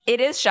It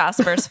is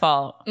Jasper's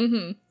fault.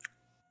 Mm-hmm.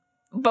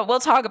 But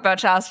we'll talk about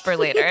Jasper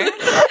later.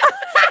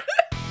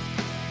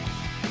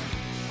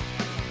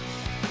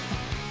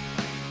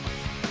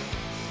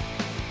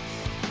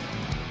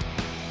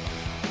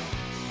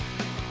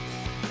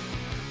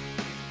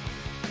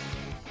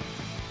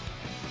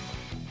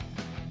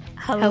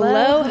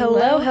 Hello.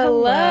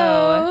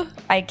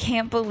 I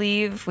can't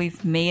believe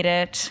we've made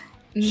it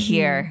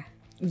here.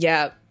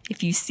 Yeah.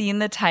 If you've seen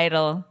the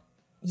title,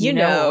 You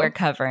know know what we're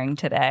covering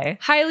today.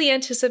 Highly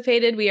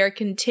anticipated. We are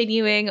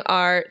continuing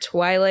our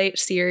Twilight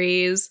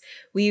series.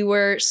 We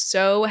were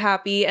so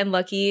happy and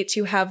lucky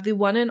to have the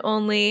one and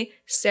only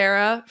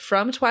Sarah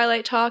from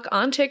Twilight Talk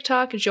on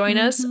TikTok join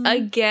us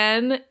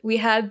again. We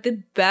had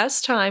the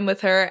best time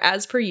with her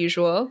as per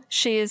usual.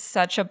 She is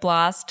such a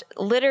blast,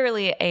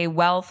 literally a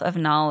wealth of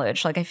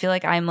knowledge. Like, I feel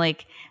like I'm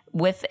like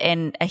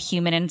within a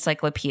human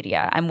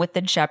encyclopedia. I'm with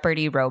the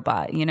Jeopardy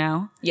robot, you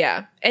know?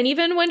 Yeah. And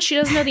even when she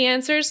doesn't know the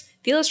answers,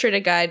 the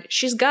illustrated guide,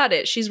 she's got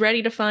it. She's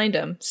ready to find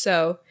them.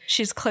 So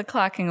she's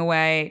click-clacking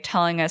away,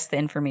 telling us the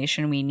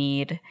information we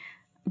need.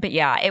 But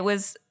yeah, it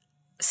was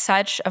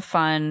such a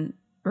fun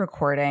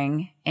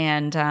recording.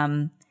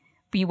 And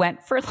we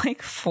went for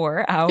like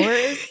 4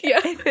 hours,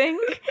 I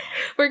think.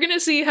 We're going to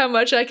see how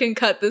much I can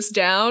cut this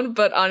down.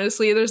 But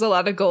honestly, there's a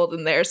lot of gold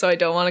in there, so I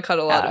don't want to cut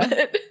a lot of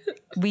it.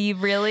 We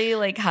really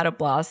like had a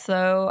blast,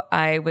 though.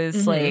 I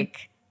was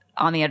like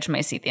on the edge of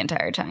my seat the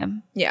entire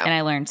time. Yeah. And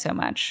I learned so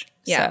much.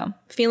 Yeah. So.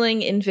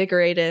 Feeling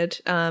invigorated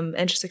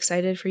and just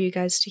excited for you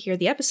guys to hear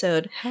the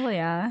episode. Hell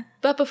yeah.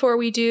 But before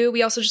we do,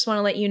 we also just want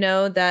to let you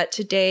know that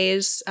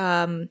today's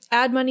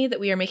ad money that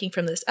we are making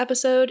from this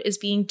episode is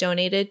being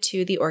donated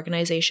to the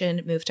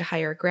organization Move to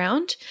Higher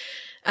Ground.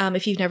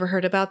 If you've never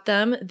heard about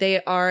them,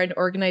 they are an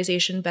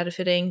organization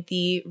benefiting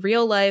the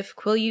real-life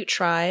Quileute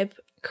tribe.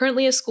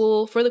 Currently, a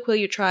school for the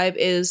Quileute tribe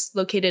is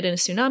located in a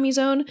tsunami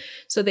zone,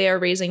 so they are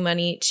raising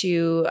money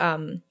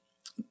to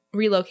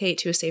relocate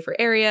to a safer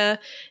area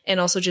and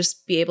also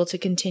just be able to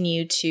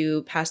continue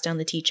to pass down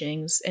the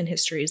teachings and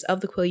histories of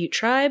the Quileute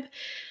tribe.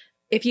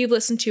 If you've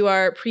listened to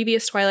our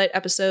previous Twilight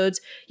episodes,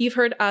 you've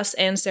heard us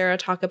and Sarah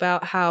talk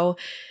about how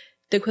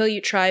the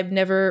Quileute tribe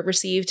never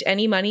received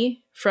any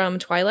money from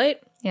Twilight,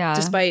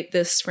 despite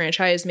this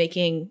franchise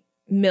making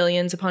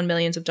millions upon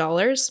millions of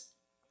dollars.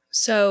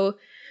 So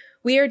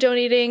we are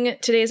donating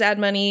today's ad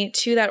money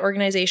to that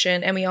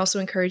organization, and we also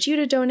encourage you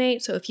to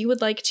donate. So if you would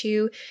like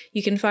to,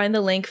 you can find the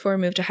link for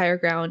Move to Higher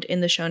Ground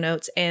in the show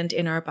notes and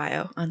in our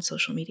bio on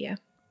social media.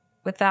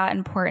 With that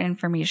important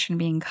information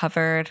being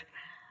covered,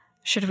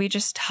 should we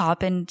just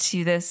hop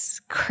into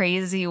this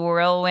crazy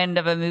whirlwind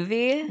of a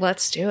movie?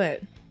 Let's do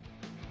it.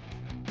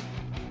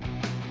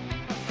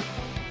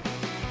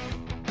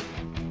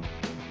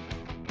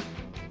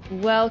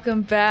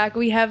 Welcome back.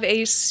 We have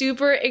a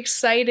super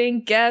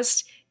exciting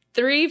guest.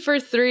 3 for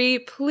 3.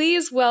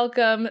 Please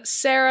welcome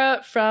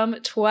Sarah from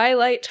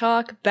Twilight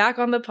Talk back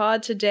on the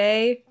pod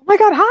today. Oh my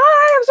God.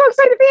 Hi. I'm so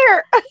excited to be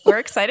here. We're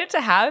excited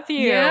to have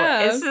you.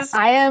 Yeah.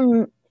 I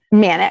am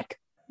manic.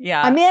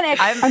 Yeah. I'm manic.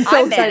 I'm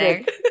so excited.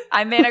 Manic.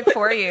 I'm manic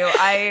for you.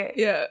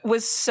 I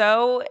was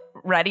so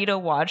ready to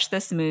watch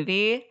this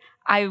movie.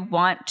 I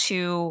want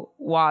to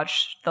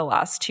watch the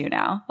last 2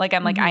 now. Like,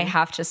 I'm like, I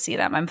have to see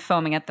them. I'm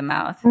foaming at the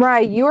mouth.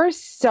 Right. You are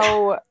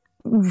so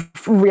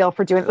real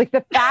for doing it. Like,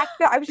 the fact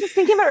that I was just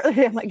thinking about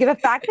it, like the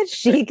fact that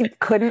she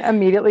couldn't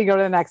immediately go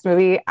to the next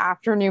movie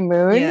after New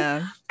Moon.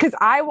 Yeah. Because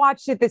I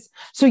watched it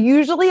so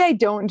usually I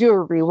don't do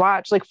a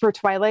rewatch. Like for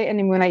Twilight and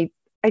New Moon, I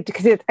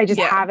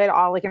just have it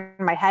all like in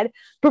my head.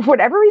 But for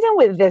whatever reason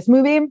with this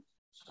movie,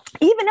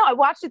 even though I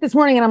watched it this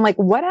morning and I'm like,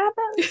 what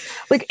happened?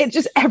 Like, it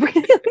just,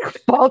 everything like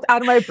falls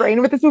out of my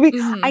brain with this movie.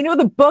 I know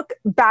the book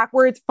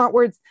backwards,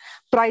 frontwards,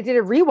 but I did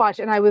a rewatch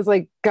and I was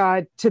like,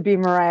 God, to be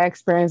Mariah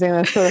experiencing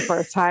this for the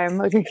first time.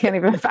 Like, I can't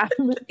even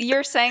fathom it.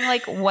 You're saying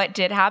like, what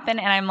did happen?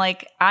 And I'm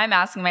like, I'm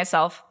asking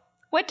myself,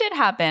 what did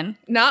happen?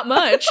 Not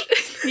much.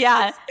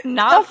 Yeah,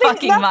 nothing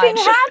much.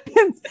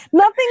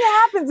 Nothing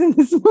happens in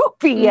this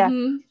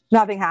movie.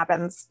 Nothing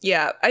happens.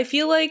 Yeah, I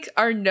feel like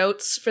our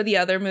notes for the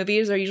other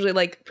movies are usually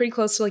like pretty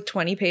close to like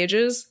 20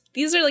 pages.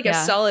 These are like a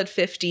solid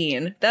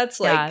 15. That's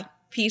like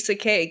piece of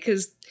cake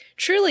because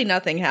truly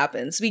nothing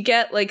happens. We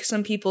get like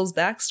some people's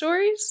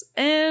backstories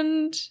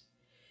and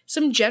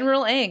some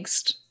general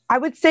angst. I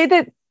would say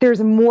that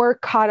there's more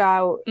cut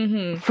out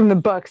from the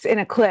books in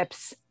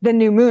Eclipse than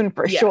New Moon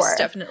for sure. Yes,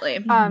 definitely.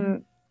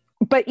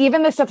 But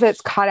even the stuff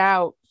that's cut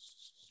out,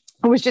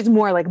 it was just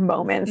more like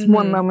moments,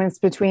 more moments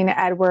between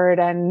Edward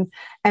and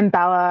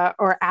Bella,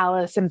 or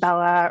Alice and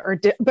Bella,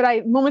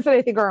 moments that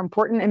I think are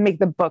important and make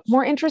the book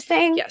more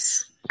interesting.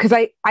 Yes. Because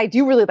I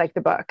do really like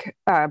the book,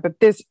 but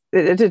it's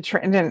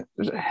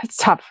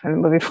tough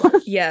in the movie.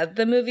 Yeah,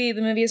 the movie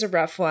is a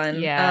rough one.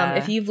 Yeah.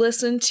 If you've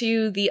listened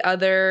to the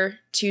other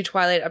 2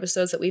 Twilight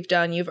episodes that we've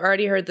done, you've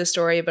already heard the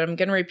story, but I'm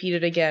going to repeat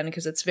it again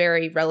because it's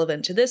very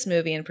relevant to this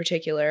movie in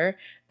particular.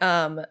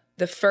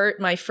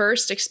 My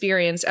first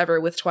experience ever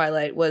with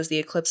Twilight was the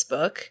Eclipse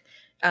book.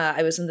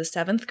 I was in the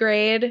 7th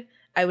grade.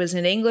 I was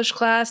in English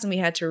class and we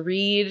had to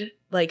read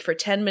like for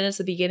 10 minutes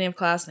at the beginning of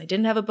class, and I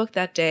didn't have a book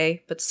that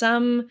day, but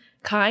some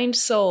kind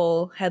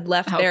soul had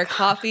left their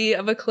copy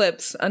of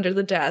Eclipse under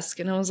the desk.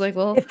 And I was like,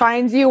 well, it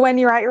finds you when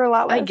you're at your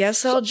lowest. I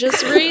guess I'll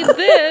just read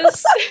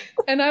this.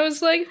 And I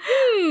was like,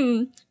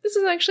 this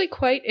is actually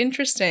quite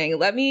interesting.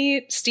 Let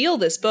me steal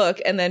this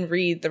book and then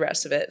read the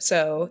rest of it.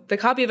 So the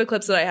copy of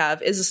Eclipse that I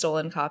have is a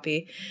stolen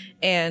copy.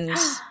 And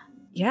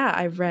yeah,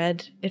 I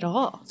read it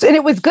all. And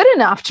it was good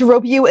enough to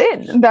rope you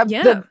in.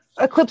 The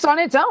Eclipse on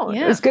its own.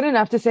 Yeah. It was good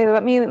enough to say,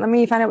 let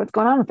me find out what's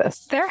going on with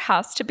this. There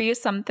has to be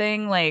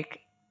something like,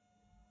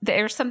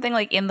 there's something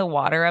like in the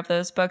water of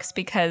those books,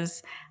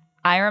 because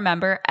I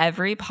remember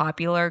every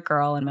popular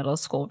girl in middle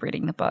school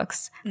reading the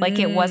books. Like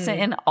it wasn't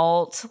an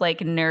alt like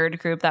nerd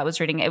group that was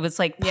reading it. It was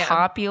like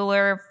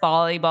popular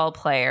volleyball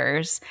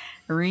players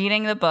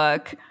reading the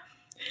book.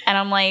 And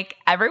I'm like,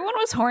 everyone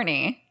was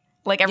horny.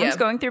 Like everyone's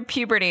going through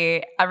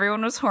puberty.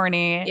 Everyone was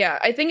horny. Yeah,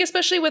 I think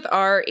especially with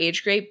our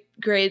age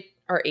group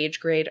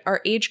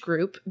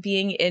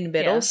being in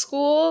middle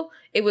school,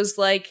 it was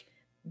like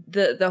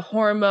the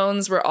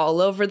hormones were all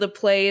over the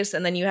place,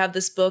 and then you have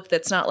this book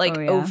that's not like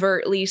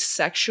overtly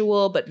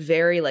sexual but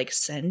very like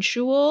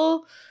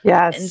sensual.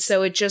 Yes. And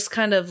so it just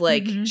kind of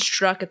like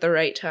struck at the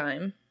right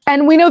time.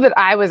 And we know that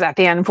I was at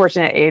the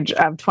unfortunate age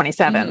of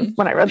 27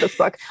 when I read this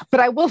book. But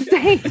I will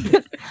say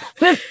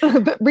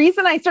the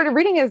reason I started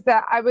reading is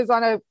that I was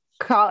on a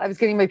call, I was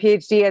getting my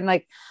PhD, and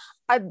like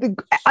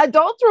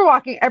adults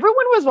were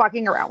everyone was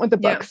walking around with the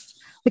books.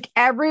 Like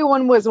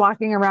everyone was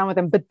walking around with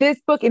them. But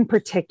this book in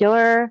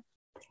particular,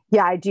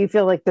 I do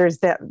feel like there's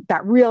that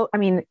real, I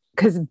mean,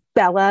 because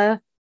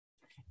Bella,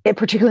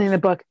 particularly in the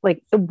book,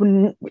 like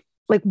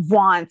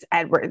wants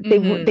Edward.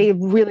 They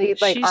really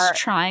like she's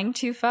trying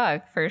to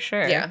fuck for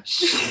sure. Yeah.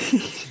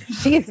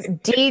 She's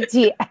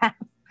DTF.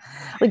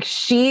 Like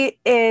she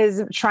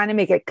is trying to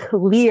make it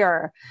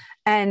clear.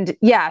 And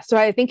so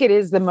I think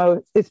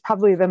it's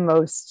probably the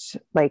most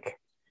like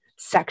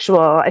sexual,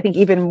 I think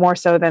even more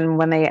so than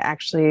when they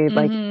actually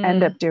like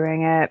end up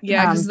doing it.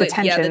 Yeah, the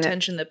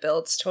tension that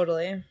builds,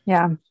 totally.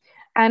 Yeah.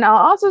 And I'll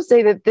also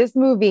say that this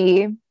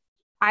movie,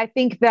 I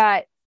think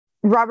that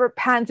Robert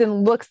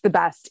Pattinson looks the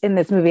best in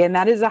this movie, and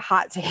that is a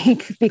hot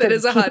take. That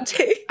is a hot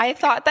take. I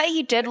thought that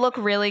he did look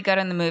really good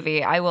in the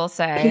movie, I will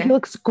say. He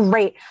looks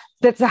great.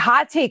 That's a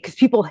hot take because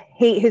people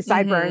hate his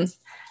sideburns.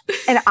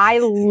 And I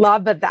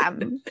love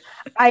them.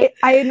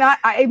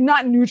 I'm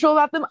not neutral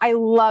about them. I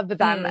love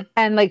them.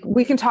 And like,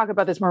 we can talk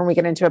about this more when we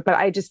get into it, but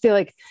I just feel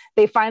like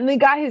they finally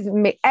got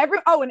and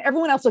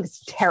everyone else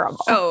looks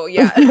terrible. Oh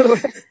yeah.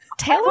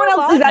 Taylor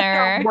else is at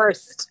their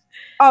worst.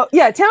 Oh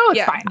yeah. Taylor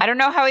looks fine. I don't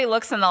know how he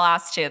looks in the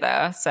last two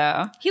though.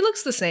 So he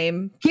looks the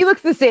same.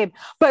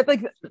 But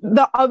like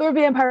the other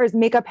vampires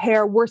make up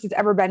hair worse it's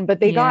ever been, but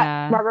they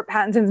got Robert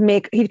Pattinson's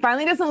he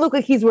finally doesn't look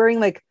like he's wearing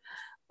like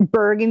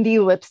burgundy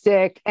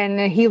lipstick, and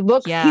he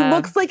looks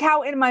like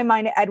how in my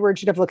mind Edward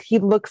should have looked. He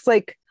looks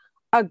like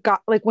a god,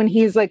 like when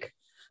he's like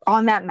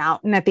on that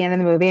mountain at the end of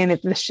the movie, and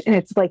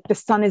it's like the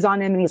sun is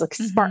on him, and he's like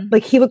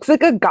like he looks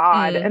like a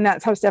god, and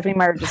that's how Stephenie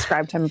Meyer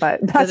described him.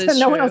 But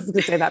no one else is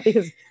gonna say that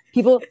because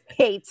people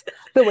hate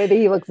the way that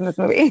he looks in this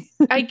movie.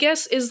 I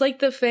guess is like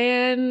the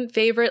fan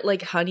favorite,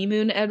 like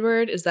honeymoon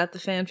Edward. Is that the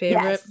fan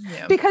favorite?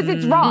 Yes, because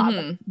it's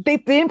Rob. They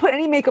didn't put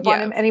any makeup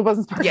on him, and he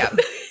wasn't sparkling. Yeah.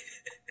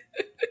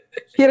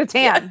 He had a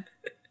tan.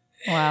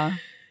 Wow.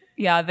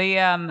 Yeah,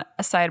 the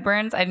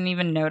sideburns I didn't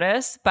even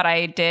notice, but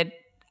I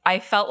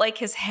felt like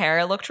his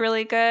hair looked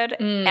really good,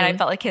 and I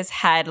felt like his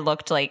head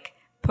looked like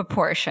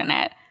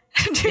proportionate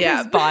to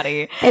his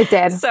body. It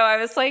did. So I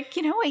was like,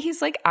 you know what?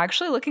 He's like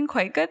actually looking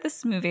quite good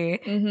this movie.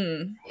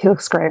 He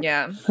looks great.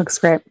 Yeah. Looks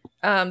great.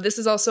 This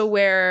is also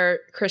where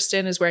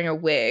Kristen is wearing a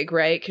wig,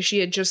 right? Because she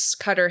had just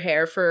cut her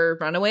hair for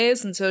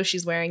Runaways, and so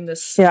she's wearing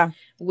this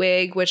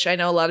wig, which I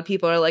know a lot of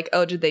people are like,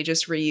 oh, did they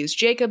just reuse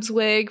Jacob's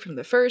wig from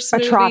the first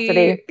movie?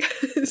 Atrocity.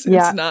 It's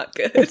not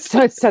good. It's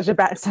such a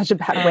bad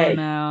wig.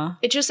 No.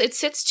 It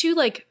sits too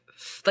like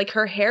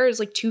her hair is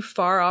like too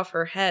far off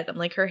her head. I'm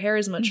like, her hair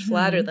is much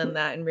flatter than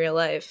that in real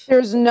life.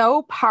 There's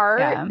no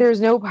part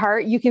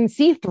you can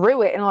see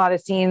through it in a lot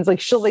of scenes. Like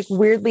she'll like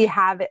weirdly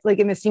have it like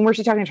in the scene where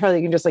she's talking to Charlie,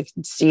 you can just like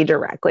see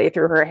directly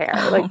through her hair.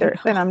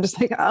 And I'm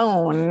just like,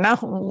 oh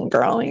no,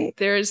 girlie.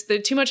 There's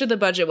too much of the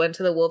budget went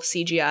to the wolf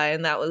CGI,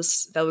 and that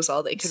was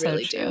all they could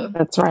really do.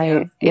 That's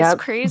right. Yeah.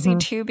 It's crazy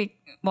too.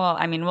 Well,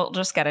 I mean, we'll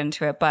just get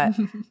into it, but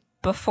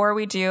before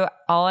we do,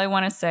 all I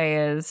want to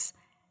say is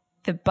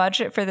the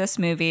budget for this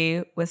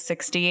movie was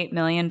 $68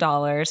 million,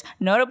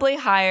 notably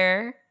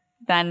higher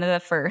than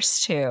the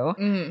first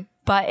two,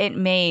 but it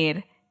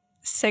made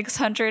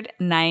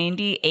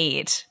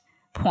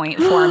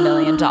 $698.4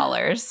 million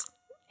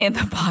in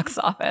the box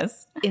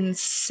office.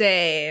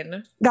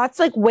 Insane. That's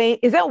like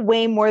is that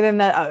way more than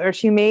the other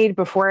two made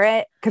before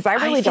it? Because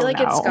I really feel don't like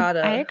know. It's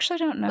gotta. I actually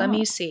don't know. Let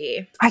me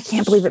see. I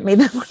can't believe it made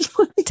that much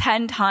money.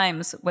 10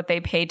 times what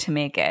they paid to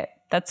make it.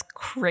 That's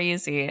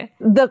crazy.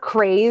 The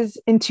craze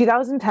in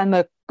 2010,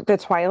 the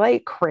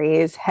Twilight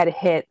craze had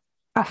hit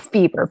a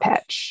fever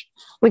pitch.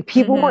 Like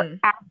people were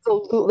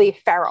absolutely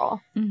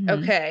feral.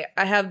 Okay,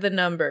 I have the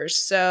numbers.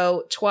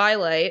 So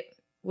Twilight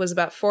was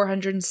about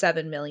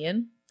 407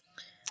 million.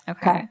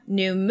 Okay.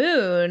 New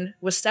Moon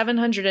was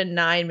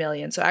 709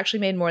 million, so actually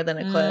made more than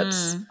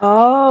Eclipse.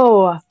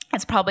 Oh.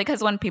 It's probably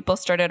because when people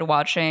started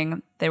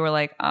watching, they were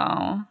like,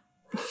 oh.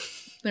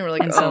 They were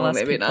like, and so oh, less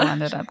maybe people not.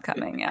 ended up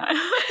coming, yeah.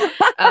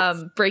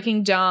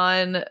 Breaking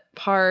Dawn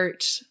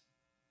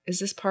is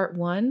this part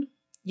 1?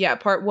 Yeah,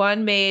 part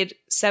 1 made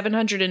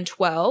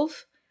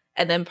 712,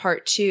 and then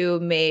part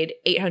 2 made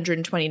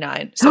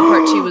 829. So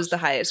part 2 was the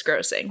highest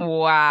grossing.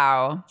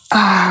 Wow.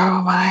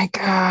 Oh my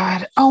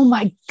God. Oh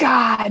my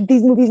God.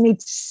 These movies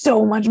made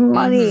so much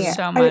money.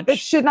 So much. It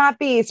should not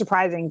be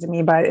surprising to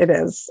me, but it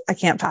is. I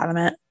can't fathom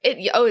it.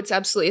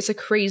 It's a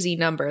crazy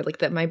number, like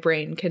that my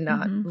brain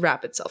cannot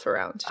wrap itself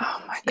around.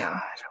 Oh my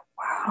God.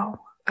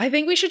 Wow. I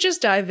think we should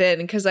just dive in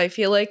because I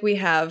feel like we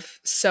have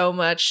so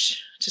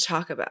much to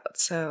talk about.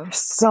 So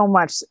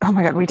much. Oh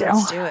my God, we do.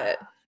 Let's do it.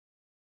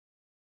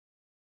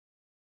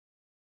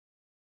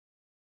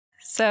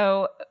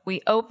 So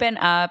we open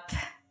up.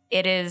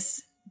 It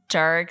is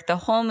dark. The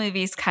whole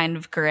movie's kind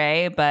of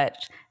gray, but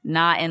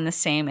not in the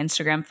same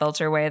Instagram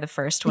filter way the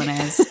first one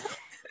is.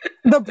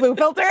 The blue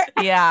filter?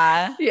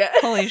 Yeah. Yeah.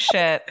 Holy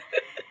shit.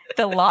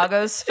 The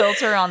Lagos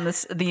filter on the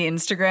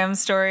Instagram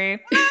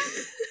story.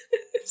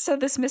 So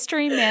this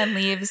mystery man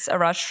leaves a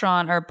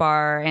restaurant or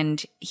bar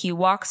and he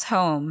walks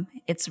home.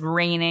 It's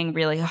raining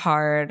really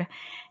hard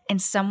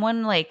and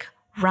someone like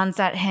runs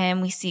at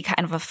him. We see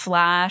kind of a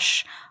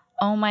flash.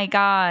 Oh my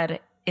God,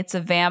 it's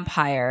a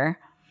vampire.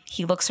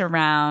 He looks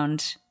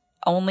around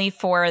only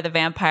for the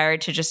vampire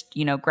to just,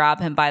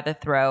 grab him by the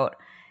throat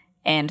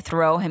and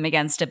throw him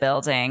against a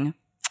building.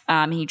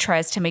 He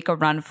tries to make a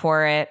run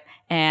for it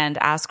and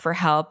ask for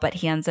help, but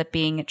he ends up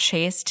being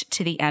chased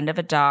to the end of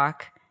a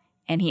dock.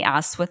 And he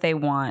asks what they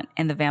want,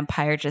 and the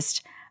vampire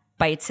just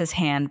bites his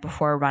hand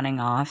before running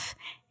off.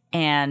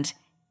 And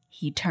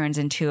he turns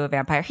into a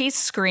vampire. He's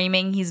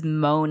screaming. He's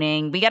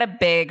moaning. We got a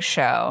big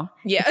show.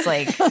 Yeah. It's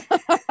like,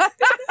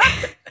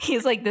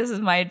 he's like, this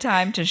is my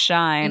time to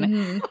shine.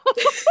 Mm-hmm.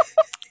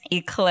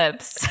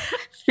 Eclipse.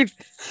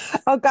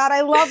 Oh God,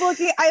 I love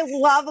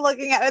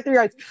looking at it through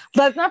your eyes.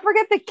 Let's not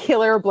forget the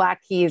killer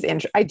Black Keys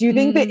intro. I do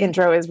think the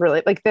intro is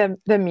really like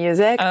the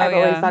music. I've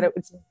always thought it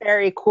was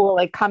very cool,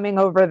 like coming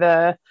over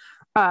the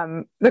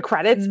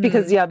credits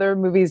because the other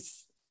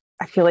movies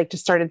I feel like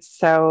just started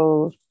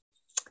so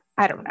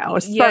I don't know,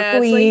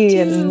 sparkly.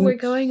 Yeah, it's like, dude, we're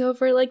going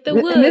over like the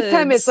woods. And this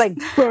time it's like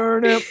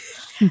burn up.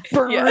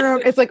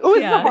 It's like, oh,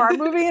 it's a horror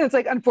movie, and it's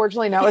like,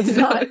 unfortunately, no, it's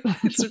not.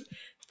 It's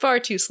far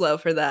too slow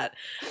for that.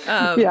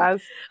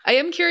 Yes. I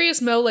am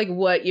curious, Mo, like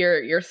what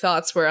your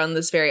thoughts were on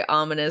this very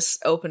ominous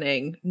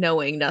opening,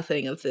 knowing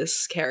nothing of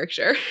this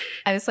character.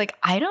 I was like,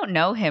 I don't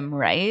know him,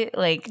 right?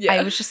 Like,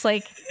 I was just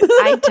like,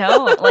 I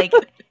don't. Like,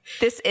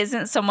 this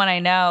isn't someone I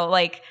know.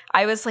 Like,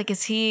 I was like,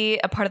 is he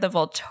a part of the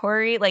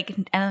Volturi? Like,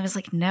 and I was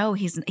like, no,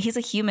 he's a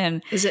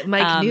human. Is it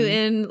Mike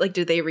Newton? Like,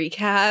 did they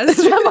recast?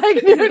 Who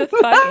the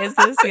fuck is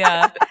this?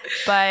 Yeah.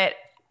 But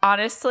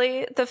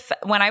honestly,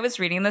 when I was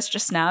reading this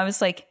just now, I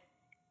was like,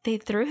 they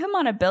threw him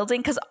on a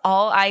building because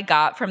all I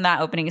got from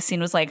that opening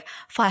scene was like,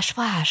 flash,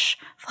 flash,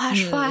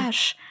 flash,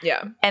 flash.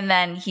 Yeah. And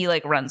then he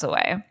like runs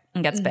away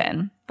and gets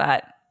bitten.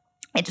 But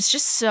it's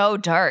just so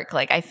dark.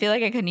 Like, I feel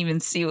like I couldn't even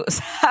see what was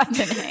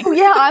happening.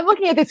 Yeah, I'm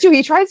looking at this too.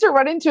 He tries to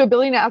run into a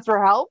building to ask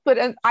for help, but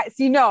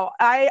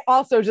I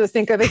also just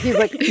think of it. He's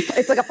like,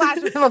 it's like a flash,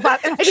 and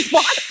I just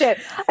watched it.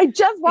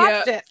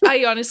 it.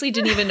 I honestly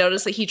didn't even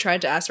notice that he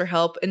tried to ask for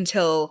help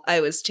until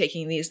I was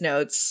taking these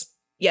notes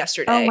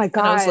yesterday. Oh my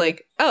God. And I was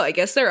like, oh, I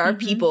guess there are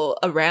people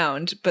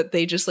around, but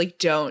they just like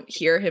don't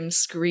hear him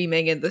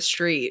screaming in the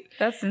street.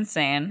 That's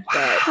insane.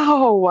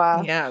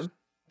 Wow. Yeah.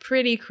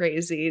 Pretty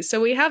crazy.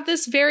 So we have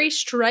this very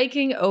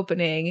striking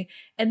opening,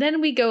 and then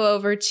we go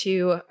over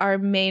to our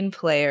main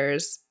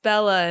players,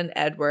 Bella and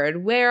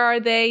Edward. Where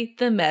are they?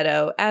 The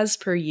meadow, as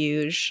per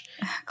usual.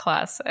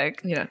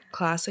 Classic.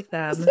 Classic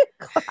them.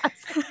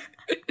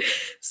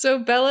 So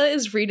Bella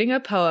is reading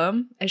a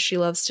poem, as she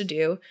loves to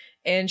do,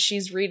 and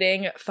she's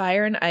reading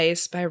Fire and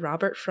Ice by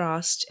Robert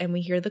Frost, and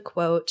we hear the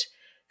quote,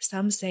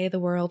 "Some say the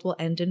world will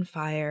end in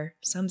fire,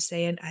 some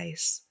say in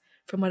ice.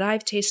 From what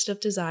I've tasted of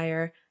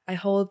desire, I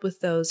hold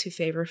with those who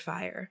favor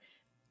fire.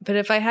 But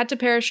if I had to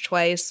perish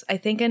twice, I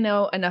think I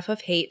know enough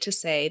of hate to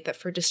say that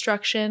for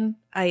destruction,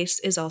 ice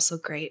is also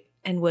great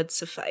and would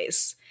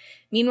suffice."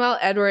 Meanwhile,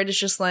 Edward is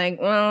just like,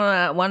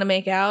 want to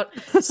make out?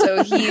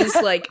 So he's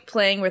like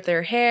playing with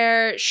their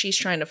hair. She's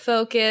trying to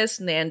focus,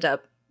 and they end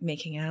up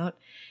making out.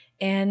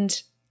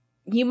 And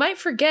you might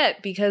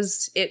forget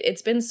because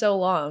it's been so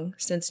long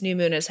since New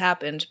Moon has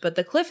happened, but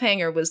the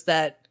cliffhanger was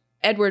that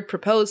Edward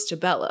proposed to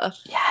Bella.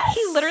 Yes.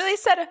 He literally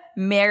said,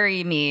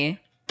 "Marry me."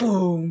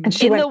 Boom. And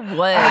she in went, the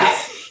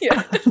woods.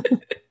 Yeah.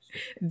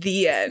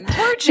 The end.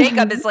 Poor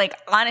Jacob is like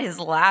on his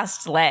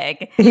last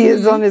leg. He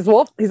is on his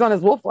wolf. He's on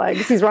his wolf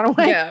legs. He's run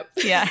away. Yeah.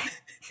 Yeah.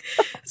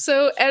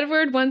 So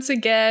Edward once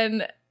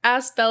again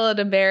asks Bella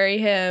to marry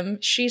him.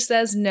 She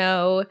says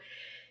no.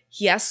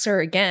 He asks her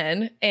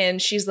again,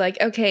 and she's like,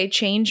 okay,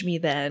 change me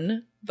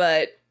then.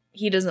 But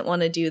he doesn't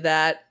want to do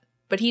that.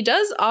 But he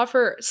does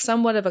offer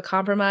somewhat of a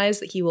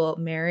compromise that he'll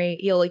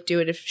like do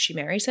it if she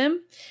marries him.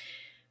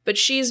 But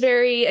she's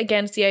very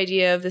against the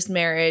idea of this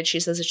marriage.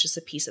 She says it's just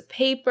a piece of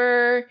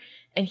paper.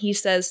 And he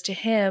says to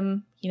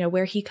him, you know,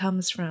 where he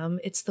comes from,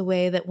 it's the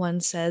way that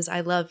one says, I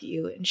love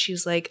you. And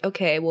she's like,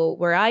 okay, well,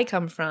 where I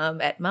come from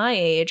at my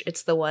age,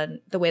 it's the way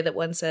that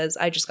one says,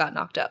 I just got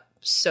knocked up.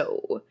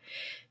 So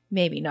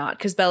maybe not,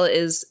 because Bella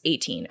is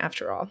 18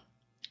 after all.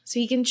 So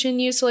he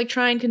continues to like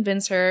try and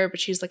convince her, but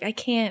she's like, I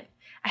can't,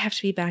 I have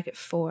to be back at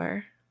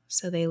 4.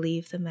 So they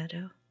leave the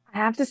meadow. I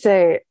have to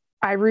say,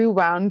 I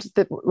rewound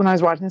when I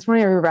was watching this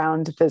morning, I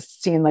rewound this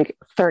scene like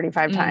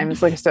 35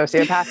 times, like a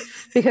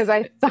sociopath, because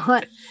I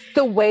thought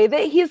the way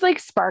that he's like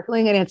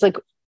sparkling and it's like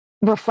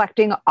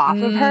reflecting off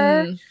of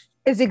her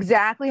is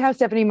exactly how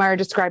Stephenie Meyer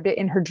described it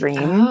in her dream.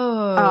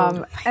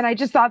 And I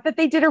just thought that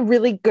they did a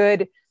really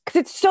good,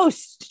 because it's so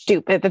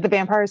stupid that the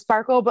vampires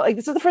sparkle, but like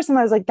this is the first time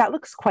I was like, that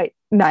looks quite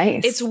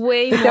nice. It's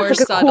way more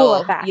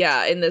subtle.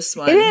 Yeah, in this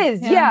one. It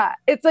is, yeah.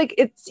 It's like,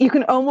 you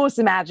can almost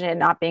imagine it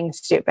not being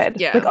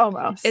stupid. Yeah. Like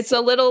almost. It's a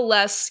little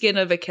less Skin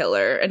of a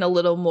Killer and a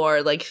little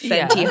more like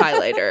Fenty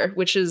highlighter,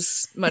 which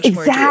is much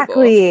more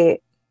doable.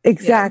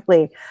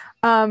 Exactly.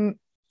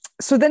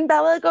 So then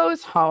Bella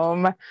goes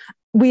home.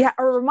 We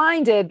are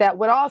reminded that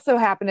what also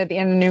happened at the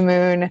end of New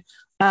Moon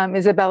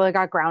Isabella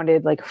got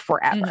grounded like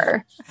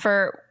forever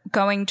for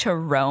going to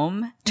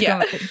Rome,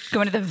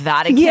 going to the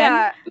Vatican.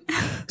 Yeah.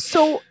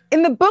 So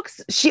in the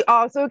books, she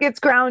also gets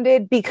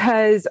grounded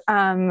because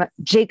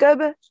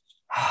Jacob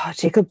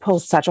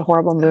pulls such a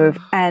horrible move,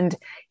 and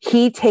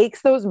he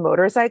takes those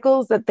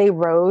motorcycles that they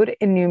rode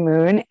in New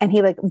Moon, and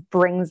he like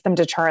brings them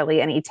to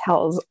Charlie, and he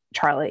tells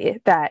Charlie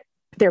that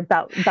they're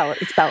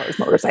it's Bella's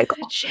motorcycle.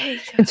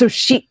 Jacob.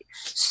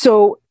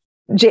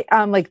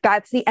 And like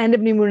that's the end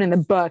of New Moon in the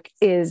book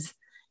is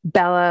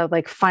Bella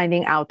like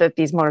finding out that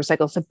these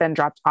motorcycles have been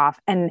dropped off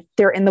and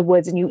they're in the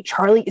woods, and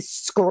Charlie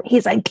is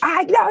he's like,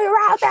 I know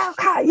you're out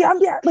there. Yeah, I'm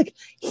here. Like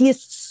he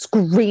is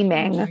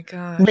screaming,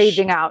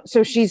 raging out.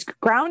 So she's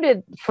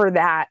grounded for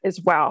that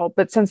as well.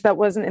 But since that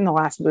wasn't in the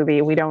last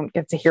movie, we don't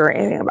get to hear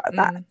anything about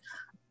that.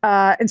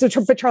 And so,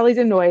 but Charlie's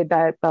annoyed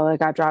that Bella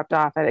got dropped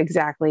off at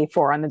exactly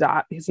 4 on the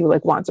dot because he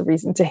like wants a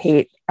reason to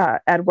hate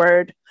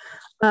Edward.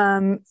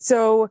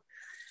 So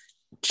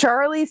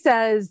Charlie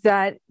says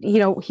that, you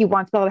know, he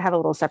wants Bella to have a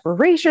little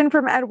separation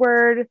from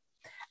Edward.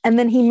 And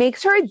then he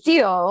makes her a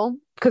deal,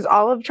 because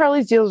all of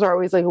Charlie's deals are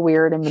always like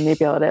weird and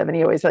manipulative. And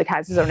he always like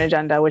has his own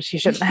agenda, which he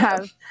shouldn't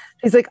have.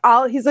 He's like,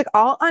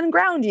 I'll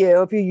unground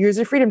you if you use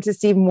your freedom to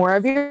see more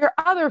of your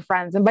other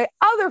friends. And by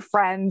other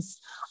friends,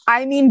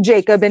 I mean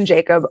Jacob and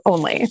Jacob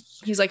only.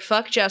 He's like,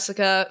 fuck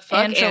Jessica,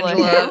 fuck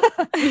Angela.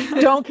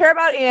 Don't care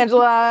about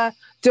Angela.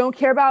 Don't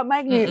care about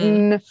Mike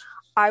Newton.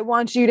 I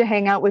want you to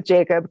hang out with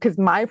Jacob because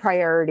my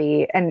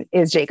priority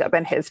is Jacob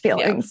and his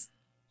feelings.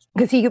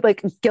 Because he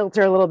like guilt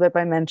her a little bit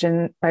by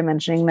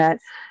mentioning that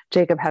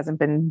Jacob hasn't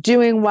been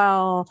doing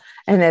well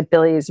and that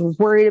Billy's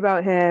worried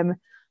about him.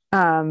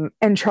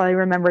 And Charlie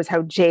remembers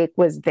how Jake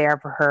was there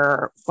for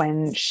her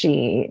when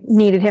she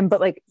needed him.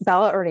 But like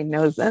Bella already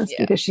knows this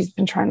because she's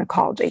been trying to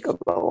call Jacob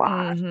a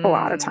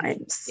lot of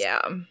times. Yeah.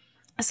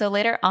 So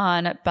later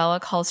on, Bella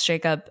calls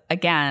Jacob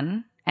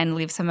again and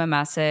leaves him a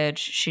message.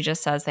 She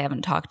just says they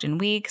haven't talked in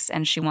weeks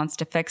and she wants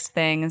to fix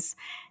things.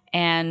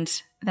 And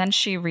then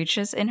she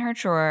reaches in her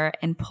drawer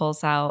and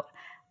pulls out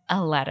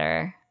a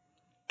letter.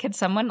 Can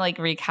someone like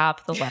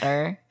recap the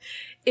letter?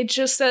 It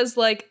just says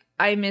like,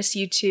 I miss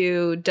you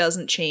too,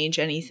 doesn't change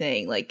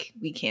anything. Like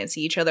we can't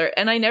see each other.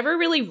 And I never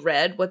really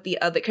read what the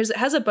other, because it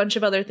has a bunch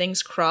of other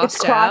things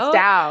crossed out.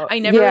 I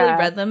never really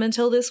read them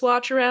until this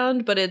watch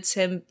around, but it's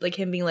him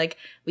being like,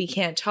 we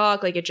can't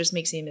talk. Like it just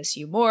makes me miss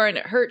you more and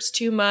it hurts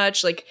too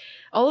much. Like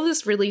all of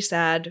this really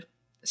sad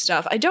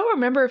stuff. I don't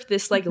remember if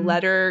this like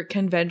letter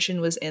convention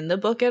was in the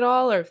book at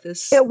all, or if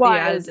this it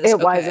was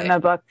in the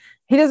book.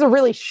 He does a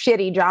really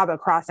shitty job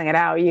of crossing it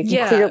out. You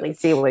can clearly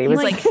see what he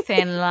was like.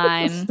 Thin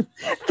line.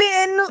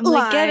 Thin line.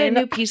 Like, get a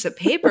new piece of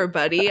paper,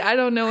 buddy. I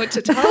don't know what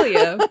to tell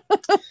you.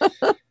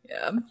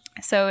 Yeah.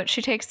 So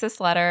she takes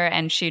this letter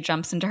and she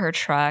jumps into her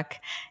truck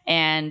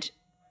and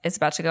is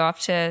about to go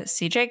off to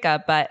see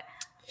Jacob, but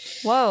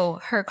whoa,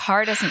 her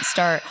car doesn't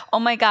start. Oh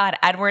my God,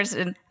 Edward's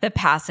in the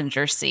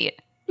passenger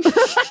seat.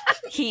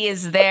 He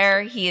is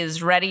there. He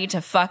is ready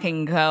to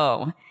fucking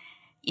go.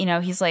 You know,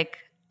 he's like,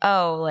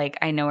 oh, like,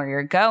 I know where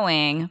you're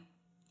going.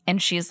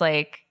 And she's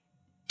like,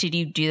 did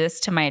you do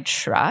this to my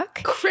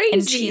truck? Crazy.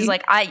 And she's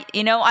like,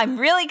 I'm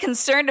really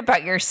concerned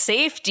about your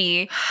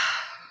safety.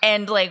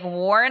 And like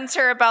warns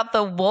her about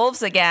the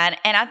wolves again.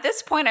 And at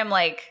this point, I'm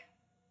like,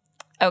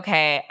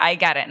 okay, I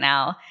get it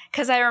now.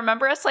 Because I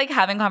remember us like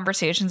having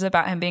conversations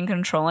about him being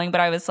controlling. But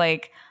I was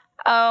like,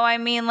 oh, I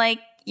mean, like,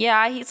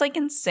 yeah, he's like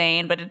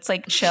insane, but it's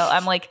like chill.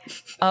 I'm like,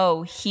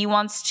 oh, he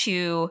wants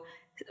to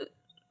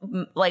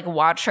like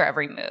watch her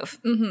every move.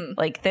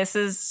 Like this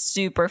is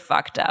super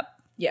fucked up.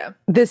 Yeah.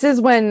 This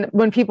is when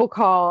people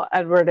call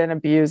Edward an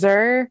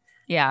abuser.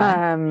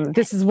 Yeah.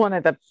 This is one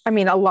of the, I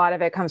mean, a lot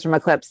of it comes from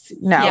Eclipse.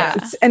 No. Yeah.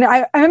 And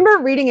I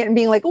remember reading it and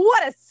being like,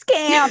 what a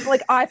scam.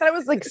 Like, I thought it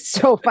was like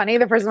so funny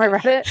the first time I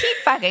read it. He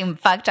fucking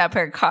fucked up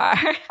her car.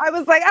 I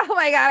was like, oh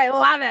my God, I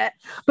love it.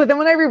 But then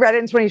when I reread it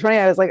in 2020,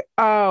 I was like,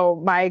 oh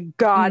my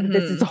God,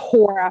 this is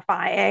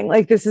horrifying.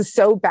 Like, this is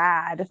so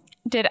bad.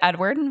 Did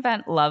Edward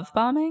invent love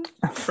bombing?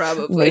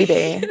 Probably.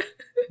 Maybe.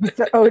 It's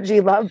the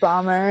OG love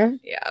bomber.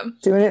 Yeah.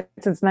 Doing it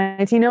since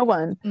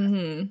 1901.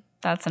 Mm-hmm.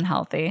 That's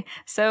unhealthy.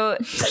 So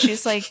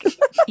she's like,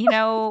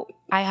 I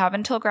have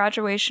until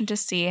graduation to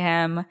see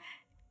him.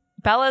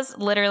 Bella's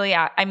literally,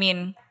 I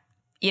mean,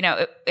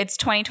 it's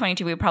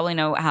 2022. We probably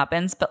know what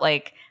happens, but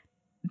like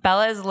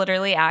Bella is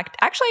literally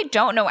actually, I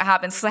don't know what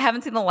happens because I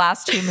haven't seen the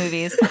last two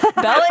movies.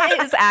 Bella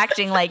is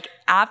acting like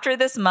after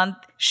this month,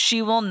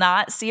 she will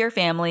not see her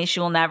family. She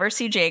will never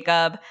see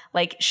Jacob.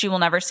 Like, she will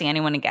never see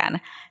anyone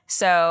again.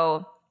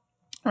 So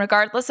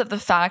regardless of the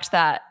fact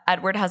that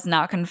Edward has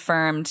not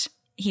confirmed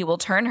he will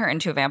turn her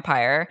into a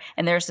vampire,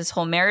 and there's this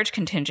whole marriage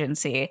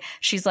contingency,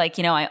 she's like,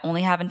 I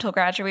only have until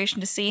graduation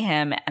to see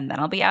him, and then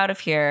I'll be out of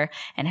here,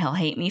 and he'll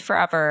hate me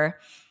forever.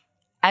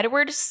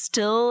 Edward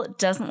still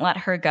doesn't let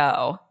her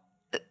go.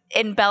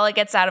 And Bella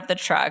gets out of the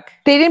truck.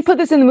 They didn't put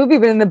this in the movie,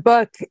 but in the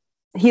book,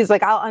 he's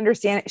like, I'll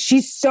understand it.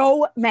 She's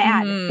so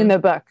mad in the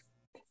book.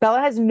 Bella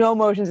has no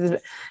emotions.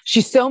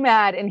 She's so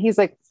mad. And he's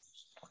like,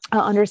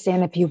 I'll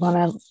understand if you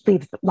want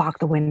to lock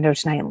the window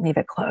tonight and leave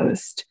it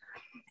closed.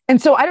 And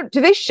so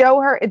do they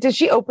show her, did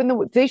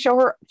they show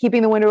her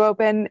keeping the window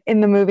open in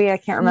the movie? I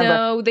can't remember.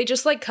 No, they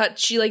just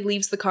she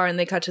leaves the car and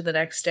they cut to the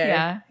next day.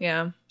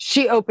 Yeah.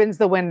 She opens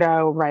the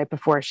window right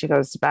before she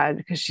goes to bed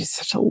because she's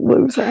such a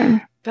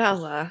loser.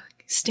 Bella,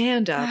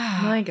 stand up.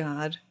 My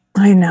God.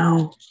 I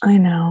know.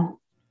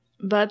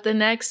 But the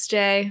next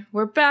day,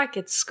 we're back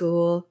at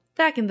school,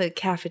 back in the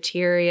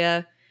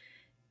cafeteria.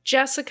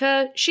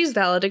 Jessica, she's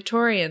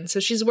valedictorian, so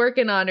she's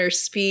working on her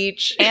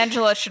speech.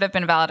 Angela should have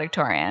been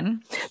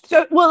valedictorian.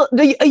 So,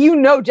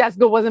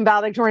 Jessica wasn't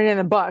valedictorian in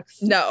the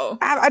books. No.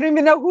 I don't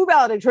even know who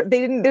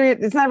valedictorian.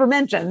 It's never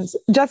mentioned.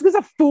 Jessica's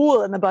a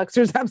fool in the books.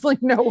 There's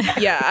absolutely no way.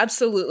 Yeah,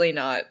 absolutely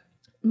not.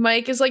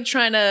 Mike is like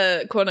trying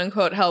to quote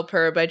unquote help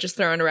her by just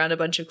throwing around a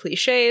bunch of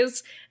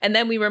cliches. And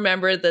then we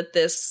remember that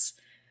this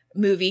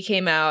movie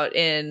came out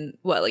in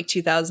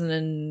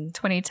 2010?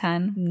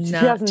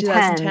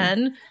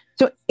 2010.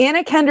 So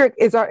Anna Kendrick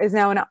is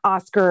now an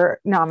Oscar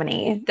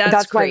nominee.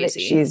 That's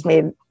crazy.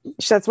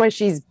 That's why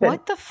she's been.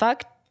 What the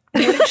fuck?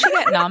 What did she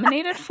get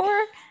nominated for?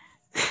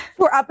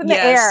 For Up in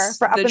the Air.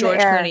 For Up in the Air. The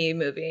George Clooney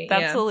movie.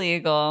 That's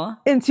illegal.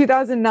 In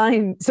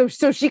 2009. So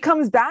she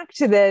comes back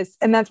to this,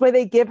 and that's why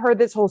they give her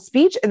this whole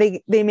speech,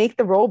 and they make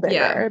the role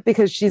bigger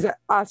because she's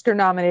Oscar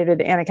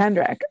nominated Anna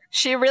Kendrick.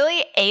 She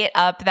really ate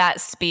up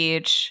that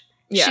speech.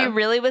 Yeah. She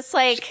really was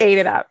like, she ate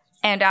it up.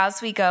 And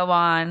as we go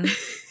on.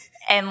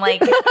 And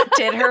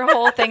did her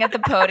whole thing at the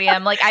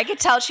podium. Like, I could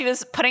tell she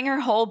was putting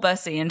her whole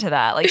bussy into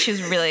that. Like, she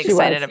was really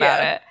excited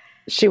about it.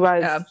 She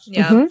was.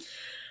 Yeah.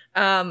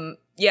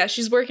 Mm-hmm.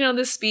 She's working on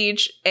this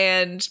speech.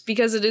 And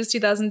because it is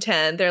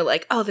 2010, they're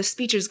like, oh, the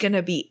speech is going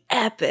to be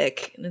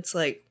epic. And it's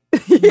like,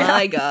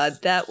 my God,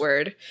 that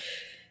word.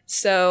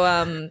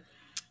 So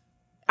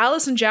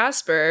Alice and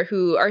Jasper,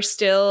 who are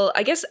still,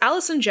 I guess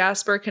Alice and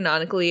Jasper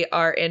canonically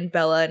are in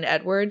Bella and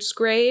Edward's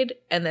grade.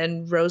 And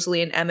then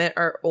Rosalie and Emmett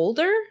are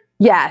older.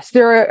 Yes,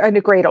 they're a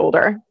grade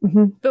older.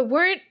 Mm-hmm. But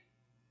weren't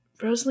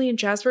Rosalie and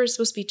Jasper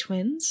supposed to be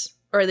twins?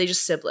 Or are they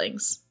just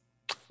siblings?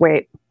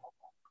 Wait.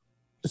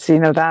 So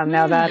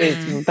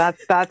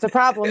that's a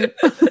problem.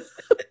 Because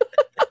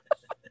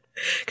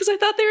I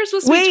thought they were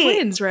supposed to be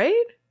twins,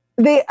 right?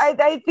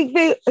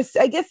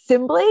 I guess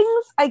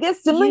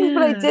siblings,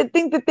 but I did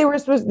think that they definitely were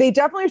supposed to be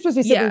siblings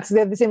because they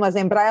have the same last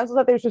name, but I also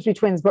thought they were supposed to be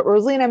twins. But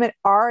Rosalie and Emmett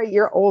are a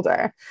year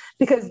older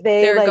because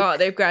they're gone.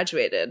 They've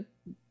graduated.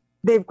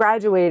 They've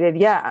graduated,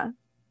 yeah.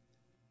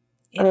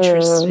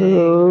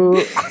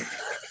 Interesting.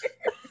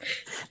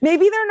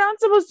 Maybe they're not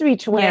supposed to be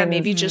twins. Yeah,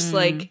 maybe just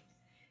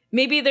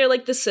maybe they're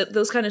like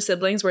those kind of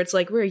siblings where it's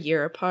like we're a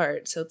year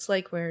apart, so it's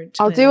like we're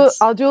twins.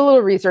 I'll do a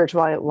little research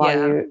while you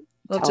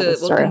we'll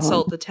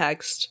consult the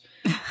text.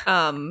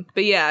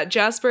 But yeah,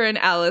 Jasper and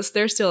Alice,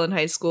 they're still in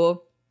high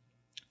school.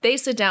 They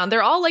sit down.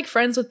 They're all like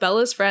friends with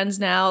Bella's friends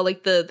now.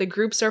 Like the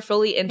groups are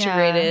fully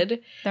integrated. Yeah,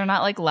 they're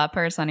not like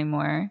lepers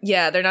anymore.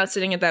 Yeah, they're not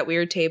sitting at that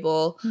weird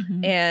table.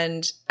 Mm-hmm.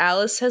 And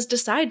Alice has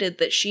decided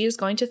that she is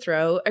going to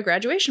throw a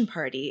graduation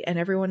party. And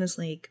everyone is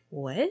like,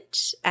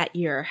 what? At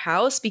your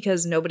house?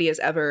 Because nobody has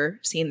ever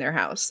seen their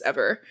house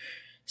ever.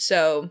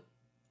 So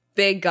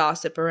big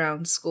gossip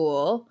around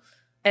school.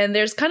 And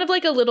there's kind of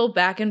like a little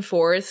back and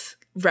forth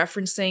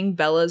referencing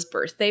Bella's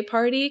birthday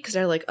party because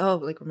they're like, oh,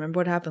 like remember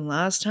what happened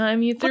last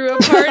time you threw a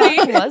party?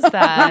 What was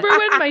that? Remember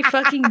when my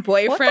fucking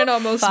boyfriend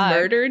almost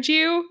murdered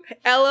you?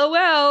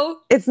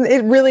 LOL.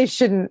 It really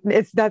shouldn't.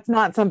 That's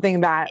not something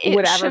that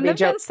would ever be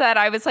been said.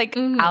 I was like,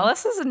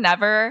 Alice has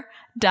never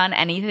done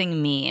anything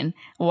mean.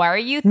 Why are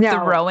you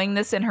throwing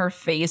this in her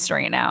face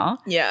right now?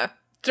 Yeah,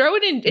 throw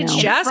it in. It's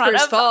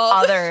Jasper's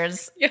fault.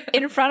 Others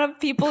in front of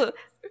people.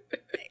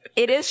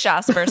 It is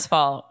Jasper's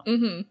fault.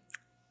 Mm-hmm.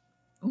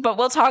 but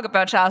we'll talk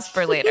about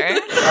Jasper later.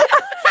 Oh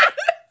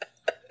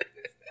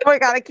my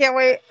God, I can't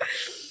wait.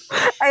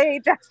 I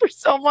hate Jasper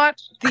so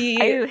much.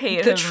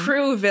 The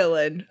true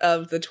villain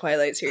of the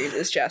Twilight series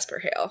is Jasper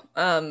Hale.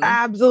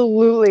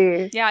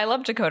 Absolutely. Yeah, I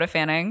love Dakota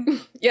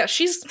Fanning. Yeah,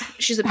 she's a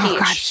peach. Oh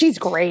God, she's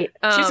great.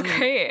 She's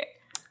great.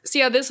 So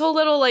yeah, this whole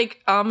little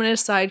like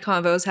ominous side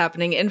convo is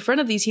happening in front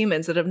of these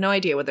humans that have no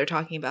idea what they're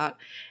talking about.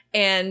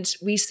 And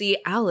we see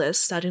Alice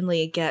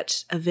suddenly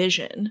get a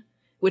vision,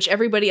 which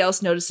everybody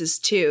else notices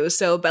too.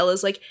 So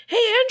Bella's like, "Hey,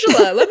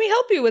 Angela, let me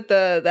help you with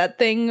that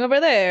thing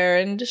over there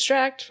and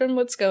distract from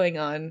what's going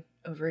on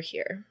over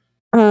here."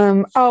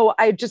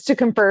 I just to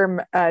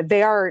confirm,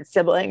 they are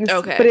siblings.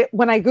 Okay. But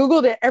when I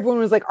Googled it, everyone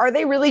was like, "Are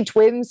they really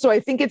twins?" So I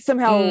think it's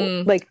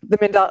somehow like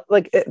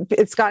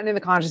it's gotten in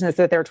the consciousness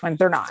that they're twins.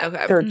 They're not.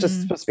 Okay. They're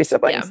just supposed to be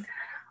siblings.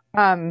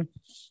 Yeah.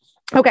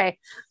 Okay.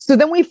 So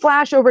then we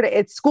flash over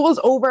to school's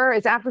over.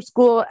 It's after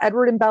school.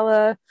 Edward and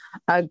Bella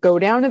go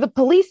down to the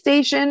police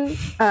station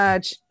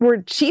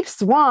where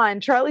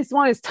Charlie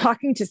Swan is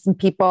talking to some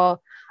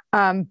people.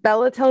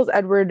 Bella tells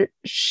Edward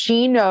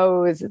she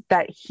knows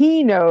that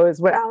he knows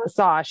what Alice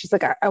saw. She's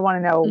like, I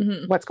want to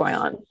know what's going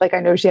on. Like, I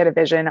know she had a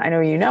vision. I know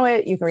you know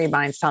it. You can read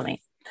minds. Tell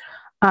me.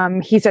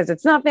 He says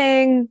it's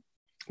nothing,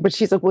 but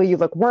she's like, well, you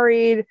look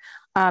worried.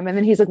 And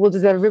then he's like, well, do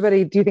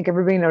you think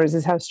everybody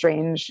notices how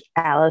strange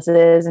Alice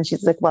is? And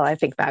she's like, well, I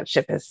think that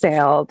ship has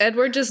sailed.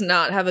 Edward does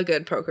not have a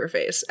good poker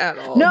face at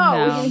all.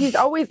 No. He's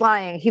always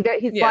lying. He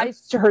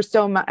lies to her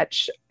so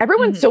much.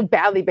 Everyone's so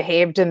badly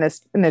behaved in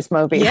this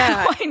movie.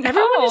 Yeah.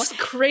 Everyone is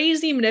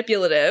crazy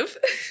manipulative.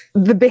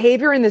 The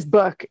behavior in this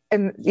book,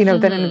 and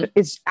then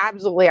it's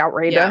absolutely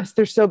outrageous. Yeah.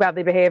 They're so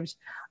badly behaved.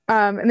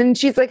 And then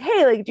she's like,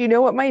 hey, like, do you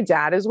know what my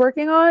dad is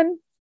working on?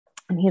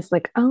 And he's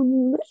like,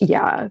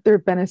 yeah, there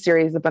have been a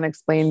series of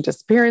unexplained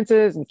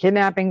disappearances and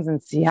kidnappings in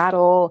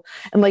Seattle.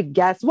 And like,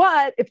 guess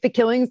what? If the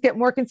killings get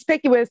more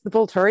conspicuous, the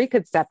Volturi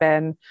could step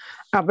in.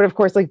 But of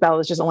course, like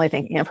Bella's just only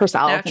thinking of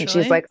herself. Naturally. And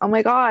she's like, oh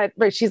my God.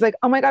 Right. She's like,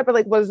 oh my God, but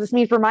like, what does this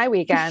mean for my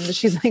weekend?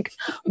 She's like,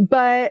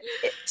 but.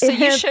 So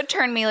you should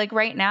turn me like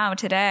right now,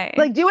 today.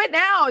 Like, do it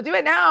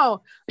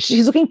now.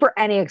 She's looking for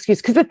any excuse.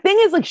 Because the thing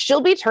is, like,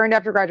 she'll be turned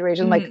after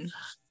graduation. Like,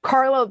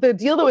 Carlisle, the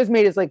deal that was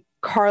made is like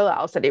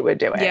Carlisle said he would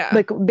do it. Yeah.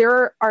 Like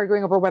they're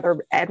arguing over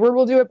whether Edward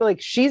will do it, but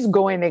like she's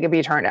going to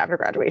be turned after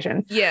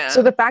graduation. Yeah.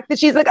 So the fact that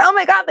she's like, oh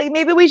my God, like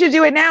maybe we should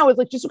do it now is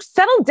like, just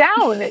settle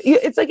down.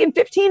 It's like in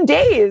 15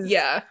 days.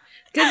 Yeah.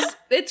 Because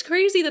it's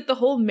crazy that the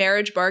whole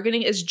marriage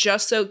bargaining is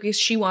just so because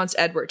she wants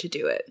Edward to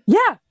do it.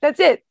 Yeah, that's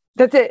it.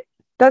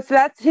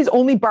 That's his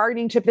only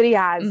bargaining chip that he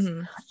has.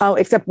 Oh,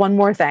 except one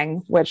more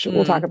thing, which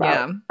we'll talk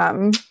about.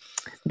 Yeah.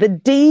 The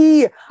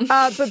D.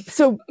 But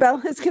so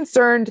Bella is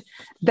concerned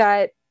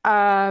that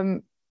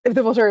if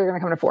the Volturi are going to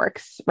come to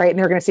Forks, right, and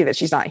they're going to see that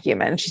she's not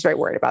human, she's very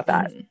worried about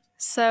that.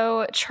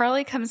 So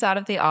Charlie comes out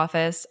of the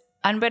office.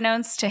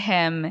 Unbeknownst to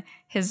him,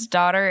 his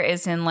daughter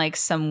is in like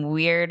some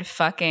weird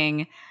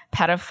fucking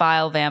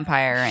pedophile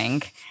vampire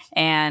ring,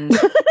 and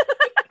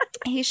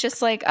he's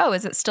just like, "Oh,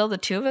 is it still the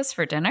two of us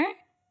for dinner?"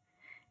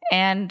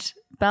 And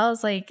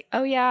Bella's like,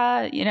 "Oh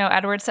yeah,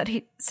 Edward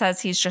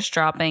says he's just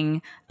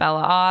dropping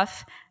Bella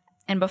off."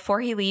 And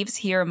before he leaves,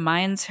 he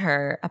reminds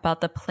her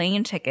about the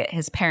plane ticket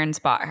his parents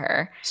bought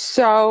her.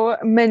 So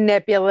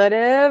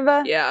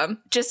manipulative. Yeah.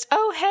 Just,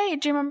 oh, hey,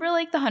 do you remember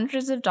like the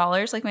hundreds of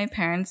dollars like my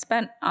parents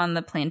spent on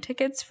the plane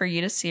tickets for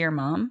you to see your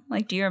mom?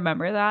 Like, do you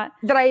remember that?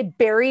 That I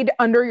buried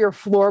under your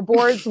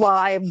floorboards while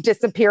I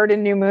disappeared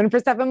in New Moon for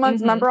 7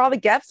 months. Remember all the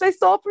gifts I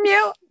stole from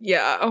you?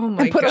 Yeah. Oh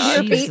my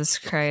God. Jesus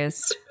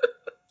Christ.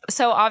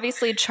 So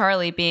obviously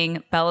Charlie,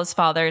 being Bella's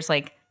father, is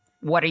like,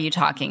 what are you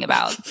talking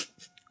about?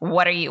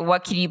 What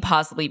could you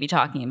possibly be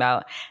talking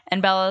about?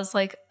 And Bella's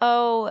like,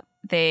 oh,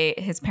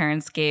 his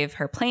parents gave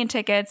her plane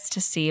tickets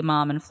to see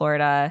mom in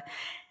Florida.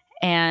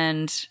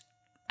 And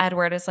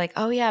Edward is like,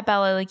 oh yeah,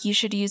 Bella, like you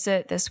should use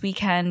it this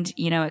weekend.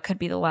 It could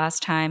be the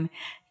last time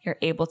you're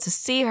able to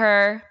see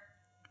her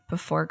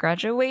before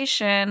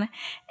graduation.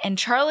 And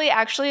Charlie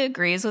actually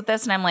agrees with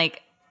this. And I'm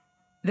like,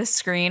 the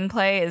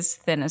screenplay is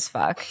thin as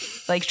fuck.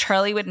 Like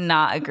Charlie would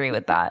not agree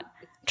with that.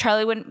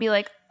 Charlie wouldn't be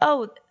like,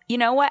 oh, you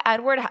know what?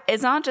 Edward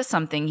is onto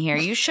something here.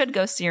 You should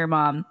go see your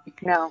mom.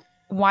 No.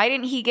 Why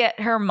didn't he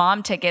get her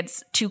mom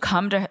tickets to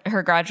come to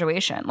her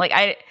graduation?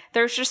 Like,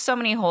 there's just so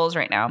many holes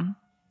right now.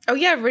 Oh,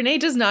 yeah. Renee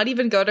does not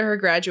even go to her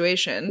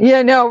graduation.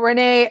 Yeah, no,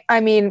 Renee. I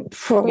mean,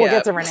 we'll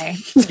get to Renee.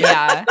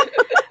 Yeah.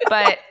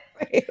 But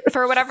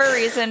for whatever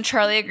reason,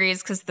 Charlie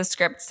agrees because the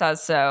script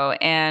says so.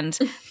 And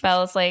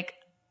Bella's like,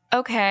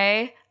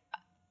 okay,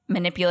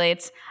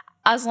 manipulates.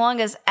 As long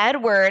as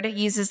Edward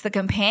uses the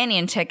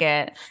companion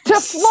ticket. To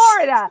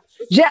Florida!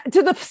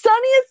 To the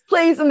sunniest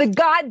place on the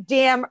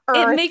goddamn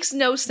earth. It makes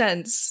no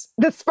sense.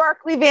 The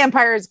sparkly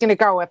vampire is going to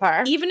go with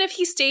her. Even if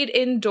he stayed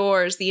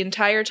indoors the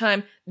entire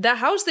time, the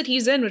house that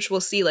he's in, which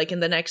we'll see like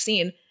in the next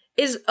scene,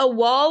 is a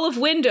wall of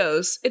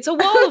windows. It's a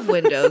wall of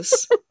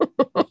windows.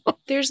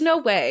 There's no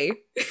way.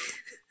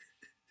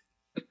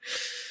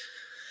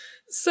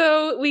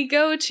 So we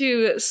go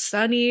to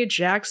sunny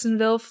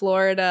Jacksonville,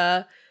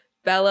 Florida.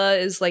 Bella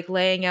is like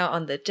laying out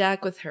on the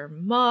deck with her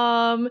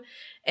mom,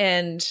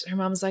 and her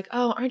mom's like,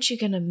 oh, aren't you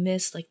gonna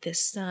miss like the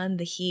sun,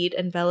 the heat?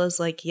 And Bella's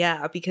like,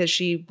 yeah, because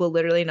she will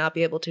literally not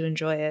be able to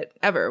enjoy it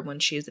ever when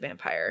she's a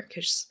vampire,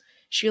 because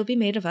she'll be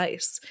made of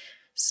ice.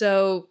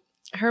 So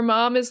her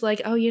mom is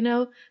like, oh, you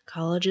know,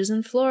 college is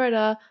in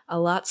Florida, a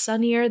lot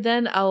sunnier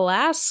than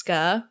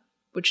Alaska,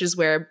 which is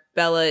where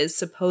Bella is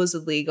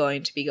supposedly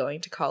going to be going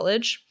to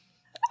college.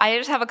 I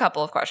just have a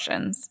couple of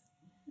questions.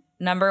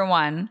 Number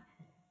one,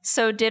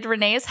 so did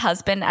Renee's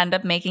husband end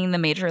up making the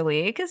major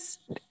leagues?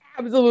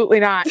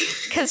 Absolutely not.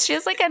 Because she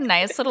has like a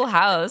nice little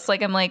house.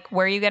 Like, I'm like,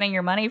 where are you getting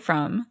your money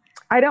from?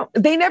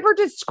 They never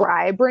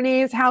describe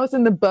Renee's house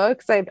in the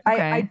books.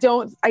 I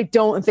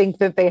don't think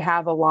that they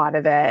have a lot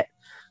of it.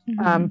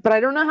 Mm-hmm. But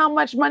I don't know how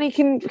much money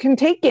can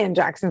take in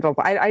Jacksonville.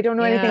 I don't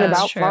know anything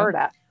about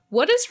Florida.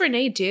 What does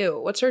Renee do?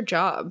 What's her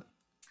job?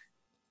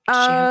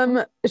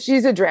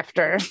 She's a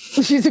drifter.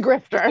 She's a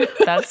grifter.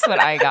 That's what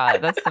I got.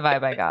 That's the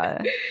vibe I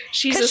got.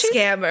 She's a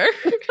scammer.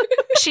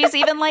 She's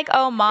even like,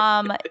 oh,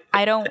 mom,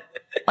 I don't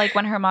like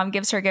when her mom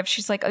gives her a gift.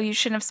 She's like, oh, you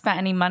shouldn't have spent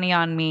any money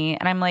on me.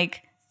 And I'm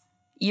like,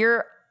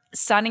 you're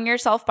sunning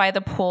yourself by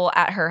the pool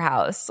at her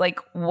house. Like,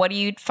 what are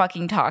you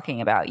fucking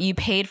talking about? You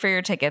paid for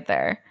your ticket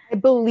there. I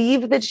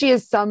believe that she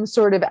is some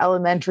sort of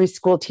elementary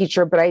school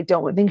teacher, but I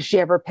don't think she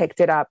ever picked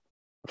it up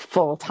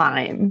full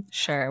time.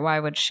 Sure. Why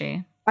would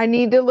she? I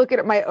need to look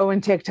at my own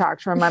TikTok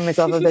to remind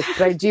myself of this,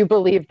 but I do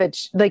believe that,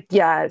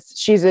 yes,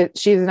 she's an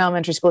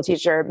elementary school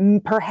teacher,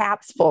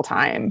 perhaps full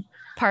time,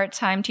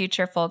 part-time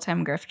teacher,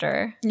 full-time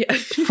grifter, yeah,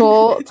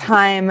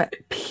 full-time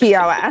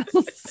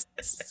POS.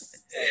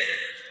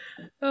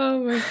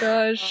 Oh my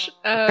gosh!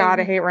 God,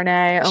 I hate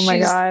Renee. Oh my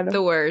God,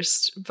 the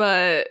worst.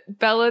 But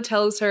Bella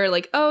tells her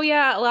like, "Oh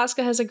yeah,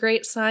 Alaska has a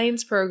great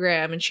science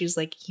program," and she's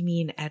like, "You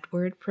mean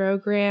Edward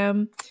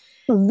program?"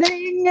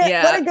 Zing!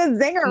 Yeah. What a good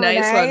zinger,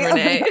 nice Renee. One,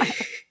 Renee.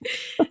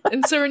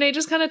 And so Renee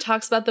just kind of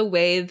talks about the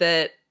way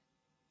that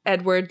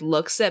Edward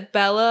looks at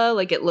Bella.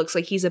 Like, it looks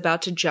like he's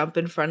about to jump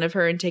in front of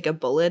her and take a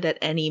bullet at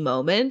any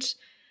moment.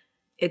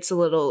 It's a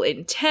little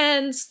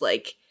intense.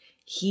 Like,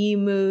 he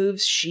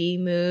moves, she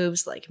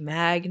moves, like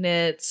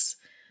magnets.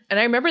 And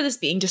I remember this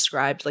being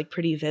described like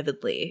pretty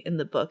vividly in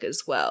the book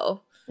as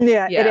well.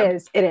 Yeah.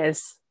 It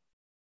is.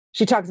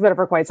 She talks about it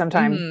for quite some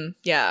time. Mm-hmm.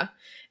 Yeah.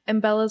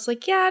 And Bella's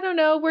like, yeah, I don't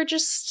know.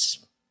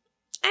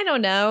 I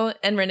don't know.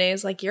 And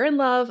Renee's like, you're in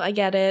love. I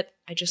get it.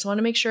 I just want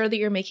to make sure that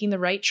you're making the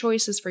right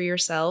choices for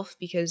yourself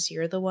because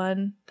you're the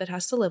one that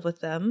has to live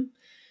with them.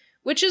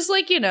 Which is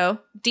like, you know,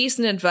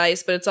 decent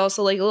advice, but it's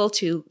also like a little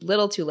too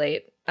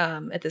late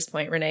at this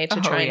point, Renee,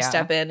 to try and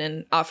step in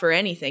and offer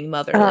anything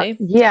motherly.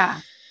 Yeah.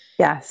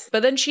 Yes.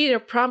 But then she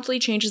promptly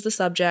changes the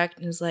subject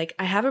and is like,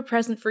 I have a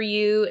present for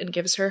you, and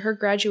gives her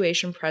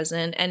graduation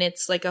present. And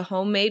it's like a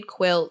homemade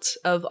quilt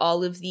of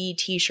all of the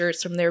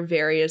t-shirts from their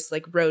various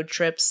like road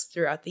trips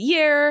throughout the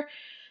year,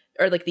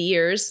 or like the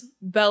years.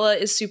 Bella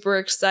is super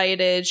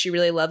excited. She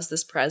really loves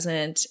this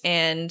present.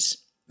 And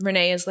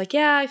Renee is like,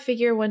 yeah, I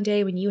figure one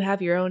day when you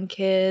have your own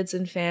kids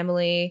and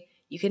family,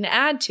 you can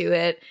add to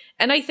it.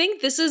 And I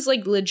think this is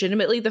like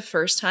legitimately the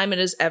first time it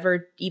has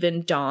ever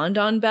even dawned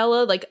on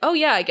Bella. Like, oh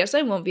yeah, I guess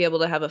I won't be able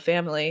to have a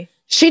family.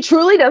 She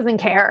truly doesn't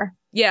care.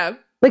 Yeah.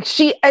 Like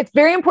it's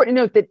very important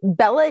to note that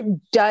Bella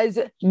does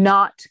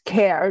not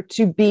care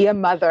to be a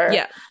mother.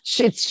 Yeah.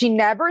 She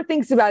never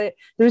thinks about it.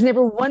 There's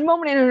never one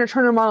moment in her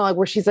internal monologue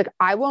where she's like,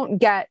 I won't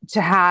get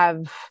to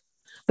have,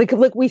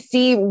 like we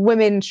see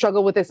women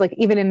struggle with this, like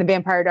even in the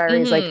Vampire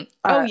Diaries, Mm-hmm.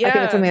 I think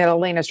it's something that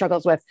Elena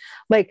struggles with.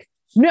 Like,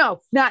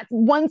 no, not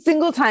one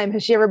single time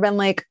has she ever been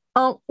like,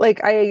 oh, like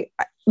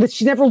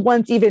she never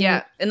once even.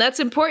 Yeah. And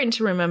that's important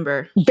to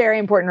remember. Very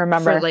important to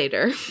remember. For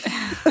later.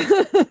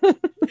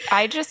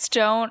 I just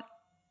don't,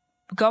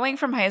 going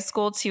from high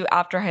school to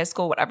after high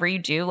school, whatever you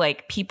do,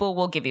 like people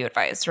will give you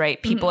advice,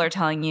 right? People are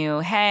telling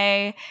you,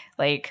 hey,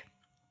 like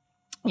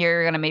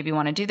you're going to maybe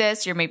want to do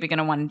this. You're maybe going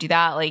to want to do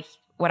that. Like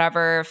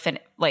whatever,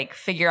 like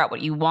figure out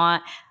what you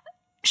want.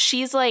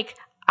 She's like,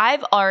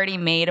 I've already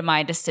made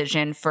my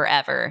decision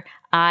forever.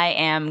 I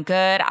am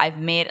good. I've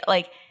made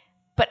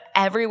but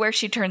everywhere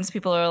she turns,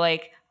 people are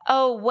like,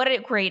 oh, what a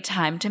great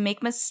time to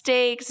make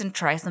mistakes and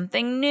try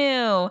something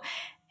new.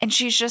 And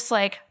she's just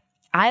like,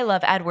 I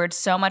love Edward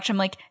so much. I'm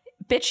like,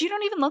 bitch, you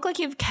don't even look like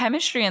you have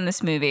chemistry in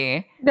this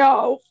movie.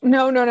 No.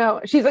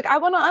 She's like, I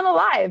want to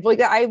unalive.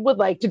 Like, I would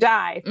like to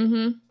die.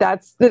 Mm-hmm.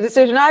 That's the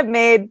decision I've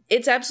made.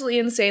 It's absolutely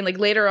insane. Like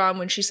later on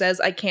when she says,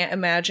 I can't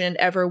imagine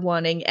ever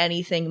wanting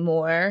anything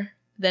more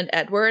than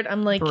Edward,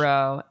 I'm like,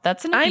 bro,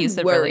 that's an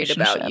abusive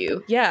relationship. I'm worried about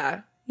you.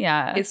 Yeah.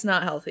 Yeah. It's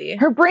not healthy.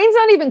 Her brain's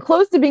not even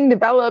close to being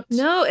developed.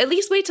 No, at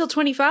least wait till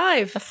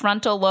 25. The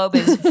frontal lobe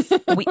is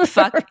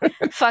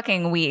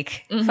fucking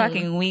weak. Mm-hmm.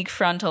 Fucking weak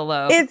frontal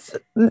lobe. It's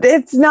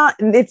not,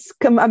 it's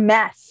a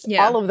mess.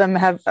 Yeah. All of them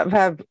have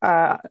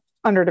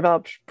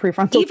underdeveloped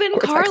prefrontal Even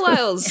cortex.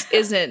 Carlisle's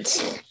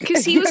isn't,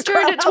 because he was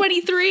turned at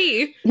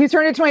 23. He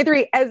turned at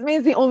 23. Esme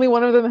is the only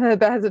one of them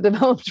that has a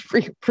developed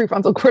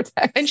prefrontal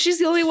cortex. And she's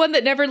the only one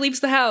that never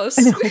leaves the house.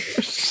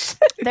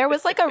 There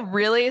was like a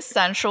really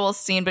sensual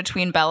scene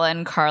between Bella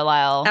and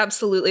Carlisle.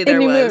 Absolutely,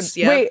 there was.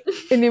 Yeah. Wait,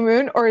 in New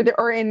Moon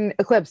or in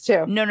Eclipse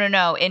too?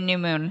 No, in New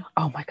Moon.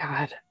 Oh my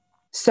God.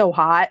 So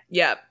hot.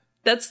 Yeah.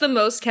 That's the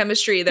most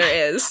chemistry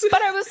there is.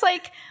 But I was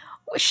like,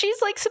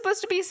 she's like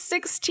supposed to be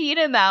 16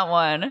 in that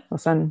one.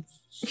 Listen,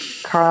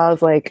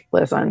 Carlisle's like,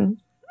 listen,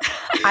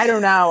 I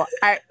don't know.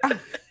 I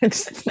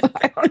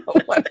don't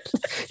know what.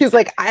 He's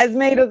like,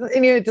 Esme doesn't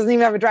even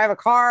have to drive a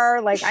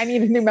car. Like, I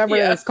need a new member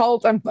of this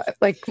cult. I'm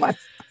like, come on.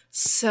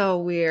 So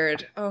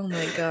weird. Oh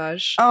my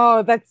gosh.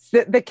 Oh, that's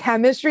the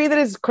chemistry that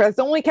is. That's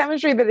the only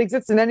chemistry that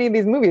exists in any of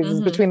these movies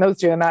is between those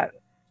two in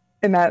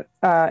that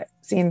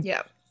scene.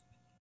 Yeah.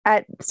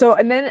 And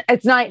then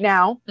it's night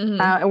now,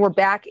 and we're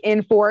back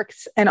in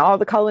Forks, and all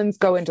the Cullens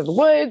go into the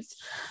woods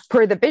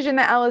per the vision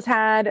that Ellis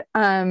had.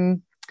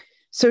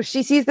 So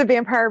she sees the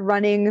vampire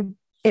running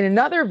in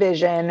another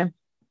vision,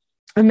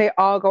 and they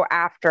all go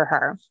after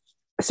her.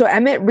 So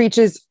Emmett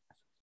reaches.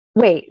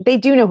 Wait, they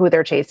do know who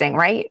they're chasing,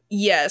 right?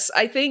 Yes,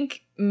 I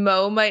think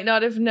Mo might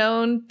not have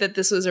known that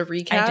this was a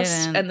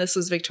recast and this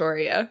was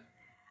Victoria.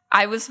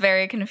 I was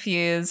very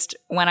confused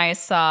when I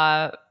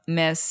saw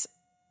Miss.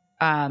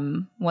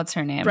 What's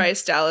her name?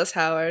 Bryce Dallas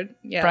Howard.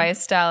 Yeah.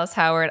 Bryce Dallas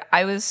Howard.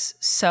 I was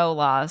so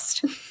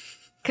lost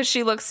because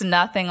she looks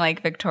nothing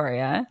like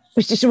Victoria.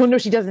 No,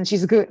 she doesn't.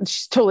 She's a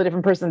totally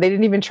different person. They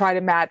didn't even try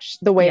to match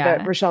the way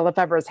that Rochelle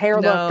Lefebvre's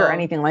hair looked or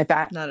anything like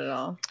that. Not at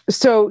all.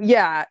 So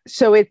yeah,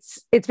 so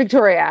it's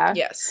Victoria.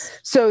 Yes.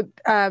 So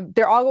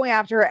they're all going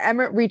after her.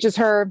 Emmett reaches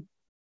her,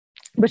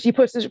 but she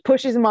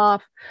pushes him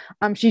off.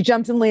 She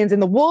jumps and lands in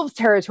the wolves'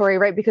 territory,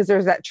 right? Because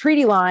there's that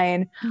treaty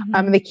line.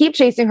 And they keep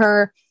chasing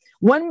her.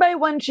 One by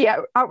one, she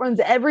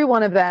outruns every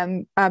one of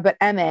them. But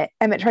Emmett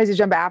tries to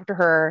jump after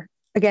her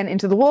again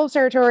into the wolves'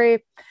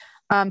 territory.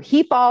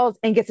 He falls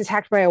and gets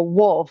attacked by a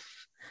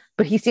wolf,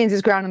 but he stands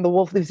his ground and the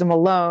wolf leaves him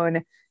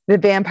alone. The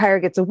vampire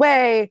gets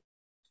away,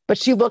 but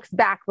she looks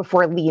back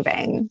before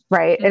leaving,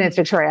 right? And it's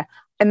Victoria.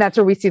 And that's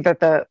where we see that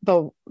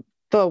the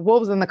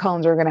wolves and the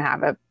Cullens are going to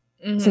have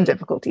some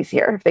difficulties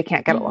here if they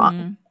can't get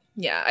along.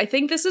 Yeah, I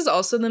think this is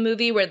also the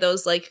movie where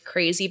those like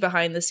crazy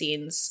behind the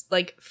scenes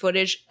like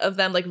footage of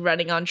them like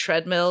running on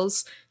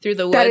treadmills through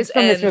the woods. That is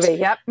from this movie.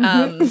 Yep.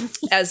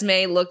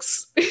 Esme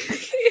looks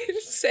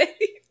insane.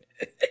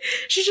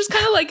 She's just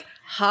kind of like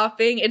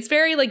hopping. It's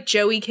very like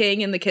Joey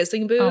King in The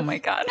Kissing Booth. Oh my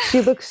God.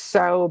 She looks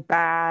so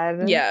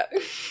bad. Yeah.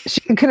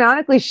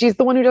 Canonically, she's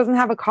the one who doesn't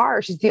have a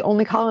car. She's the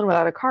only Cullen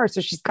without a car.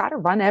 So she's got to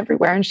run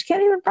everywhere and she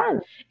can't even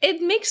run.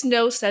 It makes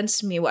no sense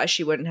to me why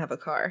she wouldn't have a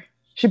car.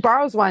 She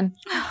borrows one.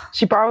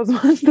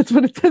 That's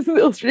what it says in the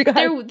illustrated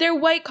guide. They're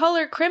white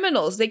collar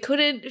criminals. They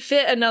couldn't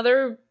fit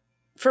another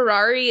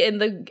Ferrari in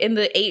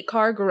the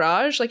 8-car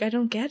garage. Like, I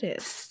don't get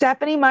it.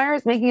 Stephenie Meyer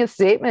is making a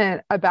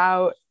statement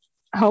about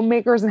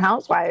homemakers and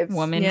housewives.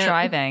 Woman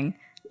driving.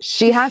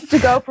 She has to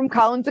go from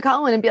Cullen to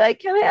Cullen and be like,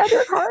 can I have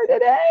your car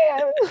today?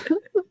 I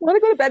want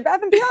to go to Bed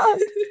Bath &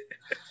 Beyond.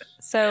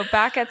 So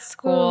back at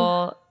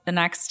school the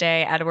next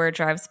day, Edward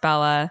drives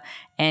Bella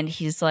and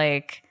he's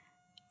like,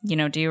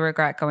 do you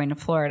regret going to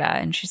Florida?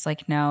 And she's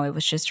like, no, it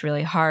was just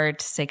really hard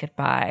to say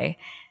goodbye.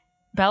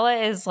 Bella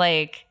is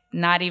like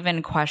not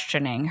even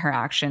questioning her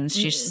actions.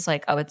 She's just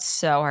like, oh, it's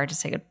so hard to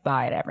say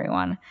goodbye to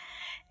everyone.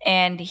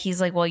 And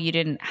he's like, well, you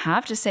didn't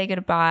have to say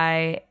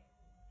goodbye.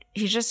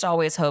 He's just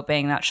always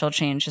hoping that she'll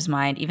change his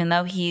mind, even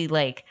though he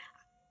like,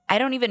 I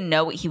don't even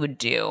know what he would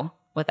do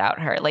without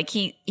her. Like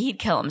he'd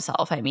kill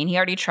himself. I mean, he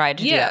already tried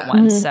to do it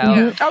once.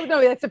 So oh no,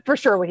 that's for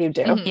sure what he'd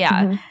do.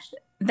 Yeah.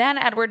 Then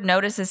Edward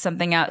notices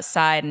something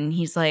outside and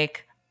he's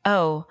like,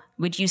 oh,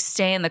 would you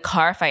stay in the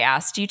car if I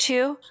asked you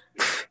to?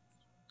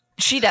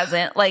 She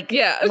doesn't. Like,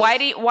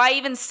 why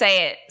even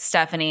say it,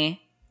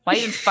 Stephenie? Why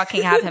even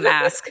fucking have him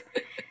ask?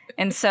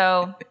 And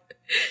so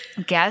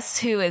guess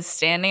who is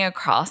standing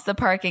across the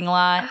parking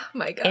lot? Oh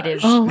my God. It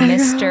is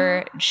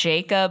Mr.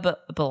 Jacob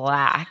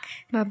Black.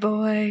 My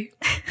boy.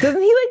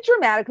 Doesn't he like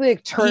dramatically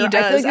like turn? He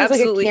does. I feel like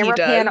Absolutely, there's like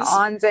a camera pan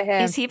onto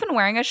him. Is he even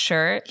wearing a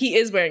shirt? He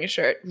is wearing a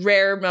shirt.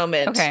 Rare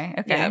moment. Okay.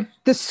 Yeah.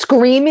 The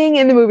screaming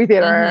in the movie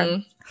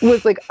theater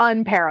was like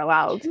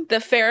unparalleled. The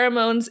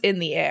pheromones in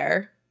the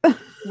air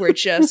were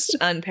just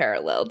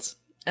unparalleled.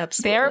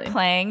 Absolutely. They're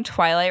playing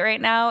Twilight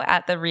right now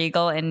at the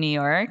Regal in New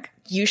York.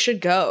 You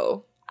should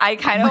go. I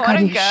kind of want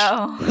to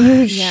go.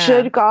 You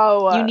should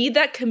go. You need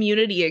that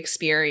community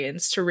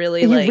experience to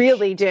really you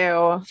really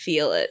do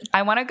feel it.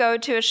 I want to go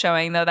to a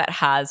showing though that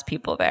has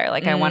people there.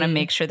 Like I want to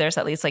make sure there's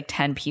at least like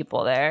 10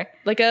 people there.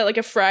 Like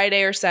a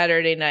Friday or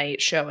Saturday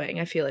night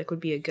showing, I feel like would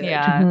be a good.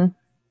 Yeah.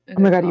 Oh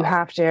my God, you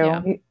have to.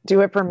 Yeah.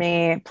 Do it for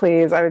me,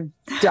 please. I would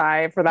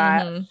die for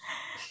that.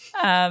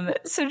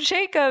 So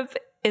Jacob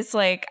is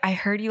like, I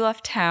heard you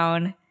left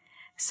town.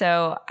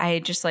 So I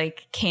just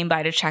like came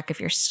by to check if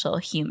you're still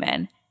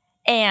human.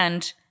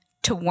 And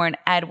to warn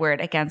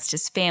Edward against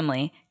his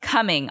family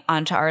coming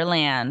onto our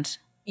land.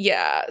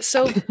 Yeah.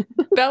 So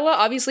Bella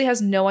obviously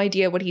has no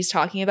idea what he's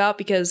talking about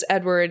because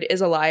Edward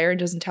is a liar and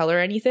doesn't tell her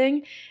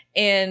anything.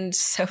 And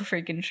So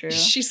freaking true.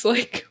 she's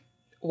like,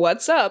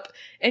 what's up?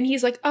 And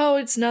he's like, oh,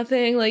 it's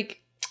nothing.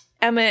 Like,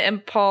 Emma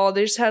and Paul,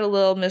 they just had a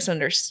little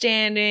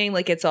misunderstanding.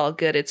 Like, it's all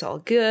good. It's all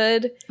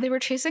good. They were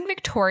chasing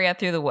Victoria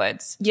through the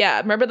woods. Yeah.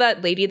 Remember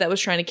that lady that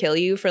was trying to kill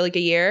you for like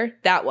a year?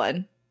 That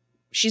one.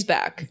 She's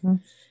back. Mm-hmm.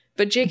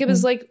 But Jacob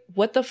is like,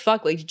 what the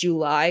fuck? Like, did you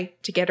lie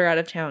to get her out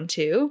of town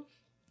too?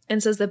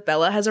 And says that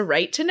Bella has a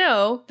right to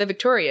know that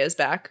Victoria is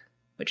back,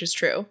 which is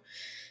true.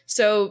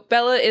 So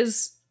Bella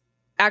is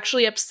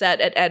actually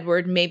upset at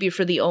Edward, maybe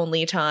for the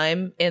only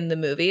time in the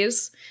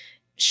movies.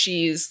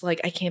 She's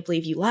like, I can't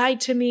believe you lied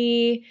to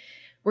me.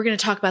 We're going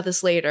to talk about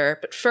this later.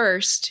 But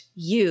first,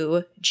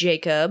 you,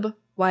 Jacob,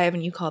 why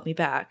haven't you called me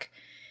back?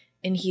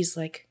 And he's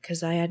like,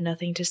 because I had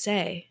nothing to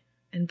say.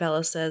 And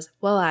Bella says,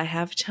 well, I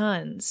have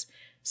tons.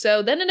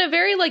 So then in a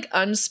very like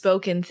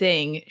unspoken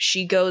thing,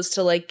 she goes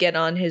to like get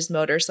on his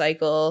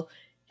motorcycle.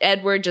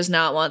 Edward does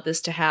not want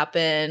this to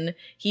happen.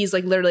 He's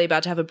like literally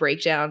about to have a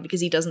breakdown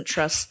because he doesn't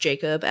trust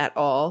Jacob at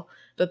all.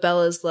 But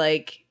Bella's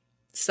like,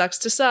 sucks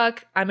to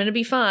suck. I'm going to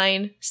be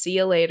fine. See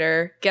you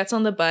later. Gets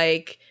on the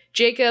bike.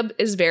 Jacob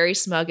is very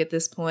smug at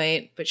this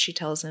point, but she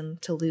tells him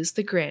to lose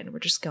the grin. We're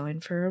just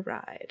going for a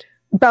ride.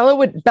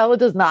 Bella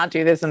does not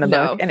do this in the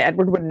No. book, and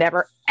Edward would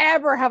never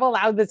ever have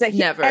allowed this.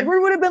 Never. Edward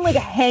would have been like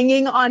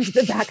hanging onto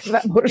the back of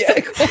that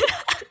motorcycle.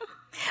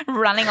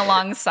 Running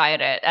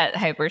alongside it at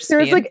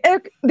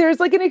hyperspeed. There's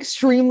like an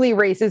extremely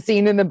racist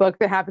scene in the book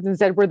that happens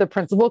instead where the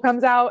principal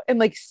comes out and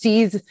like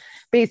sees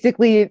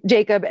basically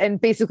Jacob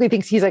and basically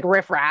thinks he's like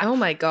riffraff. Oh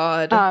my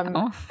God.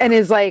 And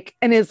is like,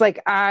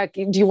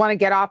 do you want to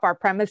get off our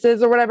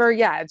premises or whatever?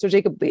 Yeah. And so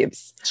Jacob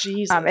leaves.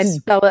 Jesus.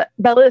 And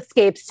Bella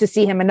escapes to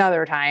see him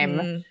another time.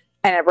 Mm.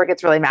 And Edward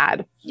gets really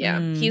mad.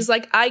 Yeah. He's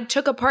like, I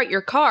took apart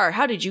your car.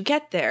 How did you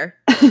get there?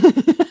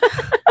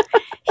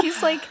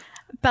 He's like,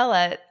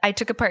 Bella, I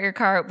took apart your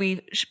car.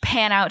 We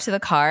pan out to the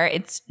car.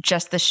 It's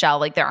just the shell.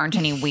 Like, there aren't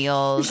any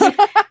wheels.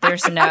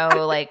 There's no,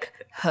 like,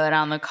 hood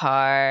on the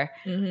car.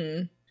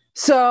 Mm-hmm.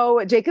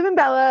 So Jacob and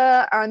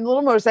Bella are on the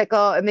little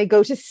motorcycle, and they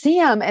go to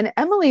Sam and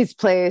Emily's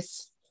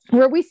place,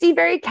 where we see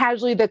very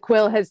casually that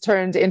Quill has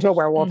turned into a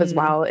werewolf as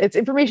well. It's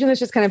information that's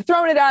just kind of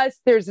thrown at us.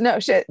 There's no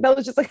shit.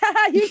 Bella's just like,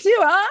 haha, you too,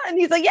 huh? And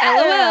he's like, yeah.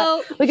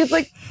 LOL. Like, it's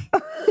like,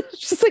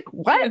 just like,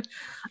 what?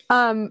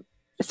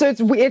 So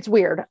it's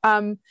weird.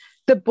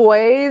 The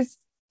boys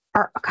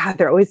are, God,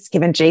 they're always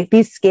giving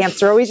these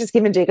scamps are always just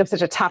giving Jacob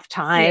such a tough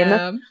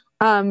time.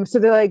 Yeah. So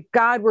they're like,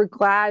 God, we're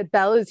glad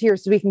Bella's here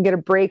so we can get a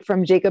break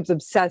from Jacob's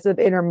obsessive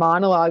inner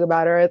monologue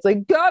about her. It's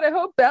like, God, I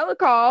hope Bella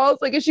calls.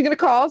 Like, is she going to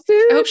call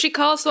soon? I hope she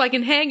calls so I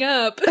can hang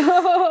up.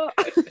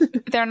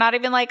 They're not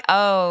even like,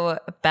 oh,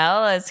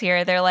 Bella's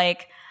here. They're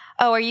like,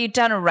 oh, are you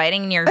done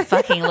writing in your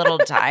fucking little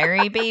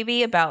diary,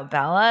 baby, about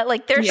Bella?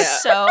 Like, they're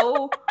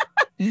so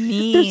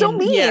mean. They're so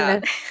mean.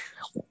 Yeah.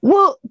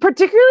 Well,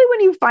 particularly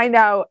when you find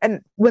out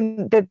and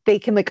when that they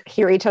can like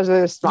hear each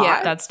other's thoughts.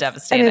 Yeah, that's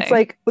devastating. And it's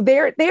like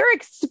they're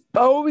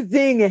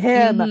exposing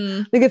him.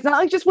 Mm-hmm. Like, it's not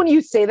like just when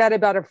you say that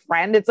about a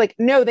friend. It's like,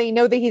 no, they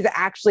know that he's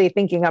actually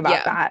thinking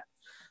about that.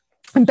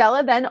 And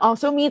Bella then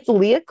also meets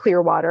Leah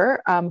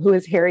Clearwater, who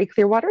is Harry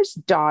Clearwater's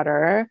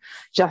daughter.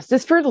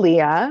 Justice for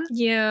Leah.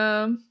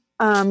 Yeah.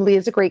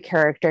 Leah's a great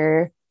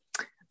character.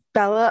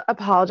 Bella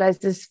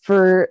apologizes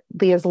for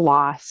Leah's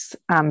loss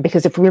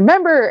because if we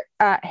remember,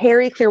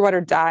 Harry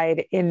Clearwater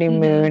died in New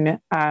Moon.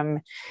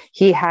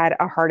 He had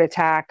a heart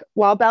attack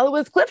while Bella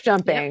was cliff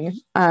jumping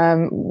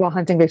while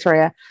hunting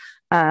Victoria.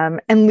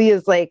 And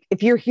Leah's like,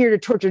 if you're here to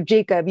torture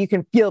Jacob, you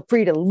can feel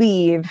free to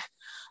leave.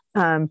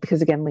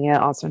 Because again, Leah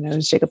also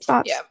knows Jacob's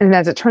thoughts. Yeah. And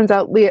as it turns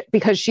out, Leah,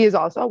 because she is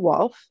also a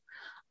wolf,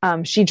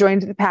 she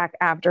joined the pack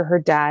after her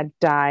dad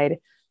died.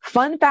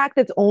 Fun fact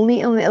that's only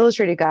in the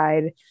illustrated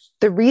guide.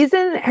 The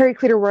reason Harry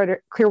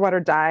Clearwater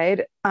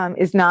died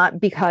is not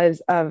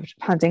because of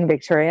hunting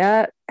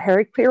Victoria.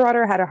 Harry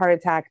Clearwater had a heart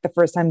attack the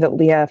first time that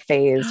Leah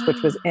phased,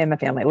 which was in the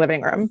family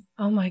living room.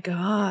 Oh my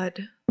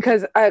God.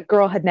 Because a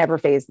girl had never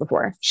phased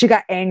before. She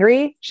got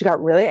angry. She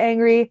got really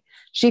angry.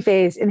 She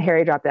phased and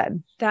Harry dropped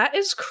dead. That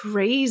is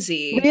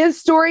crazy. Leah's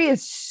story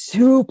is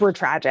super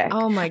tragic.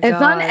 Oh my God.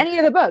 It's not in any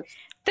of the books.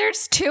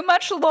 There's too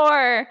much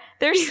lore.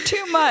 There's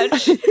too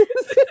much.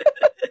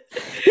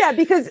 Yeah,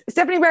 because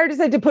Stephanie Meyer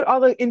decided to put all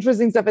the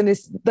interesting stuff in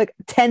this like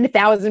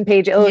 10,000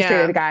 page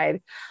illustrated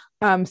guide.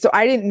 So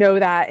I didn't know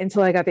that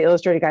until I got the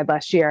illustrated guide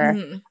last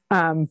year.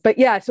 But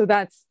yeah, so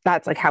that's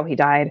like how he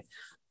died.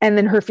 And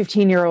then her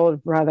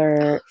 15-year-old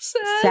brother,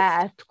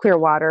 Seth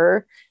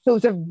Clearwater, who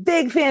was a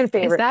big fan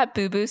favorite. Is that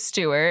Boo Boo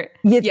Stewart?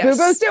 Yes. Boo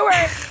Boo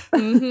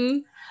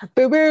Stewart.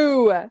 Boo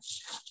Boo.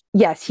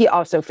 Yes, he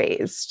also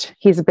phased.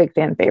 He's a big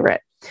fan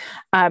favorite.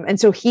 And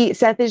so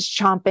Seth is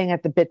chomping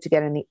at the bit to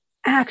get in the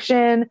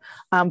action.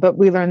 But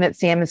we learn that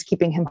Sam is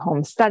keeping him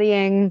home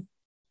studying.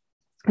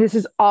 This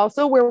is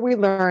also where we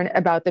learn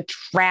about the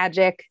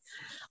tragic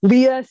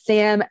Leah,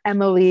 Sam,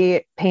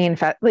 Emily pain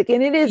fest. Like,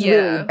 and it is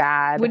really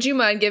bad. Would you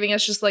mind giving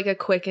us just like a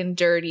quick and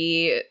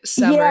dirty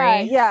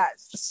summary? Yeah.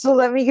 So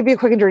let me give you a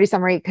quick and dirty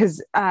summary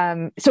because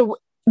so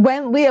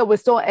when Leah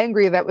was so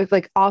angry, that was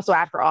like also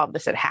after all of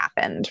this had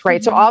happened,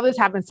 right? So all of this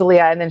happens to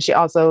Leah, and then she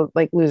also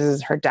like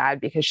loses her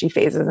dad because she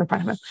phases in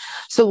front of him.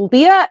 So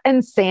Leah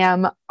and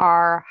Sam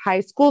are high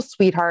school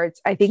sweethearts.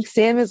 I think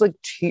Sam is like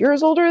 2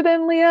 years older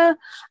than Leah.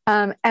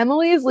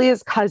 Emily is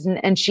Leah's cousin,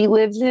 and she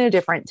lives in a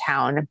different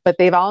town, but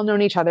they've all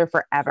known each other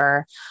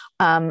forever.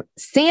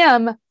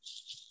 Sam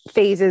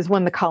phases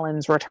when the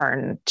Cullens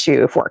return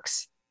to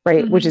Forks,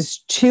 right? Which is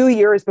 2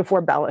 years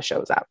before Bella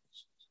shows up.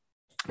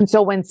 And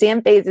so when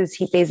Sam phases,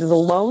 he phases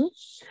alone.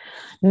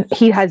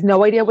 He has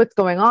no idea what's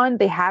going on.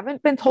 They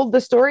haven't been told the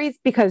stories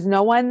because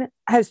no one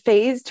has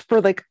phased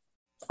for like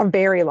a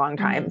very long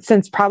time,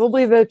 since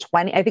probably the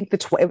 20, I think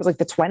it was like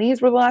the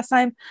 20s were the last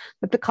time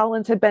that the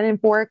Cullens had been in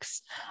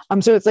Forks.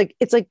 So it's like,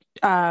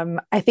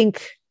 I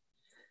think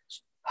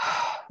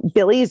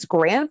Billy's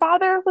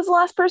grandfather was the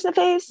last person to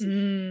phase.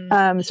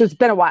 So it's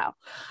been a while.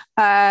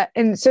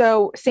 And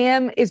so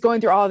Sam is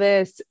going through all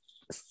this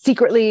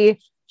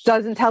secretly,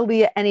 doesn't tell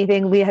Leah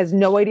anything. Leah has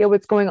no idea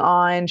what's going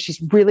on.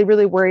 She's really,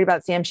 really worried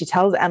about Sam. She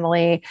tells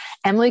Emily.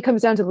 Emily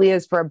comes down to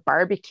Leah's for a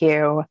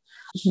barbecue,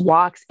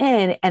 walks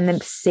in, and then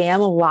Sam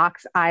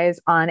locks eyes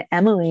on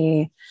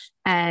Emily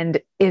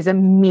and is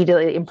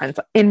immediately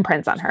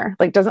imprints on her.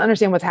 Like, doesn't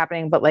understand what's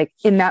happening, but like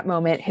in that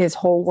moment, his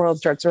whole world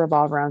starts to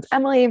revolve around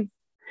Emily.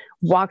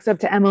 Walks up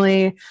to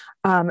Emily.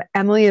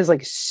 Emily is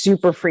like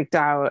super freaked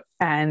out,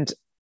 and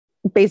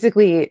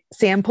basically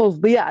Sam pulls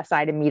Leah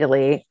aside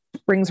immediately,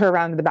 brings her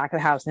around to the back of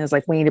the house, and is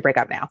like, we need to break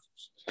up now,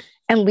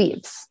 and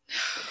leaves.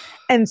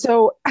 And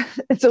so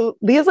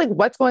Leah's like,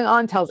 what's going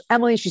on? Tells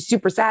Emily. She's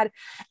super sad.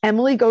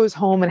 Emily goes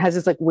home and has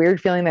this like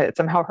weird feeling that it's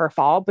somehow her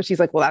fault, but she's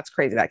like, well, that's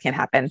crazy. That can't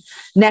happen.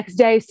 Next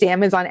day,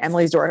 Sam is on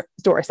Emily's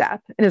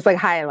doorstep and is like,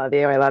 hi, I love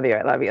you. I love you.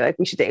 I love you. Like,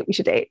 we should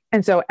date.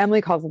 And so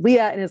Emily calls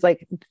Leah and is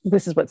like,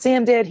 this is what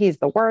Sam did. He's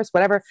the worst,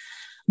 whatever.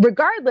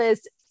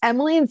 Regardless,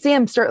 Emily and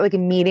Sam start like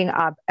meeting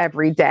up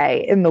every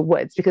day in the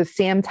woods because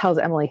Sam tells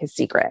Emily his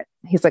secret.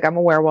 He's like, I'm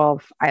a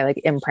werewolf. I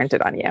like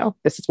imprinted on you.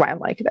 This is why I'm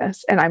like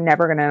this. And I'm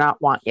never going to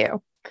not want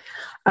you.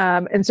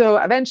 And so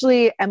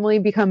eventually Emily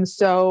becomes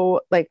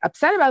so like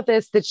upset about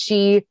this that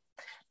she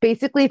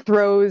basically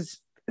throws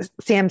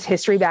Sam's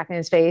history back in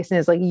his face and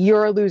is like,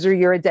 you're a loser.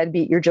 You're a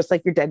deadbeat. You're just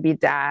like your deadbeat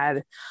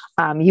dad.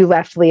 You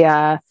left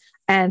Leah.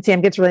 And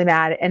Sam gets really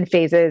mad and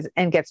phases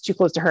and gets too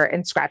close to her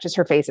and scratches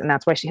her face. And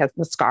that's why she has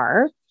the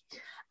scar.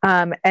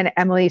 And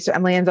Emily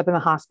ends up in the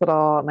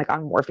hospital and like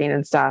on morphine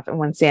and stuff. And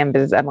when Sam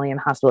visits Emily in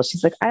the hospital,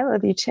 she's like, I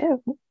love you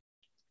too.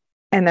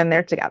 And then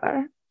they're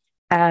together.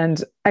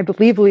 And I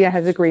believe Leah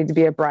has agreed to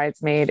be a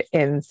bridesmaid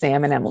in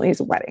Sam and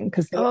Emily's wedding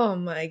because they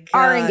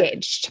are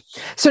engaged.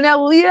 So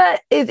now Leah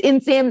is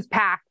in Sam's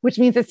pack, which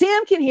means that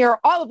Sam can hear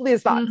all of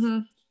Leah's thoughts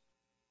and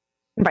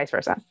vice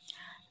versa.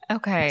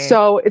 Okay.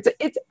 So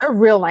it's a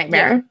real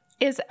nightmare.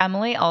 Yeah. Is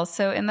Emily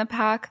also in the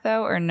pack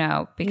though, or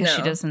no? Because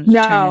she doesn't.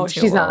 No,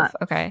 she's not.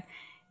 Okay.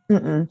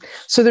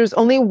 So there's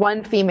only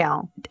one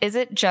female. Is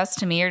it just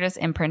to me, or does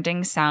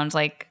imprinting sound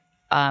like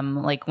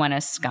when a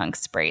skunk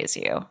sprays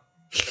you?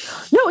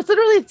 No, it's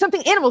literally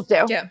something animals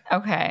do. Yeah.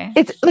 Okay.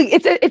 It's like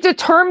it's a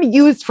term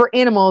used for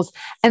animals.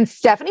 And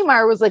Stephenie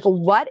Meyer was like,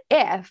 what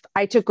if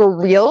I took a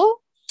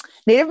real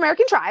Native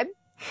American tribe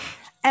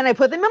and I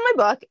put them in my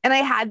book and I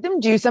had them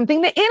do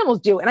something that animals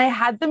do, and I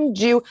had them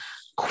do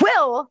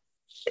Quill.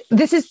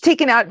 This is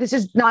taken out. This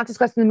is not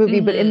discussed in the movie,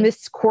 but in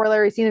this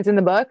corollary scene that's in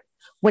the book,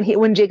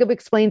 when Jacob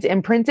explains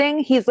imprinting,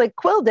 he's like,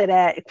 Quill did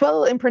it.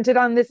 Quill imprinted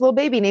on this little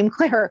baby named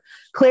Claire.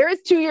 Claire is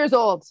 2 years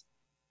old.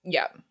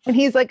 Yeah. And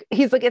he's like,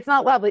 it's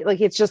not lovely. Like,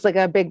 it's just like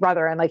a big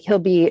brother. And like, he'll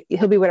be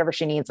whatever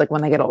she needs. Like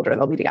when they get older,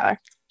 they'll be together.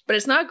 But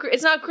it's not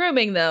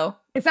grooming though.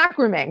 It's not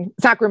grooming.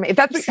 If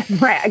that's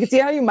right. I can see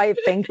how you might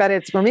think that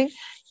it's grooming.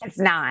 It's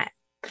not.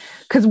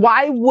 Because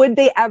why would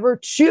they ever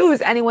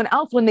choose anyone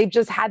else when they've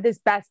just had this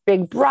best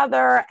big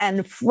brother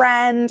and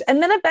friend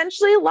and then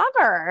eventually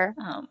lover?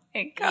 Oh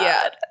my God.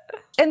 Yeah.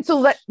 And so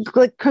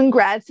like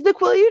congrats to the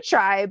Quileute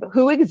tribe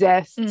who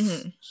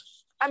exists.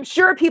 I'm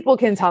sure people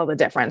can tell the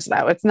difference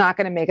though. It's not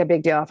going to make a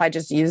big deal if I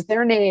just use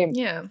their name.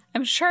 Yeah.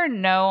 I'm sure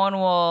no one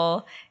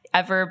will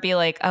ever be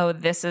like, oh,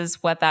 this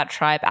is what that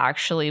tribe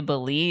actually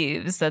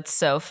believes. That's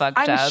so fucked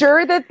up. I'm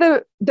sure that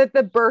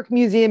the Burke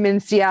Museum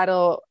in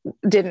Seattle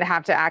didn't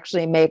have to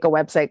actually make a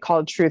website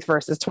called Truth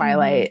versus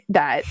Twilight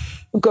that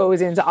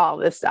goes into all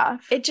this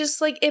stuff. It just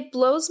like, it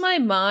blows my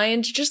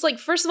mind. Just like,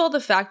 first of all, the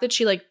fact that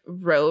she like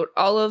wrote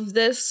all of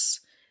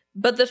this,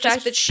 but the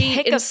fact that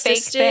she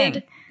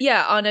insisted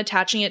on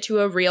attaching it to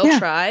a real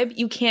tribe.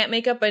 You can't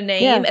make up a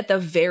name at the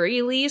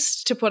very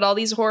least to put all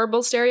these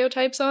horrible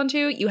stereotypes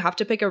onto. You have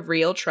to pick a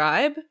real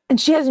tribe.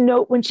 And she has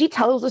when she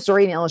tells the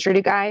story in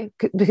Illustrated Guy,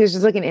 because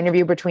there's like an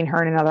interview between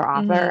her and another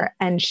author,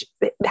 and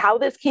how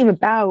this came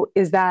about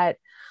is that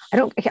I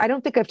don't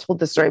think I've told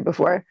this story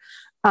before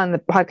on the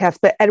podcast,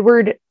 but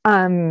Edward,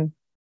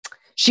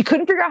 she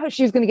couldn't figure out how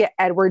she was going to get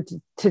Edward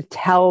to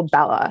tell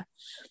Bella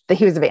that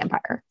he was a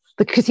vampire,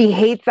 because he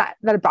hates that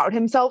about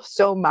himself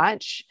so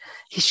much.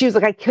 She was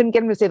like, I couldn't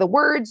get him to say the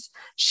words.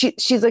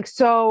 She's like,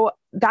 so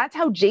that's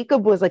how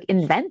Jacob was like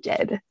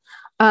invented.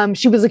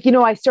 She was like,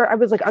 I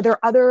was like, are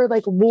there other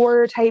like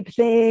lore type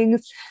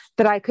things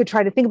that I could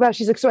try to think about?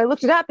 She's like, so I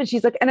looked it up, and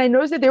she's like, and I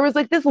noticed that there was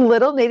like this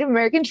little Native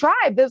American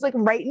tribe that was like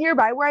right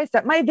nearby where I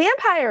set my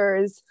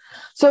vampires.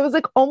 So I was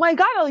like, oh my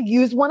God, I'll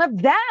use one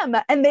of them.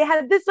 And they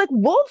had this like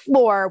wolf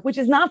lore, which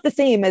is not the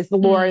same as the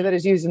lore that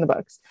is used in the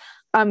books.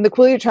 The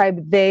Quileute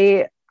tribe,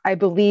 they, I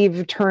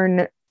believe,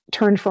 turned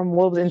from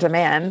wolves into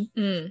man.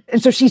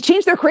 And so she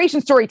changed their creation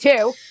story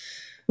too.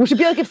 Which would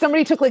be like if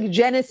somebody took like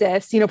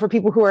Genesis, for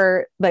people who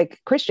are like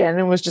Christian,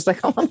 and was just like,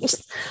 oh, let me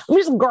just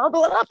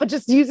garble it up and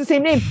just use the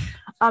same name.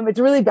 It's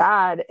really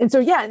bad. And so,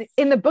 yeah,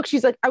 in the book,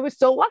 she's like, I was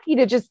so lucky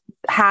to just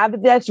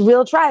have this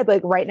real tribe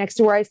like right next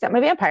to where I set my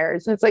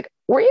vampires. And it's like,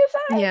 were you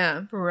sad?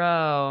 Yeah.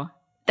 Bro,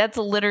 that's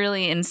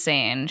literally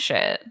insane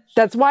shit.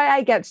 That's why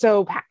I get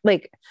so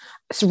like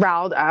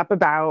riled up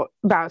about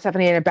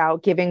Stephanie and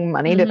about giving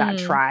money to that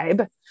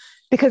tribe,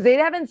 because they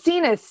haven't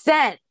seen a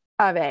cent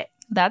of it.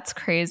 That's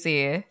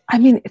crazy. I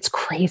mean, it's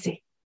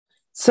crazy.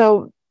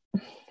 So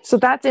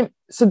I've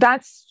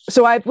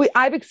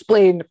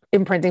explained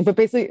imprinting, but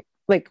basically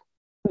like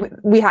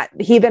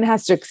he then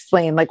has to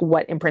explain like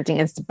what imprinting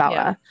is to Bella.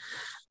 Yeah.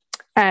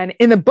 And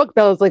in the book,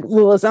 Bella's like,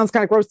 well, it sounds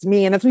kind of gross to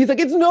me. And that's when he's like,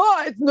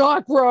 it's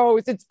not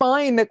gross. It's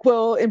fine that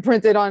Quill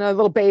imprinted on a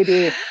little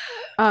baby.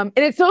 And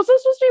it's also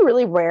supposed to be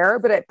really rare,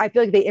 but I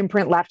feel like they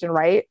imprint left and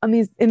right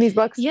in these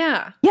books.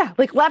 Yeah. Yeah.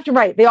 Like left and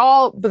right. They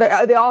all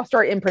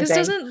start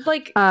imprinting.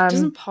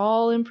 Doesn't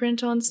Paul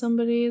imprint on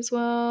somebody as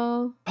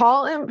well?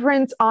 Paul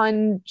imprints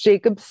on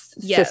Jacob's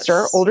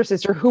sister, older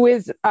sister, who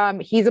is,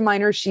 he's a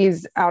minor.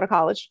 She's out of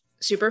college.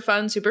 Super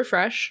fun, super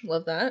fresh.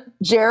 Love that.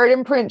 Jared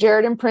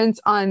imprints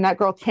on that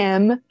girl,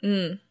 Kim.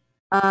 Which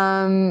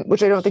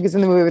I don't think is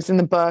in the movie, but it's in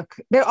the book.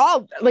 They're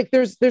all like,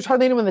 there's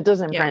hardly anyone that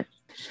doesn't imprint. Yeah.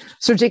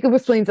 So Jacob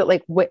explains that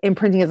like what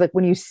imprinting is like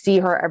when you see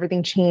her,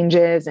 everything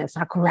changes, and it's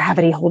not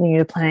gravity holding you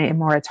to the planet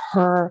anymore. It's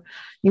her.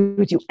 You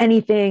would do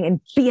anything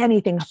and be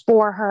anything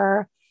for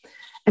her.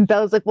 And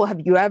Bella's like, well,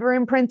 have you ever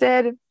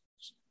imprinted?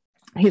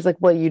 He's like,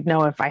 well, you'd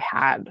know if I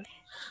had.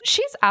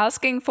 She's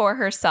asking for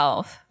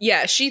herself.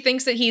 Yeah, she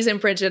thinks that he's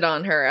imprinted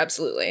on her.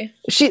 Absolutely.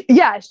 She's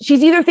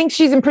either thinks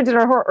she's imprinted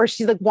on her, or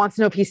she's like wants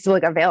to know if he's still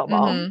like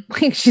available.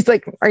 Like she's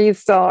like,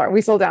 are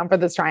we still down for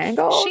this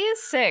triangle? She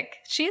is sick.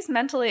 She's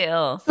mentally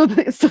ill. So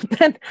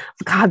then,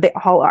 God, they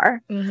all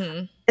are.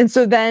 And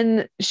so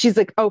then she's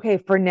like, okay,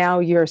 for now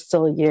you're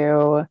still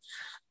you.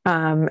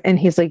 And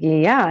he's like,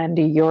 yeah, and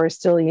you're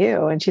still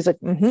you. And she's like,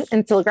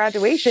 until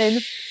graduation,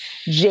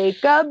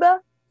 Jacob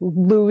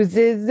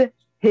loses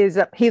he's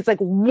like,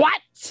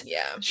 what?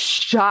 Yeah.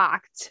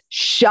 Shocked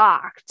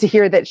to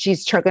hear that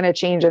she's going to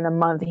change in a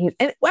month. He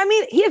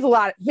has a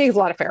lot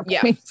of fair points.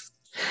 Yeah.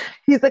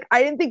 He's like,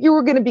 I didn't think you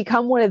were going to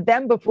become one of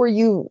them before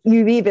you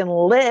even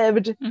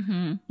lived.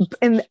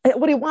 And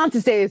what he wants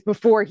to say is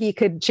before he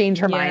could change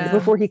her mind,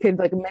 before he could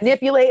like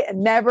manipulate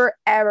and never,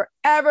 ever,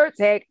 ever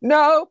take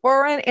no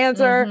for an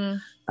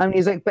answer.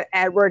 He's like, but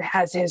Edward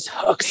has his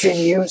hooks in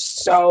you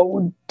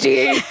so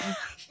deep.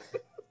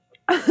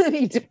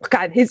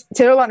 God,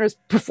 Taylor Lautner's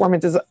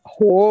performance is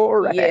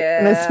horrific.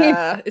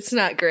 Yeah, it's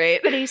not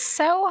great. But he's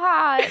so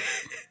hot.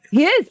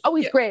 He is. Oh,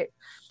 he's great.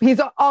 He's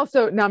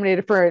also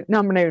nominated for a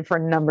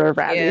number of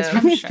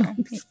Razzies. Yeah,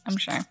 I'm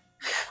sure.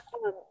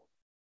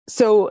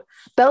 So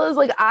Bella's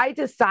like, I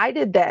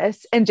decided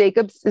this, and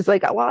Jacobs is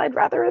like, well, I'd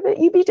rather that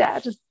you be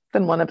dead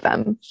than one of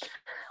them.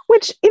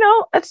 Which,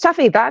 it's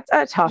toughy. That's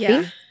a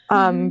toughie.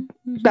 Yeah.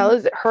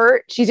 Bella's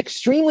hurt. She's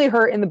extremely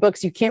hurt in the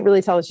books. You can't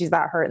really tell that she's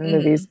that hurt in the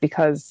movies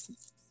because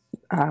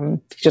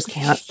you just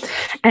can't.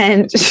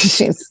 And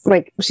she's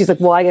like,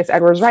 well, I guess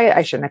Edward's right.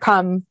 I shouldn't have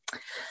come.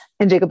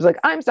 And Jacob's like,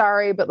 I'm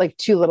sorry, but like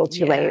too little,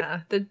 too late.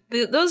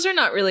 Those are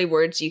not really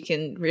words you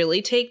can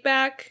really take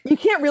back. You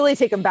can't really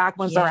take them back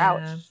once they're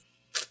out.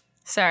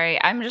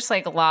 Sorry, I'm just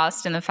like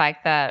lost in the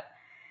fact that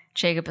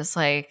Jacob is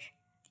like,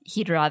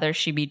 he'd rather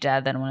she be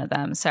dead than one of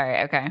them.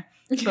 Sorry, okay.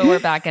 But we're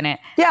back in it.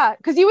 Yeah,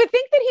 because you would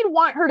think that he'd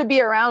want her to be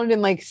around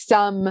in like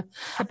some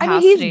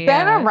capacity. He's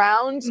been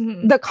around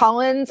the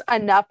Cullens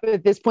enough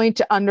at this point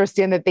to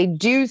understand that they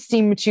do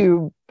seem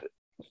to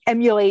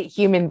emulate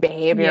human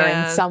behavior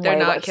in some way. They're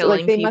not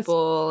killing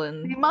people.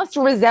 They must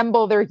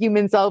resemble their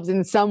human selves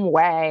in some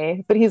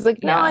way. But he's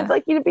like, no, I'd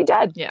like you to be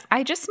dead. Yeah.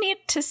 I just need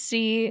to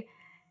see...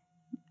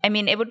 I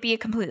mean, it would be a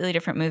completely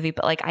different movie,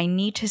 but like I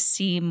need to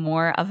see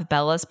more of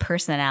Bella's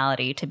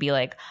personality to be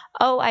like,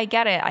 oh, I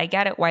get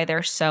it why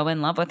they're so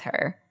in love with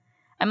her.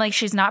 I'm like,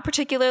 she's not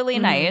particularly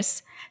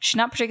nice. She's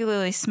not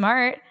particularly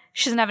smart.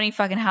 she doesn't have any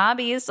fucking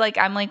hobbies. Like,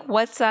 I'm like,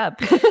 what's up?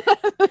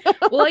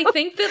 Well, I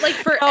think that like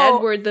for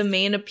Edward, the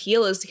main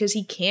appeal is because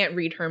he can't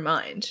read her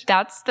mind.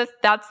 That's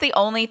the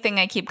only thing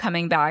I keep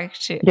coming back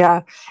to.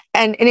 Yeah.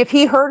 And if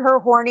he heard her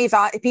horny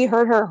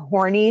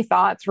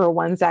thoughts for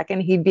 1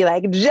 second, he'd be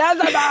like,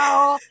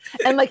 Jezebel.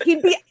 And like,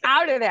 he'd be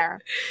out of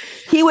there.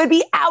 He would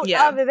be out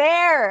of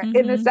there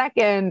in a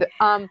second.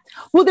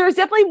 Well, there's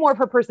definitely more of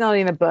her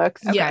personality in the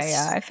books. Okay, yes.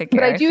 Yeah, I figure.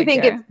 But I do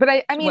think it's, but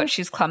I mean. What,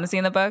 she's clumsy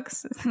in the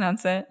books?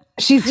 That's it?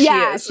 She's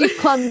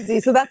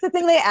clumsy. So that's the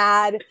thing they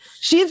add.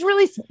 She's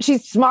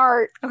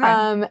smart.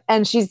 Okay.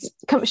 And she's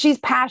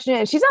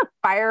passionate. She's a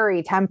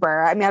fiery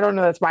temper. I mean, I don't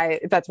know that's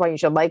why you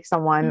should like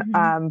someone.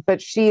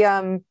 But she's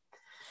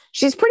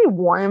pretty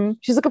warm.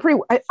 She's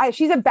like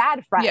she's a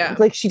bad friend. Yeah.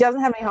 Like, she doesn't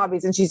have any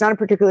hobbies and she's not a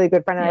particularly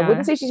good friend. And I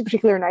wouldn't say she's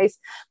particularly nice,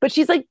 but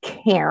she's like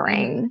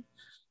caring.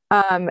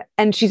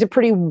 And she's a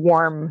pretty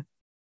warm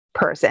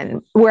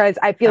person. Whereas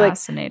I feel like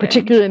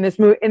particularly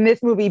in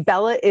this movie,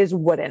 Bella is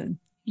wooden.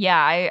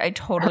 Yeah, I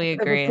totally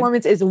agree. Her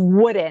performance is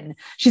wooden.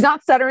 She's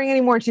not stuttering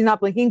anymore and she's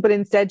not blinking, but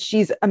instead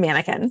she's a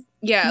mannequin.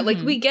 Yeah, like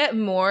we get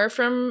more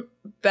from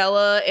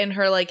Bella in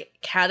her like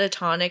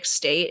catatonic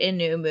state in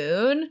New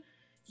Moon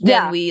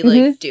than we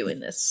like do in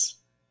this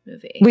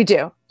movie. We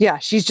do. Yeah,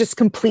 she's just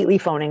completely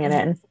phoning it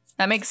in.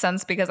 That makes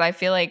sense because I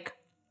feel like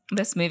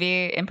this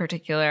movie in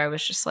particular, I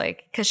was just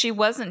like, because she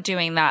wasn't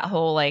doing that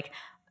whole like,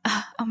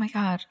 oh my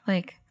God,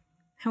 like,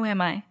 who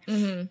am I?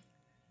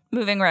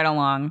 Moving right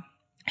along.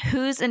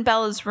 Who's in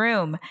Bella's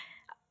room?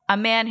 A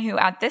man who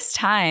at this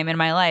time in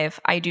my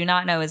life, I do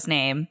not know his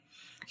name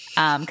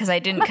because I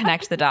didn't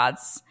connect the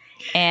dots.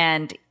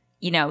 And,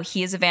 you know,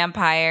 he is a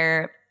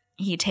vampire.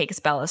 He takes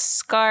Bella's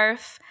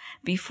scarf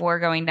before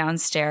going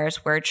downstairs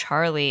where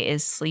Charlie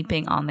is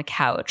sleeping on the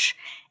couch.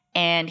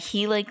 And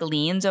he like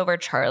leans over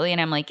Charlie and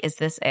I'm like, is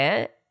this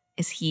it?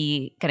 Is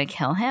he going to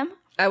kill him?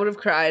 I would have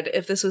cried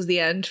if this was the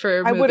end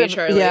for movie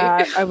Charlie.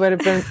 Yeah, I would have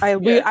been.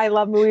 I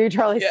love movie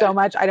Charlie so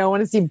much. I don't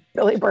want to see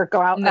Billy Burke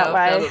go out that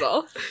way. Not at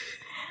all.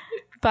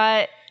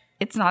 But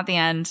it's not the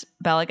end.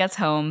 Bella gets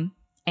home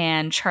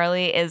and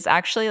Charlie is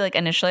actually like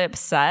initially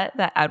upset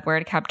that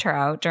Edward kept her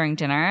out during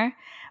dinner,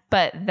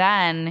 but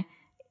then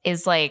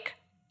is like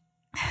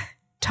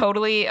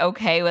totally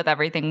okay with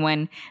everything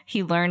when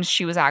he learns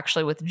she was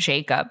actually with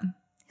Jacob.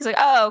 He's like,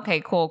 oh, okay,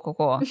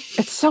 cool.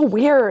 It's so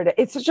weird.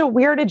 It's such a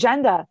weird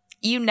agenda.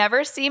 You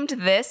never seemed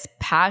this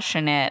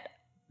passionate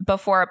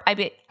before.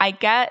 I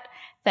get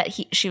that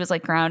she was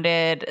like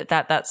grounded,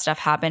 that stuff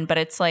happened, but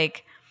it's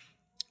like,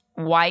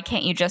 why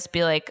can't you just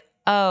be like,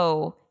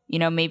 oh, you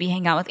know, maybe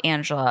hang out with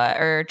Angela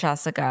or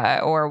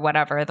Jessica or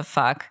whatever the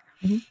fuck?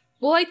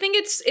 Well, I think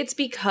it's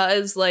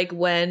because like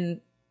when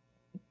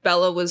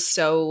Bella was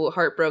so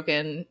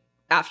heartbroken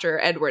after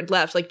Edward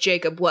left, like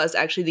Jacob was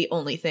actually the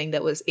only thing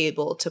that was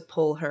able to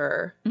pull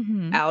her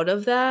out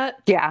of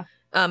that. Yeah.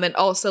 And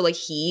also, like,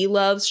 he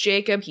loves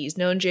Jacob. He's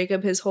known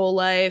Jacob his whole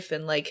life.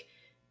 And, like,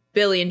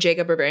 Billy and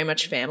Jacob are very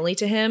much family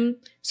to him.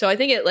 So I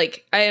think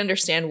I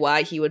understand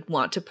why he would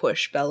want to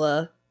push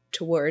Bella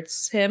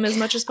towards him as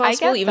much as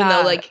possible, even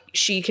though, like,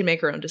 she can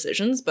make her own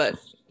decisions. But,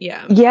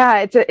 yeah.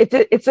 Yeah,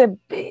 it's a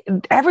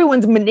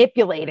everyone's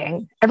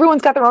manipulating.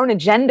 Everyone's got their own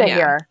agenda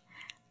here.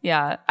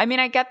 Yeah. I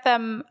mean, I get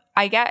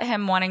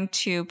him wanting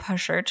to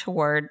push her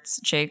towards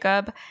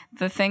Jacob.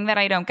 The thing that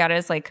I don't get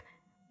is, like,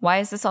 why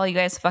is this all you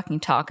guys fucking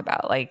talk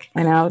about? Like,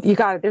 I know there's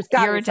got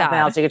to be something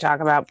else you could talk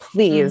about,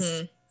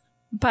 please.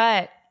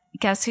 But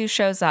guess who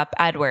shows up?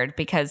 Edward,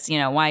 because you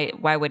know why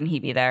wouldn't he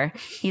be there?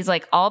 He's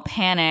like all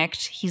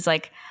panicked. He's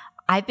like,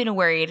 I've been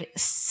worried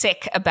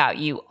sick about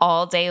you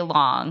all day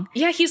long.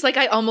 Yeah, he's like,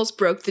 I almost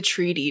broke the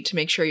treaty to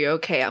make sure you're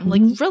okay. I'm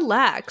like,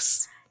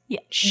 relax. Yeah,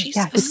 you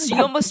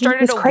almost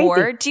started a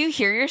war. Do you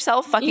hear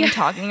yourself fucking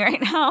talking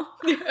right now?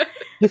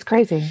 It's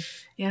crazy.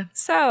 Yeah.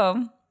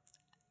 So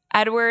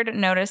Edward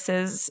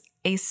notices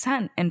a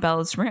scent in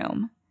Bella's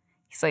room.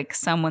 He's like,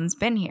 someone's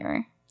been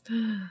here.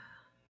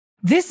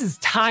 This is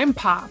Time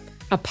Pop,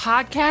 a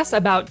podcast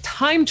about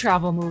time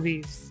travel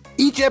movies.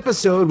 Each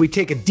episode, we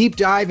take a deep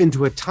dive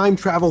into a time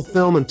travel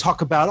film and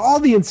talk about all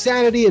the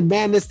insanity and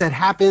madness that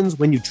happens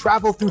when you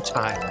travel through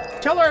time.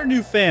 Tell our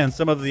new fans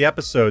some of the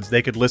episodes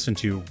they could listen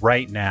to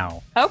right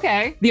now.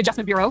 Okay. The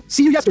Adjustment Bureau.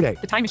 See You Yesterday.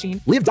 The Time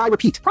Machine. Live, Die,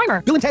 Repeat.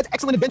 Primer. Bill and Ted's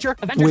Excellent Adventure.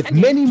 Avengers with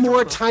Endgame. many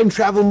more time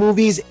travel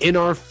movies in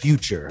our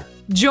future.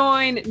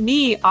 Join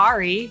me,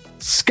 Ari,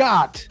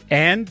 Scott,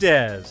 and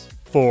Des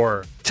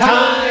for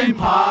Time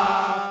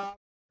Pop.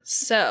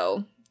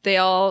 So they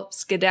all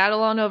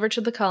skedaddle on over to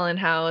the Cullen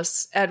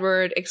house.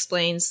 Edward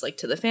explains like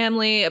to the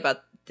family about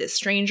this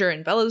stranger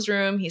in Bella's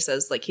room. He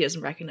says like he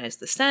doesn't recognize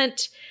the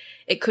scent.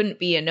 It couldn't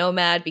be a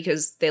nomad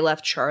because they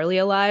left Charlie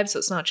alive, so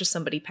it's not just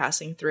somebody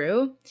passing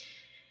through.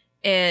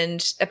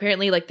 And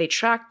apparently like they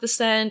tracked the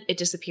scent. It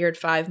disappeared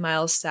 5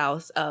 miles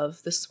south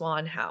of the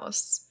Swan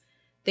house.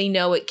 They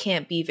know it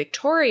can't be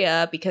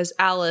Victoria because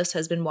Alice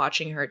has been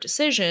watching her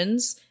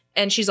decisions,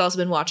 and she's also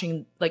been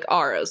watching like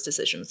Aro's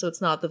decisions, so it's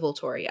not the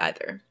Volturi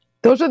either.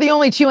 Those are the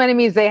only two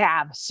enemies they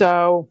have.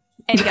 So,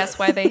 and guess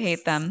why they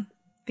hate them?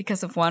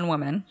 Because of one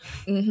woman.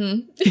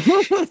 Mm-hmm.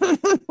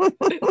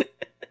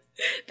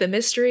 The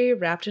mystery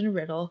wrapped in a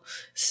riddle.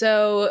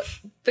 So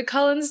the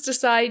Cullens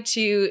decide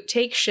to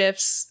take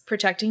shifts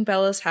protecting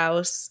Bella's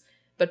house,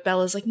 but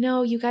Bella's like,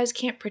 no, you guys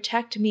can't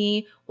protect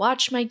me.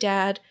 Watch my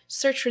dad,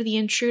 search for the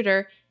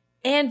intruder,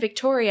 and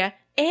Victoria,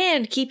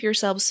 and keep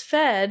yourselves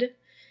fed.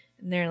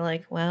 And they're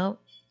like, well,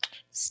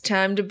 it's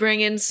time to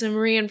bring in some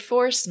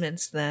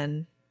reinforcements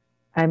then.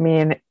 I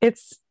mean,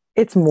 it's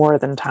more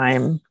than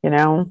time, you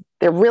know?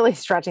 They're really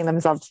stretching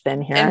themselves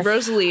thin here. And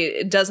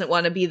Rosalie doesn't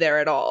want to be there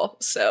at all,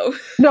 so.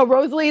 No,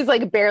 Rosalie's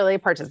like barely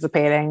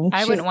participating.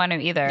 I wouldn't want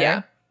to either.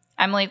 Yeah.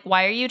 I'm like,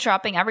 why are you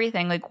dropping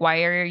everything? Like,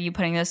 why are you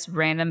putting this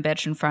random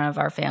bitch in front of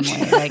our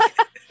family? Like,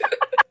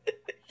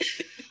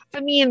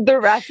 I mean, the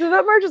rest of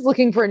them are just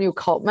looking for a new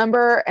cult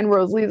member, and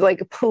Rosalie's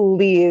like,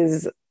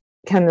 please,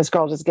 can this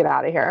girl just get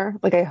out of here?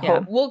 Like, I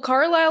hope. Well,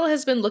 Carlisle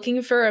has been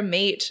looking for a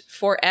mate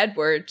for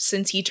Edward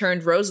since he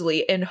turned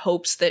Rosalie in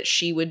hopes that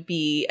she would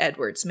be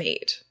Edward's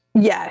mate.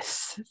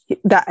 Yes,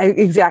 that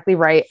exactly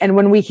right. And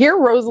when we hear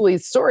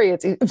Rosalie's story,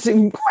 it's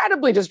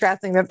incredibly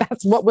distressing that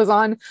that's what was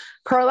on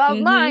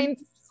Carlisle's mind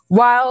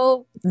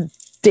while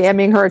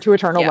damning her to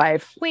eternal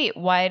life. wait,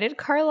 why did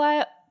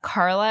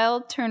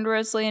Carlisle turn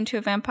Rosalie into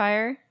a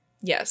vampire?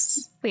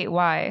 Yes. Wait,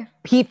 why?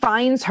 He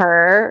finds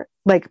her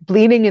like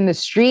bleeding in the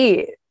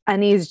street,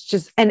 and he's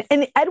just and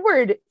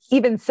Edward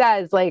even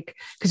says, like,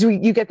 because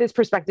you get this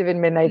perspective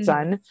in Midnight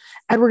Sun.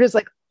 Edward is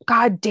like,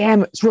 God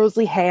damn, it's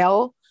Rosalie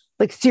Hale.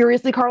 Like,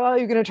 seriously, Carlisle,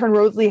 you're going to turn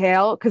Rosalie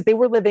Hale? Because they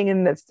were living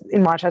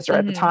in Rochester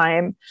at the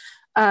time.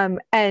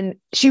 And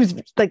she was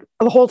like,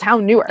 the whole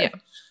town knew her. Yeah.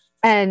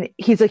 And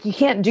he's like, you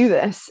can't do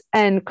this.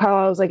 And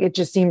Carlisle was like, it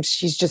just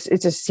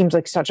seems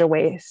like such a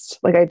waste.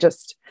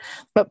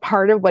 But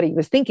part of what he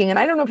was thinking, and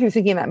I don't know if he was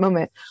thinking in that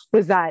moment,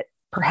 was that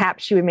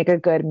perhaps she would make a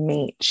good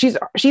mate. She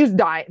was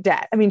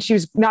dead. I mean, she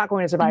was not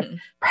going to survive.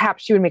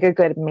 Perhaps she would make a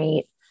good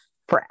mate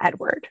for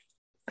Edward,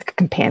 like a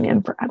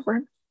companion for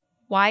Edward.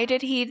 Why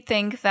did he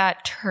think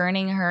that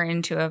turning her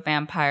into a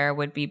vampire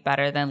would be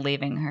better than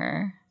leaving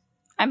her?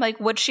 I'm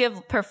like, would she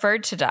have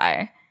preferred to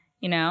die?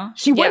 You know?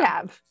 She would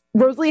have.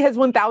 Rosalie has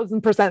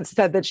 1000%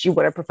 said that she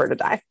would have preferred to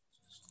die.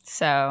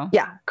 So.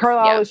 Yeah.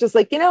 Carlisle was just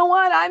like, you know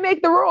what? I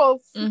make the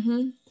rules.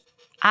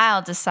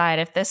 I'll decide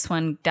if this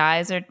one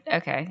dies or...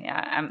 Okay,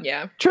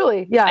 yeah.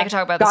 Truly, yeah. I could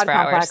talk about this for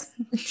hours.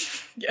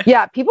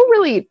 Yeah, people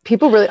really,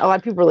 a lot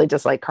of people really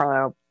dislike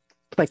Carlisle,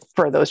 like,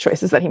 for those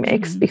choices that he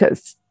makes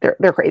because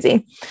they're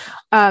crazy.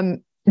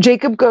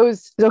 Jacob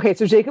goes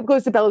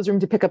to Bella's room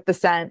to pick up the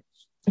scent.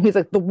 He's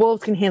like, the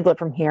wolves can handle it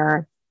from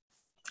here.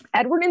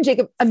 Edward and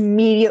Jacob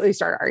immediately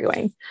start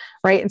arguing,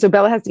 right? And so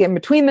Bella has to get in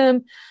between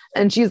them,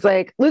 and she's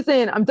like,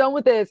 listen, I'm done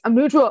with this. I'm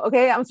neutral,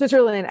 okay? I'm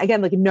Switzerland.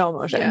 Again, like, no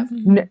emotion.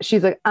 No,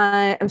 she's like,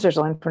 I am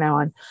Switzerland from now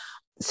on.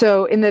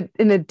 So in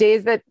the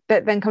days that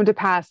then come to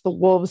pass, the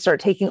wolves start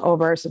taking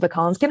over so the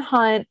Cullens can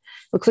hunt.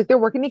 Looks like they're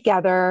working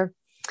together.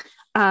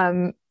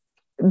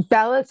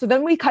 Bella, so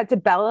then we cut to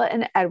Bella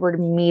and Edward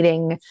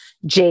meeting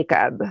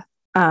Jacob.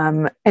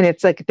 And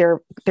it's like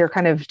they're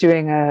kind of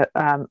doing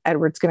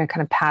Edward's going to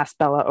kind of pass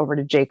Bella over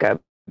to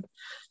Jacob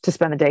to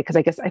spend the day, because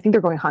I think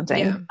they're going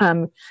hunting.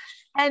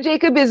 And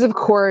Jacob is, of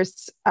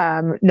course,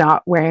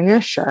 not wearing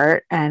a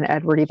shirt, and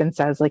Edward even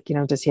says, like, you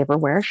know, does he ever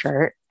wear a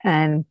shirt?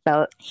 And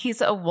Bella,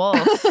 he's a wolf.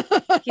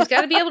 He's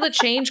got to be able to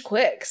change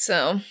quick,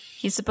 so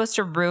he's supposed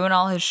to ruin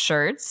all his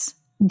shirts.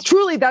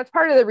 Truly, that's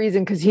part of the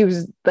reason, because he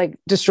was like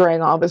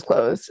destroying all of his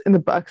clothes in the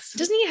books.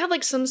 Doesn't he have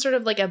like some sort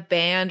of like a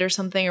band or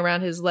something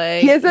around his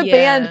leg? He has a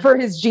band for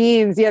his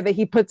jeans, that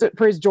he puts it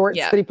for his jorts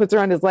that he puts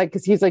around his leg,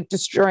 because he's like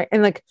destroying,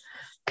 and like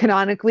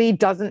canonically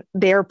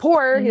they're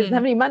poor. He doesn't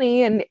have any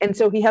money, and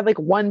so he had like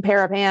one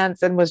pair of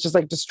pants and was just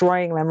like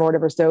destroying them or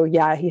whatever. So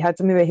yeah, he had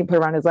something that he put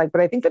around his leg. But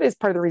I think that is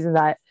part of the reason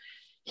that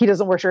he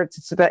doesn't wear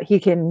shirts, so that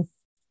he can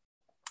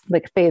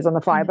like phase on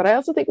the fly. But I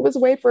also think it was a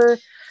way for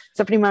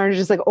Stephenie Meyer to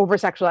just like over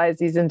sexualize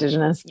these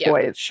indigenous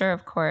boys. Sure,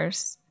 of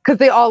course. Because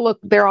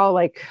they're all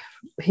like,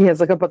 he has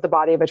like about the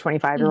body of a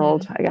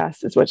 25-year-old, I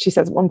guess, is what she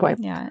says at one point.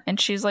 Yeah. And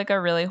she's like a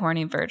really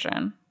horny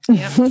virgin.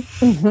 Yeah.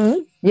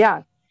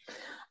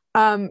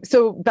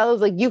 So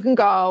Bella's like, you can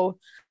go.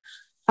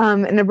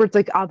 And Edward's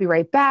like, I'll be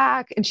right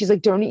back. And she's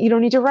like, you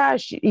don't need to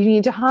rush. You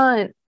need to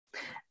hunt.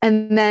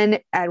 And then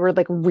Edward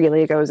like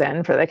really goes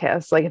in for the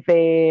kiss. Like,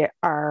 they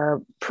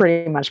are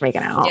pretty much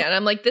making out. Yeah. And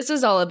I'm like, this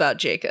is all about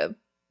Jacob.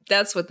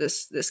 That's what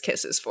this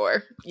kiss is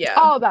for. Yeah.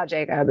 All about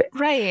Jacob.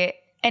 Right.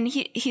 And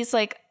he's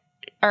like,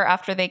 or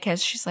after they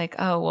kiss, she's like,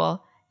 oh,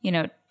 well, you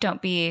know,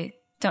 don't take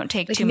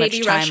like too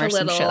much time or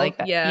some shit like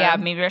that. Yeah,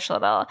 maybe rush a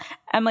little.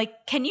 I'm like,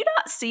 can you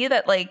not see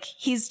that like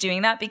he's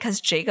doing that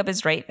because Jacob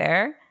is right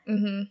there?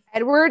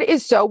 Edward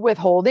is so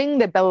withholding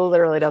that Bella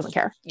literally doesn't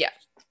care. Yeah.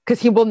 Because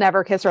he will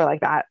never kiss her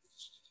like that.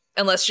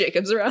 Unless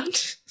Jacob's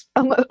around.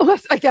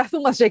 Unless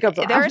Jacob's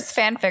around. There's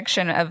fan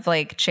fiction of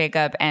like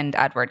Jacob and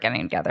Edward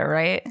getting together,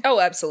 right? Oh,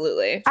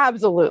 absolutely.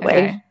 Absolutely.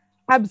 Okay.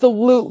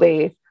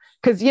 Absolutely.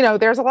 because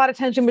there's a lot of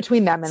tension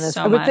between them in this.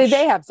 So I would say much.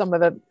 they have some of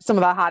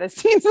the hottest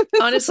scenes in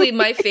this Honestly, movie.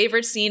 my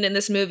favorite scene in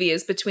this movie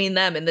is between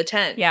them in the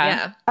tent.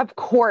 Yeah. Of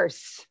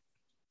course.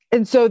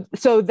 And so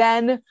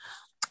then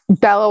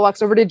Bella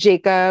walks over to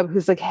Jacob,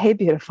 who's like, "Hey,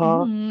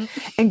 beautiful," Mhm.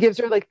 and gives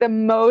her like the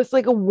most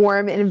like a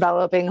warm,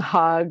 enveloping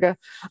hug.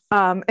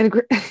 And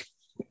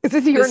is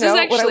this your This note? is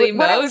actually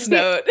Mo's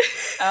note.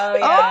 Oh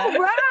yeah. Oh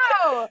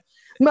wow,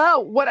 Mo!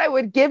 What I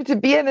would give to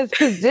be in this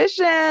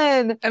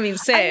position. I mean,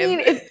 same. I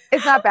mean,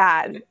 it's not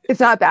bad. It's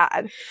not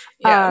bad.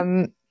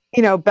 Yeah.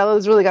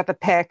 Bella's really got the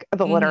pick of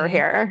the litter Mhm.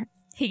 here.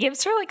 He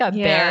gives her like a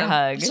bear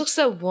hug. She looks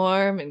so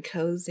warm and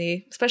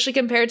cozy, especially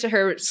compared to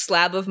her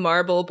slab of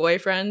marble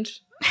boyfriend.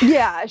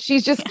 Yeah,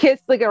 she's just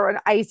kissed like an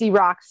icy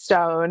rock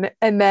stone,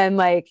 and then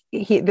like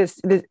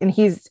and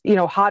he's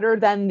hotter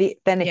than a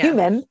Yeah.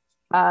 human.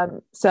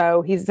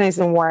 So he's nice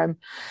and warm.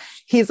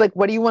 He's like,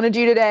 "What do you want to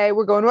do today?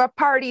 We're going to a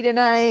party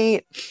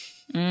tonight.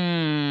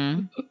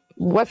 Mm.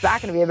 What's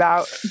that going to be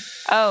about?"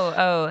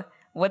 Oh,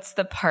 what's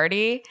the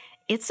party?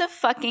 It's a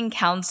fucking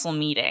council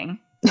meeting.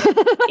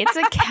 It's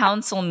a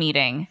council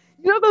meeting.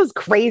 Those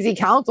crazy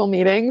council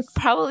meetings.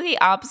 Probably the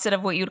opposite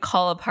of what you'd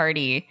call a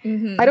party.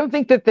 Mhm. I don't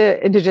think that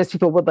the indigenous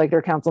people would like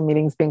their council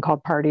meetings being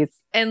called parties.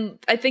 And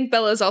I think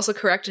Bella is also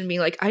correct in being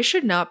like, I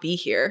should not be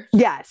here.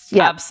 Yes.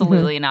 Yeah.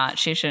 Absolutely not.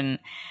 She shouldn't.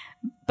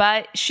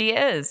 But she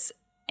is.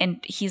 And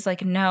he's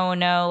like,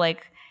 no,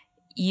 like,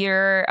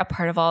 you're a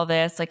part of all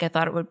this. Like, I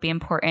thought it would be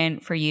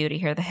important for you to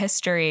hear the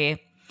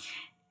history.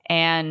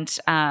 And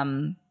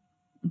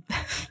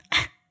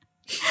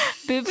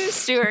Boo Boo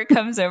Stewart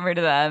comes over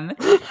to them.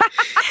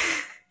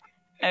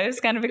 I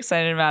was kind of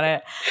excited about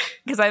it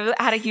because I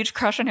had a huge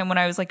crush on him when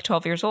I was like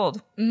 12 years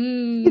old.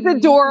 He's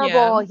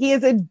adorable. Yeah. He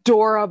is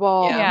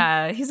adorable.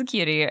 Yeah, he's a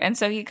cutie. And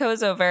so he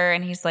goes over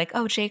and he's like,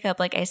 "Oh, Jacob,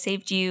 like I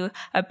saved you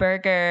a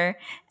burger,"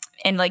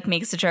 and like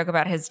makes a joke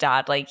about his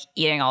dad like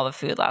eating all the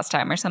food last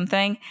time or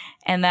something.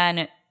 And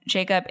then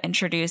Jacob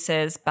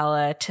introduces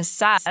Bella to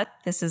Seth.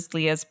 This is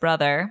Leah's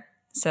brother,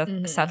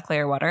 Seth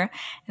Clearwater.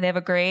 And they have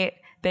a great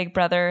big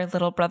brother,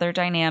 little brother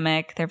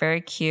dynamic. They're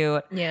very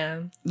cute.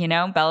 Yeah.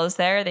 Bella's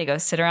there. They go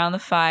sit around the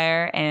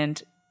fire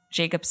and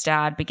Jacob's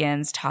dad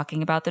begins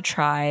talking about the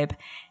tribe.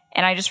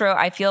 And I just wrote,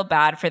 I feel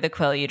bad for the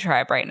Quileute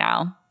tribe right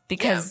now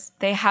because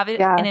they have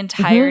an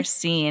entire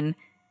scene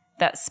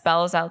that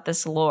spells out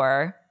this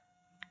lore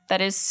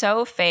that is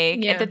so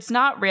fake. Yeah. It's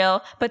not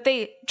real, but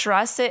they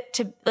dress it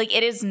to like,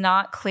 it is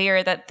not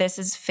clear that this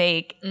is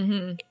fake.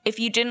 Mm-hmm. If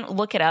you didn't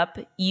look it up,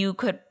 you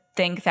could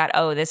think that,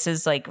 oh, this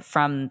is like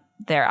from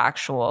their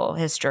actual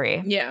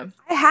history. Yeah.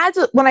 I had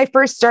to, when I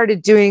first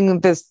started doing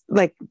this,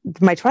 like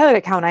my Twilight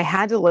account, I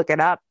had to look it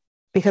up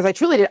because I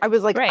truly did. I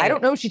was like, Right. I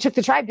don't know if she took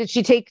the tribe. Did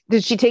she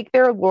take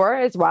their lore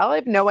as well? I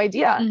have no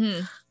idea.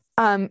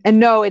 Mm-hmm. And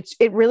no, it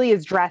really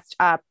is dressed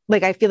up.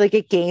 Like, I feel like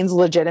it gains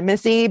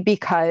legitimacy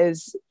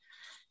because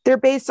they're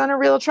based on a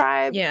real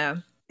tribe. Yeah.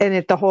 And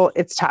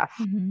it's tough.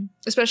 Mm-hmm.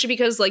 Especially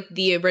because like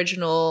the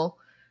original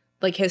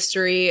like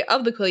history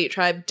of the Quileute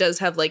tribe does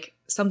have like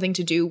something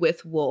to do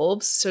with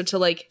wolves. So to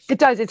like, It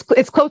does.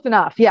 It's close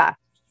enough. Yeah.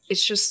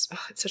 it's just,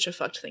 it's such a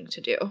fucked thing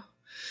to do.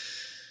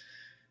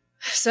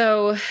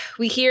 So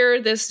we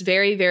hear this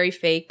very, very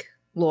fake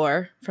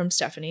lore from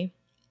Stephanie,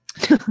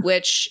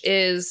 which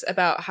is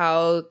about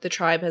how the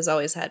tribe has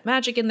always had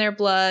magic in their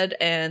blood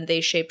and they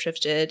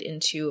shapeshifted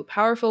into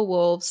powerful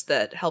wolves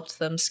that helped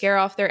them scare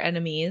off their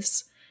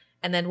enemies.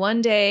 And then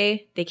one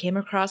day they came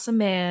across a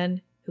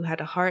man who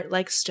had a heart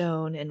like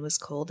stone and was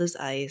cold as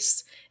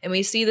ice. And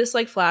we see this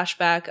like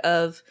flashback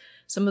of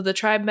some of the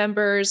tribe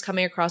members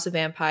coming across a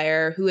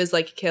vampire who has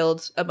like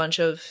killed a bunch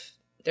of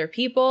their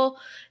people.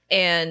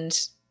 And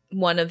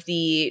one of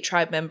the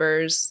tribe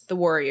members, the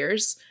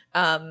warriors,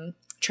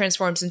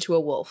 transforms into a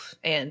wolf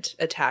and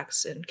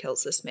attacks and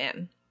kills this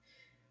man.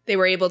 They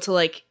were able to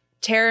like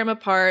tear him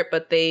apart,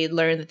 but they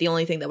learned that the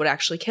only thing that would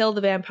actually kill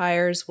the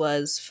vampires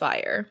was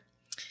fire.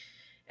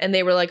 And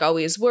they were like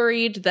always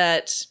worried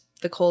that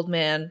the cold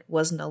man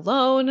wasn't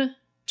alone.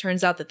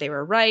 Turns out that they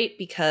were right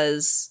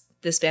because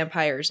this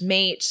vampire's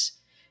mate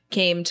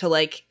came to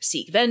like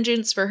seek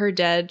vengeance for her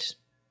dead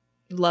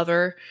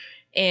lover.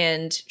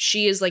 And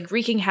she is like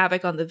wreaking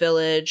havoc on the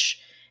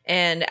village.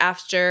 And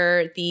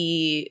after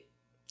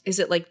is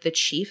it like the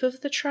chief of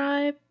the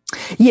tribe?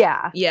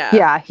 Yeah. Yeah.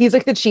 Yeah. He's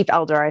like the chief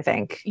elder, I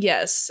think.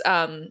 Yes.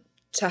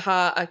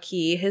 Taha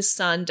Aki, his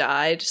son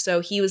died. So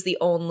he was the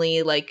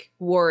only like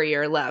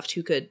warrior left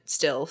who could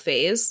still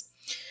phase.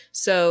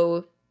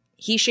 So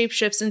he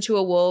shapeshifts into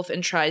a wolf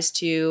and tries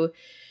to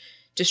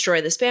destroy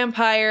this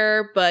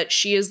vampire, but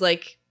she is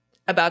like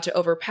about to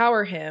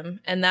overpower him.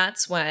 And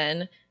that's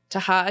when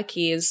Taha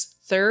Aki's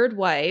third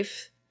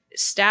wife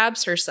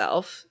stabs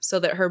herself so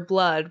that her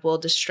blood will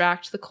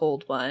distract the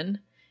cold one.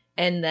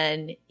 And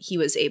then he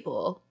was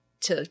able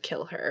to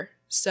kill her.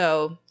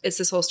 So it's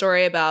this whole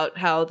story about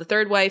how the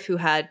third wife, who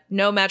had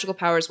no magical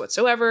powers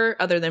whatsoever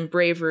other than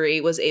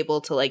bravery, was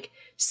able to like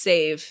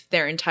save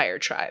their entire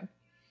tribe.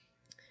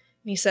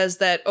 And he says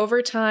that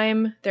over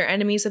time, their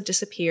enemies have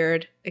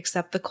disappeared,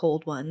 except the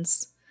cold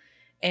ones.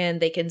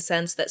 and they can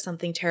sense that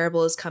something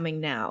terrible is coming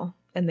now,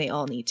 and they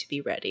all need to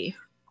be ready.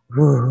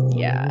 Ooh.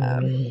 Yeah.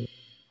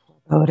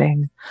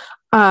 Voting.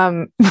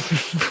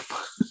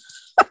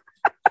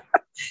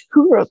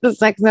 Who wrote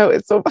this next note?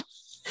 It's so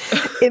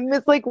in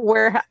this like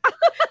warehouse.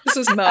 This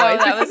was Mo. Oh,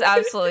 that was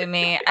absolutely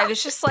me. I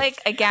was just like,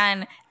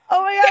 again,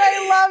 Oh my god,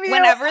 I love you.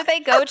 whenever they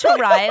go to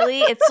Riley,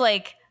 it's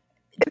like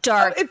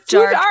dark, It's too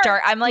dark.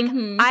 dark. I'm like,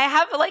 Mhm. I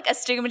have like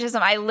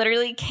astigmatism. I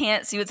literally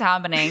can't see what's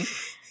happening.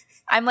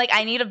 I'm like,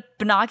 I need a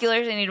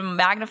binoculars. I need a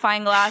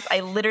magnifying glass. I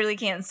literally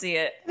can't see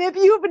it. And if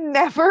you've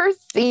never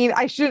seen,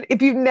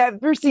 if you've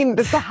never seen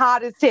this, the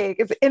hottest take.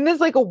 It's in this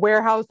like a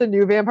warehouse the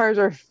new vampires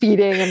are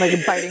feeding and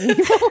like biting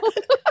people.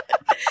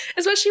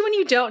 Especially when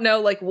you don't know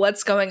like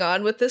what's going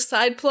on with this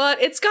side plot.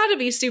 It's got to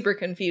be super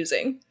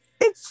confusing.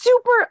 It's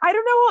super, I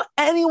don't know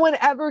how anyone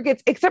ever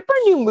gets, except for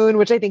New Moon,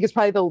 which I think is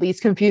probably the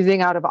least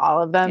confusing out of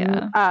all of them.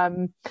 Yeah. I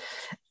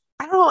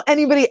don't know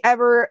anybody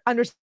ever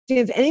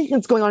understands anything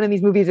that's going on in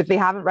these movies if they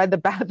haven't read the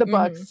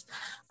books.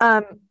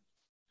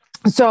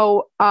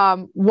 So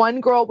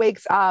one girl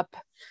wakes up,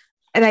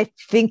 and I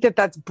think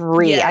that's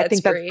Bree. Yeah, I it's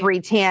think that's Bree.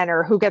 Bree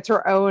Tanner, who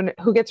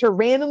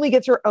randomly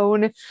gets her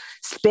own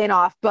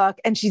spin-off book,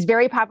 and she's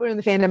very popular in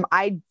the fandom.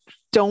 I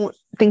don't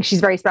think she's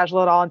very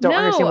special at all, and don't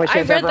understand what she I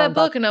has read her own that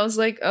book and I was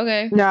like,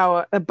 okay.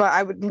 No,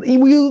 but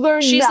you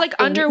learn She's like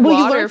nothing. Well, you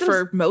underwater learn some-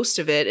 for most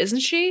of it, isn't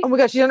she? Oh my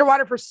gosh, she's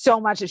underwater for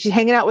so much. She's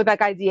hanging out with that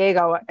guy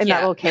Diego in that Yeah.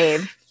 little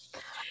cave.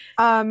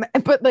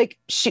 But like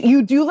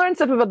you do learn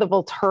stuff about the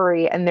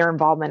Volturi and their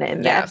involvement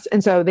in Yeah. this,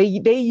 and so they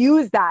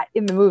use that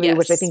in the movie,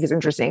 which I Yes. think is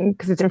interesting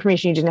because it's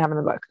information you didn't have in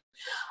the book.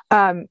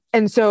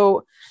 And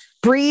so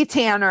Bree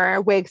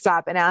Tanner wakes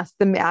up and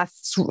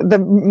asks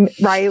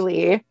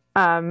Riley.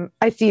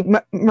 I see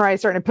Mariah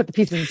starting to put the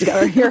pieces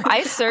together here.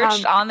 I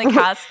searched on the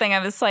cast thing. I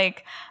was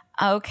like,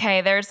 okay,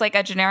 there's like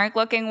a generic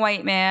looking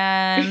white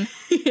man.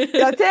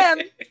 That's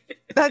him.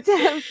 That's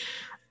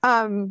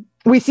him.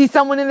 We see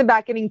someone in the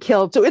back getting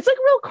killed. So it's like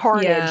real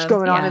carnage Yeah.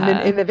 going on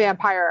Yeah. in the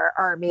vampire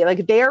army.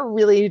 Like they are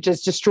really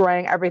just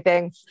destroying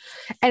everything.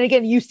 And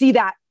again, you see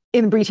that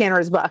in Bree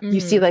Tanner's book. You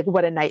see like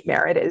what a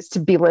nightmare it is to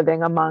be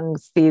living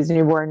amongst these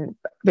newborn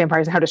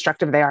vampires and how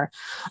destructive they are.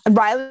 And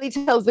Riley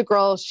tells the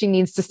girl she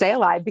needs to stay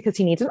alive because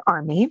he needs an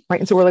army, right?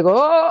 And so we're like,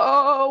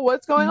 oh,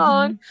 what's going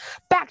on?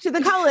 Back to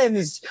the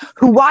Cullens,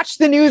 who watch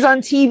the news on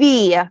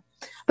TV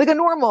like a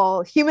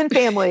normal human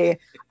family.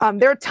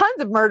 There are tons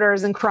of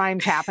murders and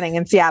crimes happening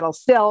in Seattle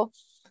still.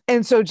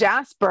 And so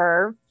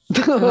Jasper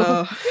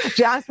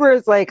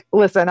is like,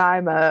 listen,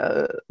 I'm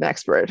an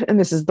expert, and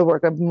this is the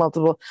work of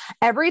multiple.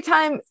 Every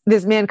time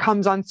this man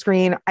comes on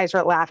screen, I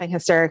start laughing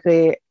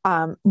hysterically.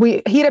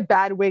 He had a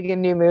bad wig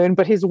in New Moon,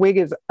 but his wig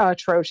is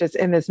atrocious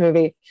in this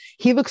movie.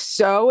 He looks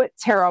so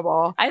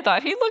terrible. I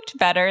thought he looked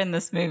better in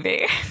this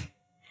movie.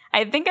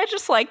 I think I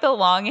just like the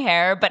long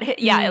hair, but it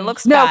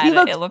looks No, bad. he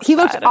It looks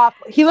looked bad.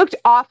 awful. He looked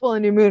awful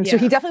in New Moon, so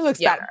Yeah. he definitely looks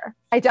Yeah. better.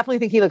 I definitely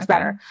think he looks Okay.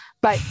 better,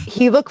 but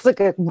he looks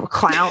like a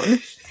clown.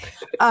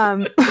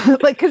 Like,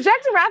 because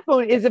Jackson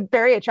Rathbone is a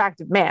very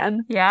attractive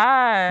man.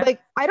 Yeah.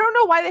 Like, I don't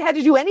know why they had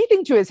to do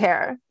anything to his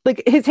hair.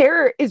 Like, his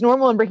hair is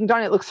normal in Breaking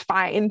Dawn. It looks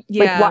fine.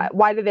 Yeah. Like,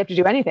 why did they have to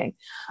do anything?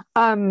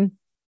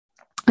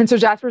 And so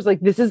Jasper's like,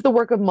 this is the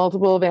work of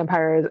multiple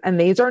vampires, and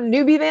these are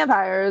newbie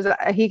vampires.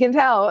 He can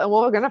tell, and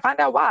we're going to find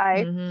out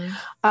why.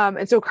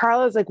 And so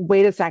Carla's like,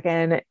 wait a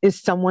second, is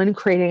someone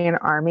creating an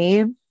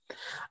army?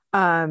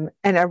 And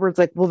Edward's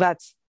like, well,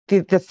 that's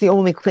the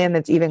only clan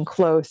that's even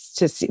close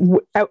to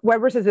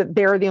Weber says that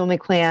they're the only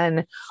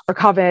clan or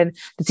coven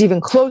that's even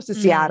close to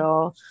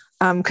Seattle.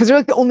 Because they're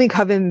like the only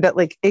coven that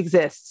like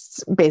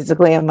exists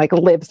basically and like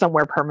live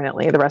somewhere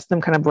permanently. The rest of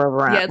them kind of rove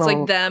around. Yeah, it's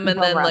like them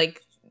and then around.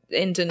 like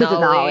in The Denali.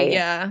 Denali.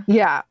 Yeah.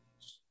 Yeah.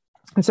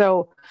 And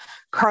so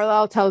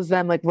Carlisle tells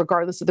them, like,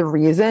 regardless of the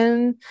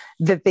reason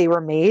that they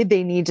were made,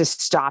 they need to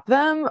stop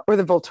them or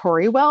the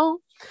Volturi will.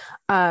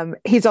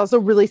 He's also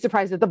really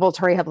surprised that the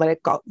Volturi have let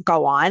it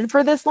go on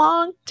for this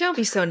long. Don't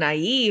be so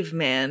naive,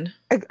 man.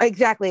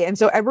 Exactly. And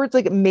so Edward's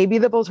like, maybe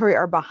the Volturi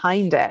are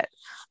behind it.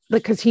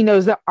 Because he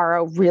knows that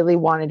Aro really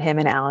wanted him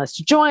and Alice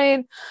to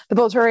join the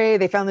Volturi.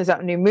 They found this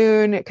out in New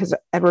Moon because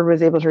Edward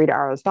was able to read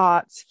Aro's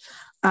thoughts.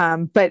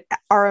 But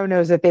Aro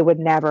knows that they would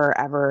never,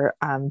 ever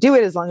do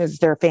it as long as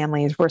their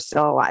families were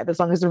still alive.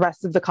 As long as the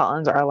rest of the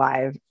Cullens are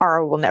alive,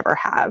 Aro will never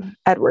have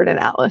Edward and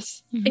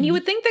Alice. And you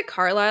would think that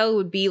Carlisle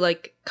would be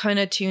like kind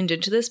of tuned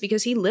into this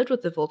because he lived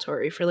with the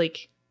Volturi for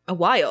like a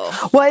while.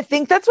 Well, I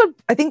think that's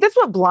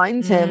what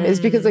blinds him is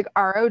because like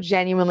Aro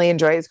genuinely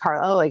enjoys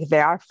Carlisle. Like they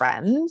are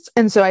friends.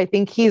 And so I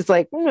think he's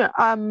like,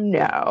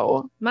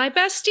 no. My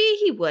bestie,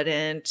 he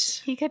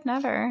wouldn't. He could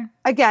never.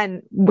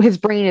 Again, his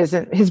brain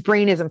isn't fully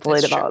That's true.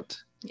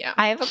 developed. Yeah.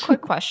 I have a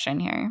quick question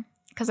here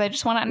because I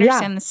just want to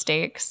understand the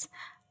stakes.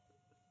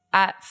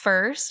 At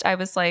first, I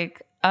was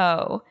like,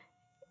 oh,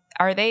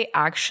 are they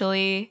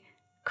actually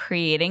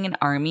creating an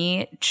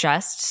army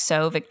just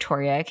so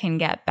Victoria can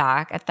get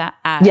back at that?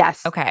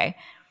 Yes. Okay.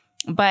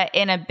 But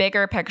in a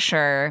bigger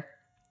picture,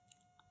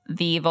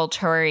 the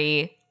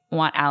Volturi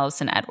want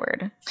Alice and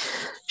Edward.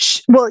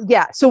 Well,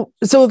 yeah. So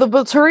the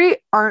Volturi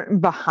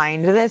aren't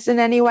behind this in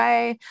any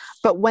way,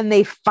 but when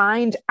they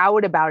find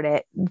out about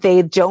it,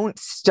 they don't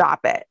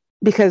stop it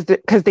because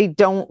they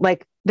don't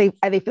like they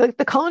feel like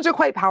the Cullens are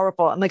quite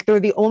powerful and like they're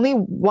the only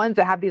ones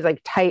that have these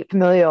like tight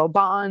familial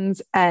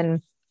bonds.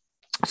 And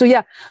so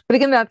yeah, but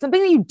again, that's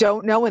something that you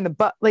don't know in the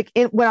book. Like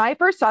when I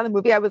first saw the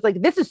movie, I was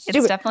like, this is stupid.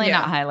 It's definitely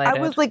not highlighted. I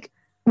was like,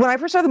 when I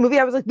first saw the movie,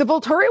 I was like, the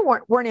Volturi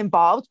weren't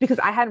involved because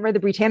I hadn't read the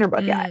Bree Tanner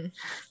book yet.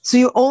 So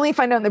you only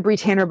find out in the Bree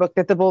Tanner book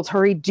that the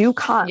Volturi do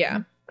come.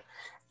 Yeah.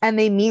 And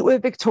they meet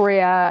with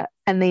Victoria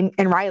and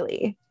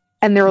Riley.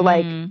 And they're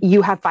like,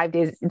 you have 5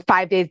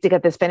 days to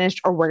get this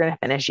finished or we're going to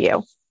finish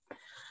you.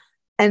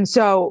 And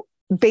so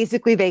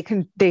basically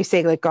they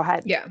say like, go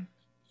ahead. Yeah.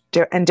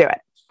 Do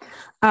it.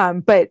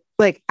 But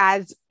like,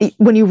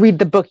 when you read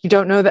the book, you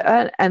don't know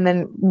that. And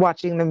then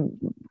watching them,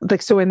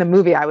 like, so in the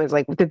movie, I was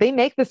like, did they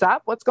make this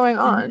up? What's going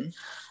on?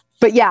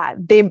 But yeah,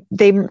 they're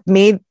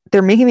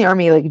making the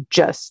army like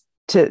just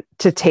to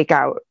take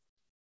out.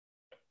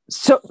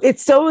 So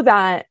it's so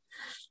that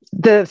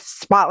the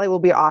spotlight will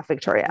be off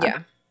Victoria.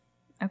 Yeah.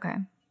 Okay.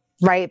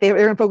 Right. They're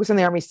going to focus on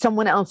the army.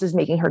 Someone else is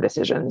making her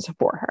decisions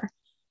for her.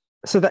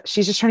 So that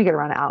she's just trying to get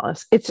around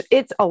Alice.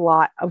 It's a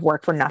lot of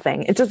work for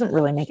nothing. It doesn't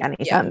really make any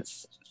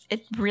sense.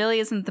 It really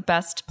isn't the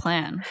best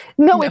plan.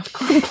 No, it's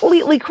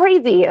completely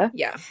crazy.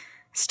 Yeah.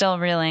 Still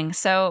reeling.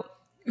 So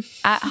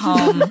at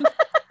home,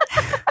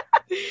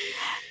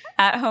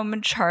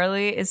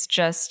 Charlie is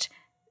just,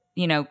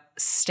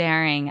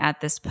 staring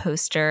at this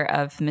poster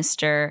of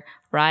Mr.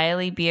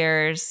 Riley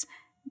Beers,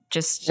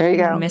 just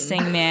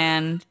missing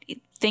man,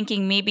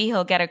 thinking maybe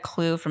he'll get a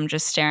clue from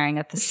just staring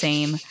at the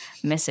same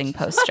missing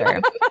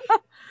poster.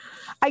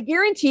 I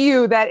guarantee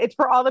you that it's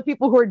for all the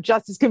people who are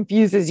just as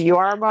confused as you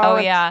are, Mo. Oh,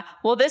 yeah.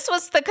 Well, this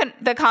was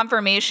the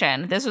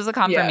confirmation. This was the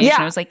confirmation.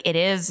 Yeah. It was like, it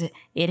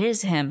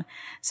is him.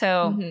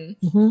 So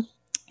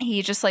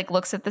he just like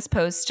looks at this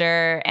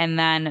poster and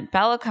then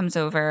Bella comes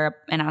over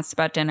and asks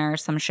about dinner or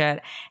some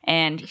shit.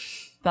 And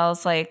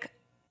Bella's like,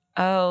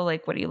 oh,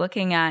 like, what are you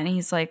looking at? And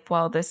he's like,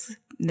 well, this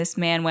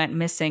man went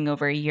missing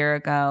over a year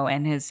ago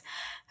and his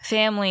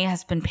family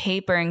has been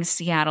papering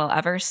Seattle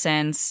ever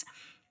since.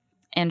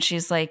 And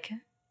she's like,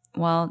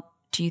 well,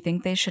 do you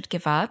think they should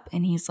give up?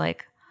 And he's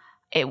like,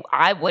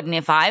 I wouldn't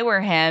if I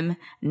were him.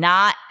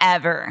 Not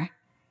ever.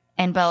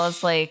 And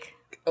Bella's like,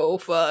 oh,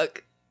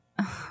 fuck.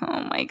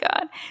 Oh, my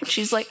God.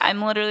 She's like,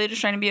 I'm literally just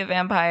trying to be a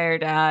vampire,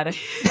 Dad.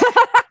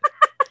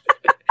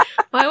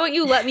 Why won't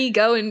you let me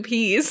go in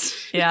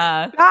peace?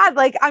 Yeah. God,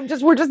 like,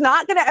 we're just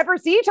not going to ever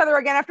see each other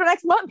again after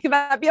next month. Can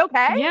that be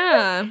okay?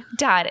 Yeah.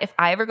 Dad, if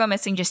I ever go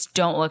missing, just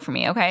don't look for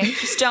me, okay?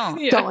 Just don't.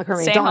 Yeah. Don't look for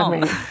me. Stay Don't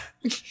home. look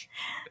for me.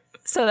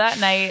 So that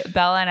night,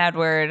 Bella and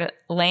Edward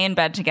lay in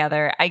bed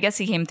together. I guess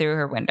he came through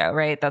her window,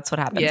 right? That's what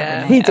happens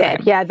every night. He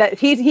did. Yeah, that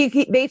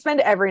they spend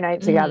every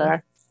night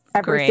together.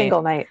 Every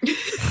single night.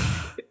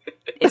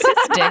 Is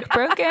his dick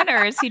broken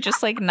or is he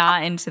just like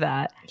not into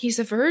that? He's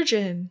a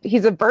virgin.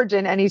 He's a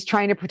virgin and he's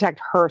trying to protect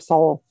her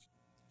soul.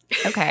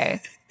 Okay.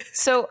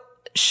 So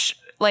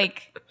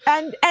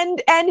and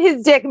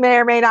his dick may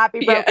or may not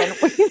be broken.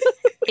 Yeah.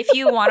 If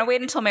you want to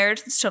wait until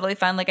marriage, it's totally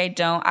fine. Like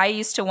I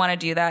used to want to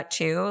do that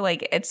too.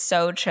 Like it's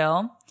so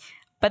chill.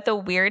 But the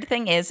weird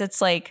thing is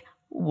it's like,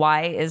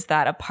 why is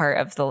that a part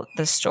of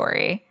the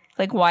story?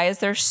 Like, why is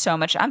there so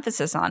much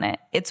emphasis on it?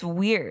 It's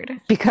weird.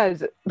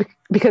 Because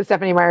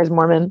Stephenie Meyer's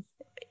Mormon.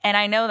 And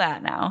I know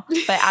that now.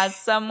 But as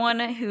someone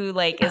who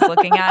like is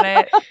looking at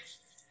it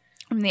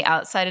from the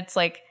outside, it's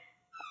like,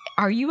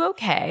 are you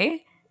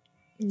okay?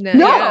 No.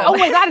 Yeah. Oh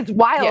my God, it's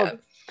wild. Yeah.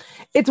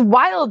 It's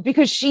wild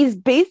because she's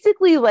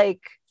basically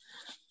like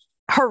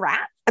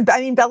harassed. I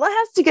mean, Bella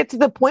has to get to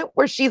the point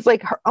where she's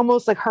like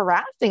almost like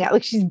harassing it.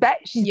 Like she's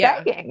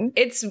begging.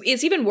 It's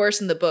even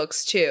worse in the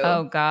books too.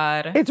 Oh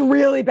God. It's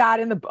really bad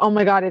in the, oh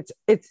my God. It's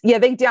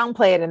they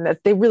downplay it in this.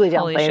 They really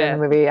downplay it in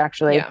the movie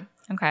actually. Yeah.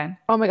 Okay.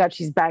 Oh my God.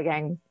 She's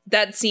begging.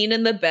 That scene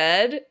in the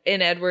bed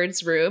in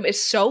Edward's room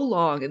is so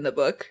long in the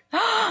book.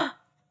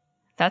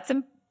 That's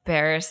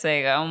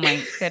embarrassing. Oh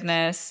my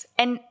goodness.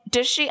 And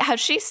has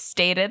she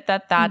stated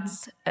that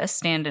that's a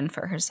stand-in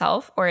for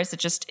herself or is it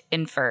just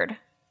inferred?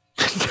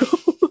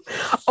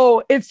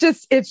 Oh, it's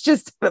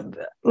just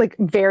like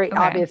very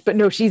obvious, but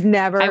no, she's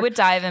never. I would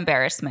die of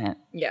embarrassment.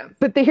 Yeah.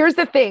 But here's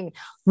the thing.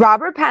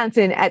 Robert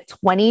Pattinson at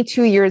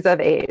 22 years of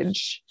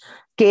age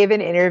gave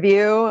an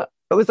interview.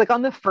 It was like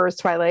on the first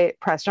Twilight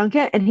press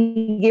junket. And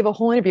he gave a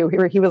whole interview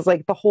where he was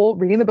like,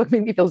 reading the book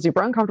made me feel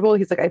super uncomfortable.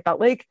 He's like, I felt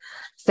like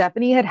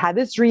Stephenie had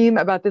this dream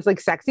about this like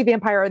sexy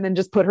vampire and then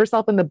just put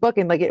herself in the book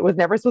and like it was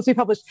never supposed to be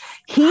published.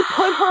 He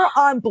put her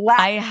on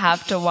blast. I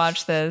have to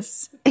watch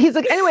this. He's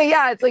like, anyway,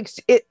 yeah, it's like,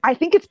 I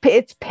think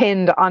it's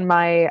pinned on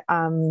my,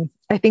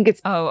 I think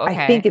it's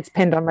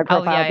pinned on my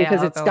profile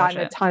because it's gotten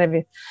a ton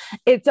of,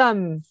 it's,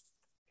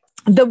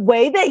 the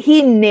way that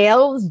he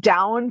nails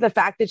down the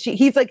fact that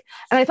he's like,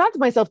 and I thought to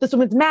myself, this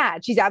woman's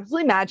mad. She's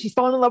absolutely mad. She's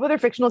fallen in love with her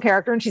fictional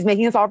character and she's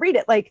making us all read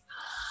it. Like,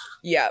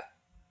 yeah.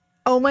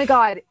 Oh my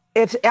God.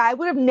 If I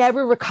would have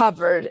never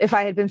recovered if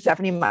I had been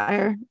Stephenie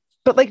Meyer.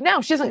 But like,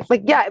 no, she doesn't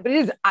like, yeah, but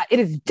it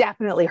is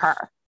definitely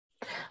her.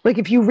 Like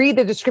if you read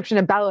the description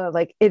of Bella,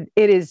 like it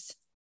is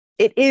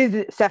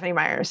Stephenie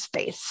Meyer's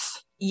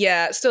face.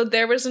 Yeah, so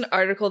there was an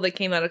article that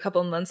came out a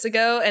couple of months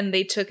ago, and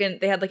they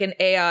had like an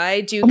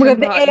AI do. Oh my God,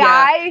 the AI?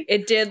 Yeah,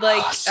 it did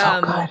like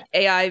good.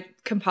 AI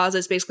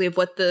composites basically of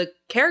what the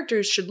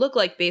characters should look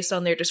like based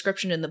on their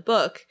description in the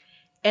book,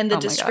 and the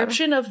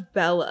description of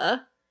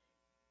Bella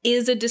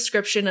is a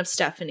description of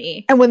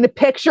Stephenie. And when the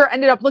picture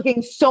ended up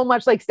looking so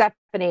much like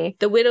Stephenie,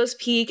 the widow's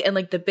peak and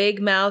like the big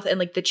mouth and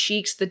like the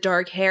cheeks, the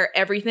dark hair,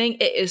 everything,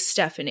 it is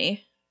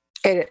Stephenie.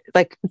 It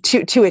like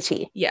to a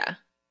T. Yeah.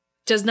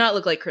 Does not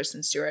look like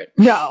Kristen Stewart.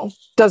 No,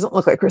 doesn't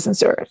look like Kristen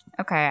Stewart.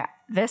 Okay,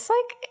 this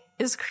like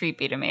is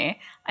creepy to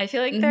me. I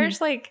feel like there's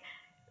like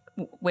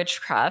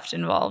witchcraft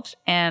involved,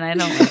 and I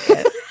don't like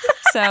it.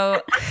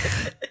 So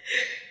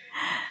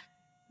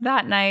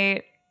that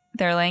night,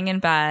 they're laying in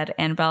bed,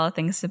 and Bella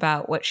thinks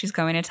about what she's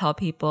going to tell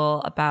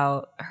people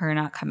about her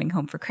not coming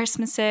home for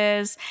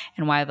Christmases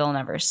and why they'll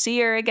never see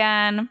her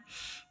again.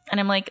 And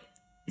I'm like,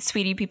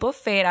 sweetie, people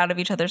fade out of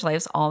each other's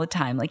lives all the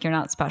time. Like, you're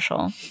not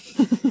special.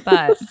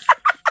 But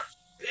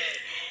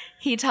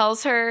he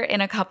tells her in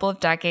a couple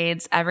of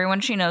decades, everyone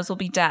she knows will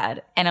be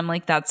dead. And I'm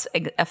like, that's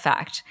a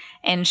fact.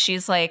 And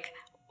she's like,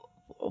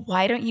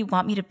 why don't you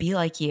want me to be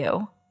like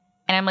you?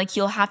 And I'm like,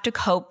 you'll have to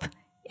cope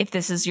if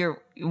this is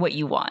what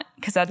you want,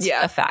 because that's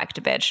a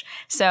fact, bitch.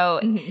 So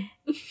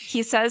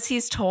he says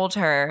he's told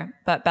her,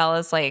 but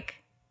Bella's like,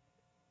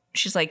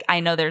 she's like, I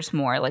know there's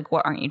more. Like,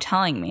 what aren't you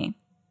telling me?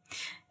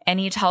 And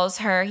he tells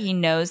her he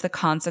knows the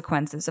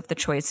consequences of the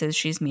choices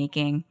she's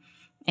making,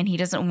 and he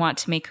doesn't want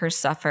to make her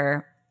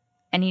suffer.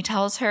 And he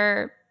tells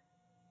her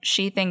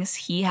she thinks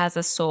he has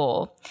a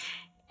soul,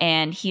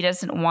 and he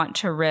doesn't want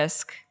to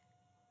risk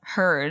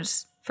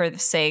hers for the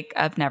sake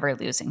of never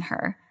losing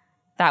her.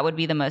 That would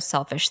be the most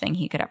selfish thing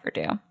he could ever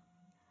do.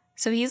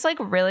 So he's like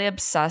really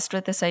obsessed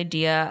with this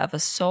idea of a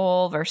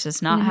soul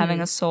versus not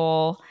having a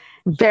soul.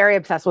 Very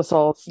obsessed with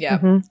souls.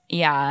 Yeah.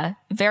 Yeah.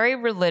 Very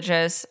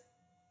religious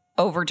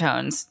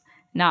overtones,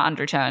 not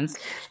undertones.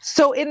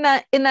 So in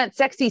that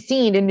sexy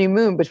scene in New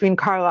Moon between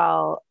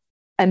Carlisle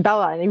and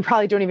Bella, and you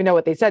probably don't even know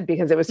what they said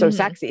because it was so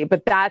sexy,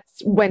 but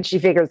that's when she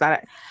figures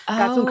that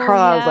that's when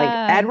Carlisle's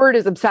like, Edward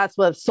is obsessed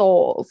with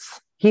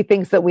souls. He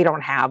thinks that we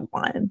don't have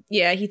one.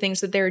 Yeah, he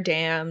thinks that they're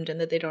damned and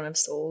that they don't have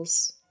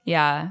souls.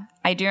 Yeah,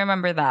 I do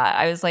remember that.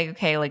 I was like,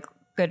 okay, like,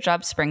 good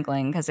job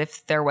sprinkling, because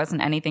if there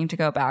wasn't anything to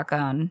go back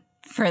on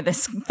for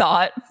this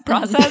thought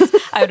process,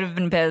 I would have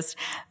been pissed.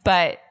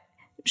 But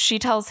she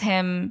tells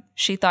him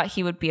she thought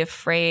he would be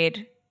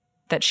afraid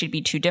that she'd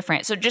be too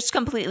different. So just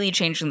completely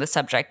changing the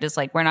subject is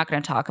like, we're not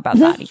going to talk about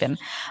that even.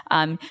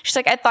 She's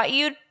like, I thought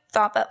you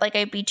thought that like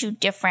I'd be too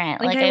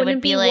different. Like I would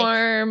be like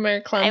warm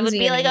or clumsy. I would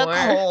be like anymore.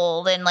 a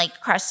cold and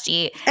like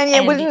crusty. And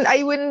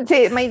I wouldn't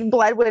say my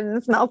blood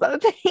wouldn't smell so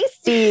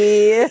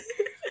tasty.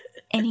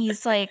 And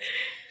he's like,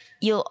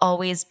 you'll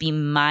always be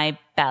my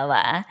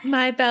Bella.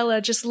 My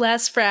Bella, just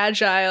less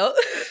fragile.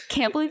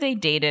 Can't believe they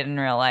dated in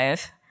real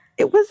life.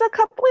 It was a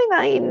coupling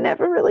I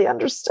never really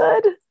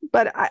understood,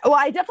 but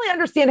I definitely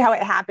understand how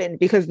it happened,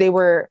 because they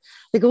were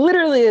like,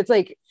 literally, it's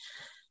like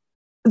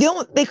the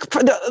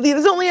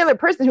only other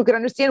person who could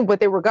understand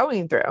what they were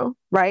going through,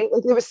 right?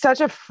 Like, it was such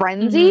a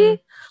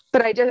frenzy.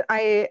 But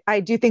I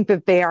do think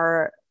that they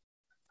are.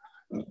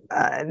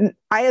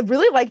 I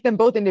really like them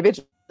both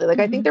individually. Like,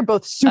 I think they're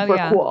both super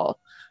cool.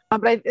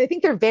 But I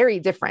think they're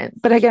very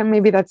different. But again,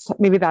 maybe that's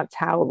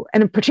how,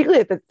 and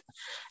particularly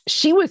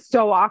she was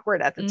so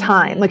awkward at the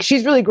time. Like,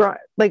 she's really grown.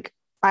 Like,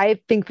 I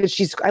think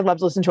that I love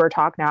to listen to her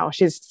talk now.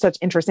 She has such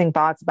interesting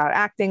thoughts about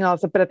acting and all that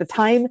stuff. But at the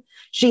time,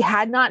 she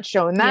had not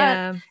shown that.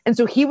 Yeah. And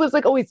so he was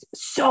like always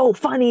so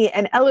funny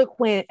and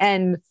eloquent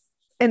and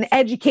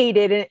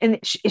educated. And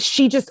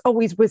she just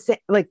always was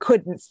like,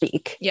 couldn't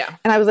speak. Yeah.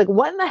 And I was like,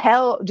 what in the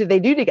hell did they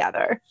do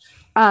together?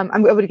 I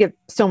would get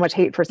so much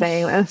hate for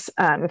saying this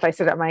if I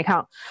said it on my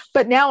account.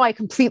 But now I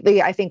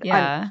completely, I think,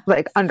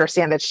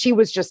 understand that she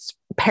was just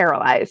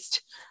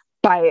paralyzed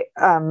by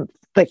the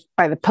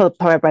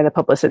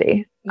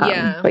publicity.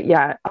 But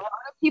yeah, a lot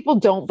of people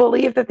don't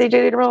believe that they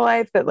dated in real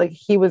life, that like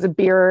he was a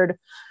beard.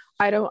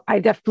 I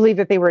definitely believe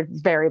that they were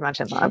very much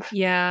in love.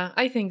 Yeah,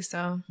 I think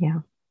so.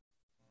 Yeah.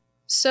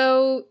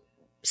 So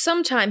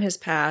some time has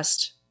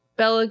passed.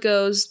 Bella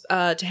goes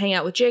to hang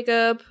out with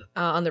Jacob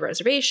on the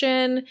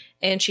reservation,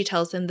 and she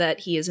tells him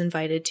that he is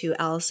invited to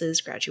Alice's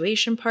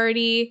graduation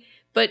party.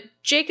 But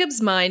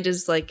Jacob's mind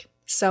is like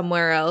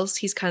somewhere else.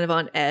 He's kind of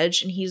on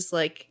edge, and he's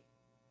like,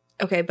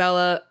 okay,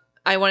 Bella,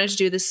 I wanted to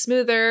do this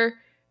smoother,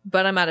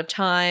 but I'm out of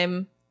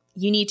time.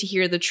 You need to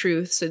hear the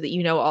truth so that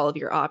you know all of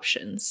your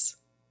options.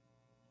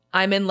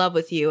 I'm in love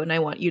with you, and I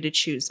want you to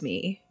choose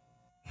me.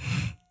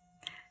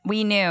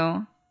 We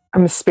knew.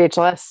 I'm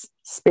speechless.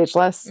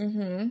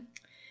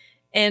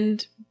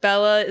 And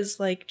Bella is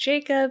like,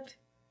 Jacob,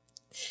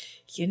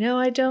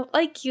 I don't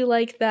like you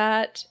like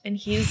that. And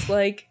he's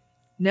like,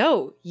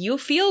 no, you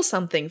feel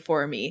something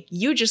for me.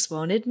 You just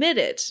won't admit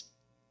it.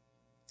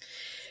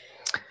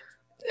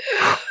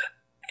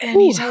 And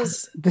he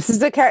tells, this is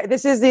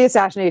the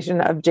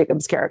assassination of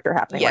Jacob's character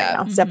happening right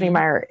now. Stephenie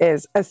Meyer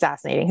is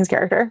assassinating his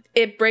character.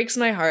 It breaks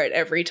my heart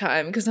every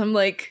time because I'm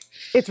like,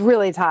 it's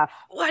really tough.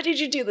 Why did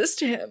you do this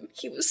to him?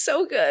 He was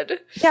so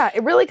good. Yeah,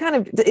 it really kind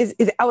of is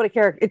out of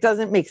character. It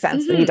doesn't make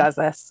sense that he does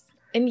this.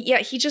 And yeah,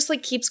 he just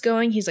like keeps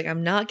going. He's like,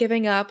 I'm not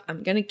giving up.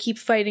 I'm going to keep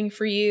fighting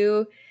for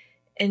you.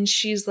 And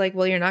she's like,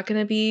 well, you're not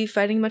going to be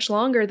fighting much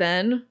longer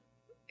then.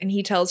 And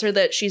he tells her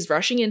that she's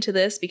rushing into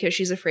this because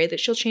she's afraid that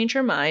she'll change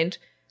her mind,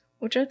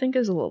 which I think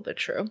is a little bit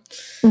true.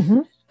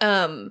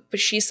 But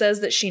she says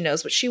that she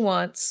knows what she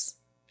wants.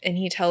 And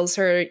he tells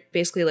her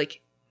basically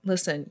like,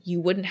 listen, you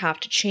wouldn't have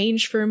to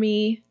change for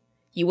me.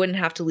 You wouldn't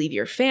have to leave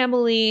your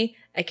family.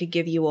 I could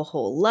give you a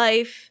whole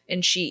life.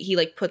 And he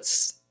like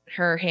puts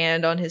her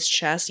hand on his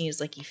chest and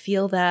he's like, you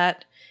feel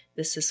that?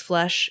 This is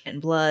flesh and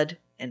blood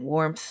and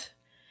warmth.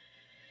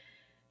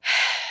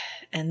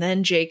 And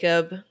then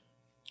Jacob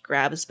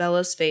grabs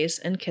Bella's face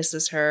and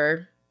kisses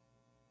her.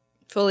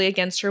 Fully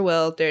against her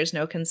will. There's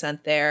no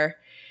consent there.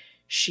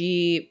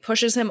 She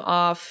pushes him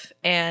off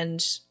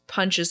and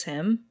punches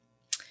him.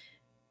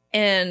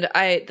 And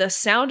the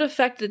sound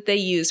effect that they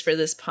use for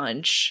this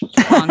punch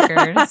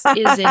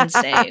is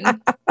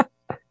insane.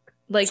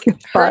 Like,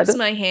 hurts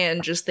my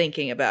hand just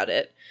thinking about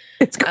it.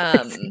 It's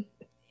crazy.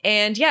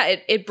 And yeah,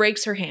 it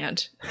breaks her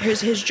hand.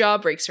 His jaw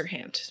breaks her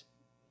hand.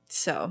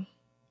 So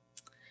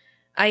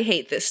I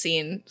hate this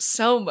scene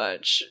so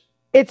much.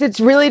 It's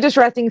really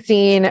distressing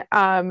scene.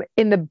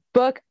 In the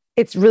book,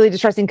 it's really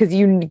distressing because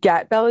you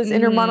get Bella's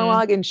inner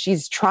monologue and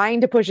she's trying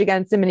to push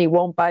against him and he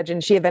won't budge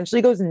and she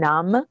eventually goes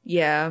numb.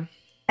 Yeah.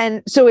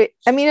 And so it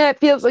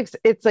feels like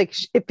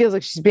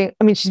she's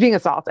being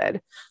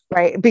assaulted,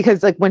 right?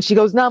 Because like when she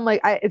goes numb, like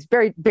it's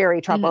very,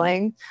 very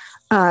troubling.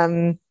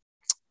 And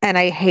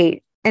I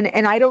hate,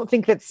 and I don't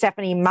think that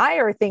Stephenie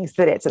Meyer thinks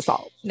that it's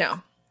assault.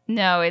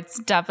 No, it's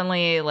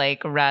definitely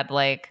like read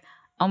like,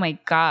 oh my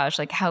gosh,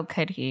 like how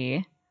could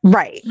he?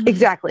 Right,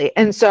 exactly.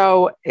 And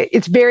so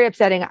it's very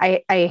upsetting.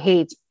 I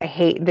hate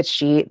that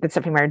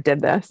Stephenie Meyer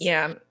did this.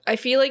 Yeah. I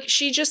feel like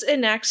she just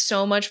enacts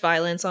so much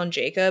violence on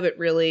Jacob. It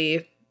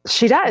really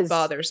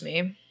bothers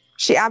me.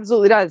 She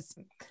absolutely does.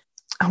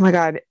 Oh my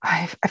God.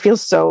 I feel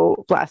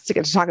so blessed to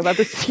get to talk about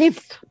this scene.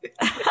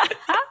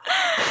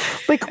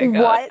 Like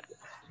what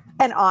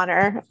an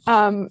honor.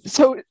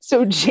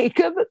 So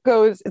Jacob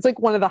goes, it's like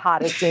one of the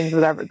hottest scenes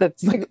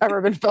that's like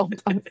ever been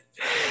filmed on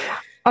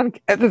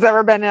that's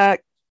ever been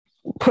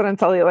put on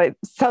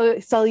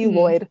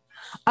celluloid.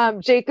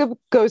 Jacob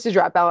goes to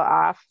drop Bella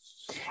off.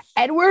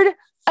 Edward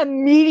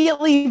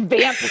immediately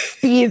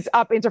speeds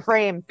up into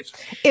frame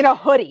in a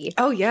hoodie.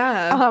 Oh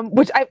yeah.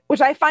 Which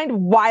I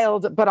find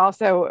wild, but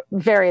also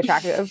very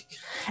attractive.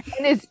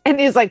 and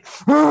is like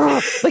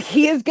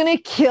he is gonna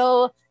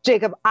kill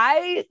Jacob.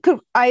 I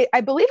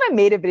believe I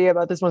made a video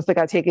about this once that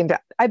got taken down.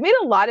 I've made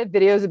a lot of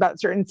videos about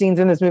certain scenes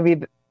in this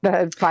movie that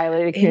had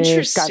violated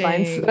community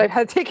guidelines that I've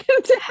had taken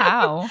down.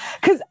 How?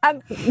 Because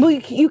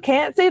you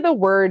can't say the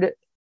word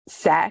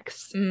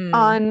sex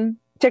on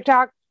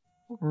TikTok.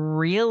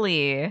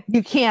 Really?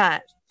 You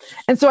can't.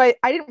 And so I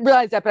didn't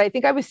realize that, but I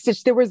think I was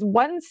stitched. There was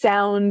one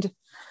sound.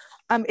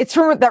 It's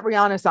from that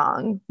Rihanna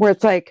song where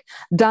it's like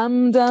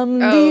dum dum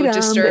dee dum.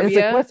 It's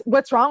like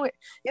what's wrong with?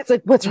 It's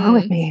like what's wrong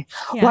with me?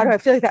 Yeah. Why do I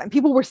feel like that? And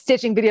people were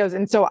stitching videos,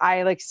 and so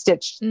I like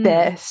stitched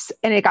this,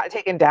 and it got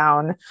taken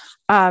down.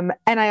 And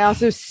I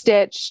also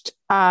stitched.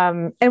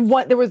 And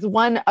there was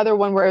one other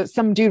one where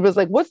some dude was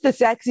like, "What's the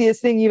sexiest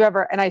thing you've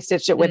ever?" And I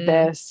stitched it with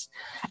this.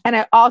 And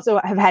I also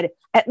have had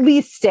at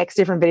least 6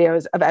 different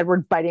videos of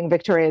Edward biting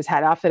Victoria's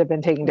head off that have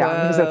been taken down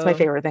because that's my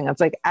favorite thing that's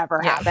like ever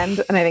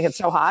happened, and I think it's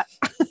so hot.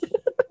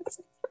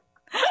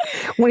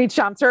 When he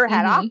chomps her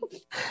head off.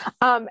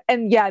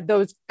 And yeah,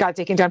 those got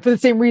taken down for the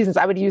same reasons.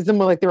 I would use them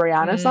with like the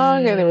Rihanna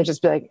song and they would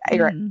just be like, hey,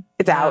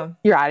 it's out.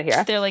 You're out of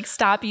here. They're like,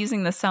 stop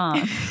using the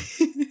song.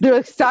 They're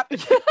like, stop.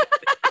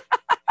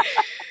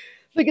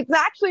 Like, it's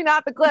actually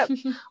not the clip.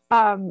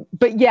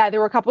 But yeah, there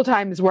were a couple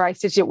times where I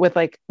stitched it with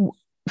like,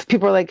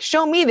 people were like,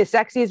 show me the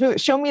sexiest movie,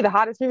 show me the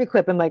hottest movie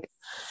clip. And like,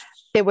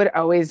 it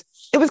was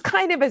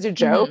kind of as a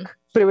joke,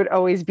 but it would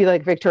always be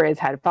like Victoria's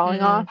head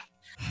falling off.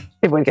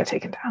 It would get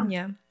taken down.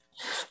 Yeah.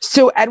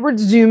 So Edward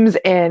zooms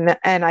in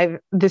and I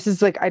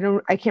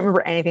can't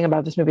remember anything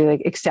about this movie,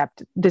 like,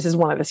 except this is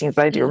one of the scenes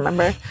that I do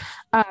remember.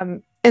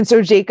 And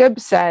so Jacob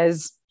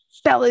says,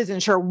 Bella isn't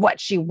sure what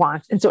she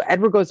wants. And so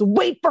Edward goes,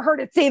 wait for her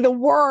to say the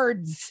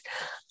words.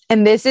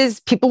 And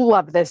people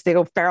love this. They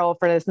go feral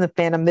for this in the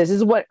fandom. This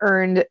is what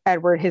earned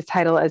Edward his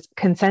title as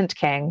Consent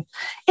King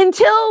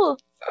until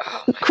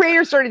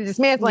creators started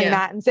dismantling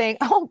that and saying,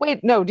 oh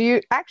wait, no, do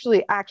you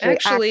actually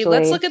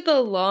let's look at the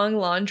long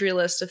laundry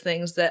list of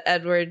things that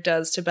Edward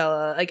does to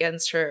Bella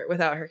against her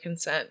without her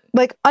consent.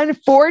 Like,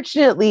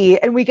 unfortunately,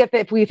 and we get that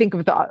if we think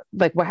of the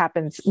like what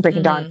happens in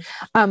Breaking Dawn,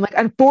 like,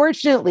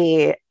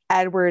 unfortunately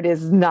Edward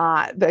is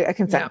not a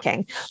consent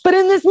king, but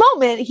in this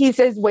moment he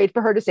says wait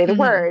for her to say the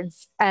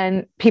words,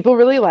 and people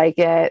really like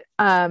it.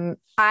 I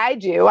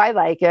like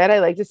it. I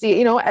like to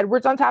see,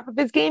 Edward's on top of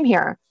his game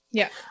here.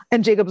 Yeah.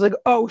 And Jacob's like,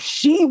 oh,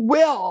 she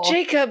will.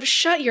 Jacob,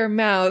 shut your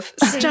mouth.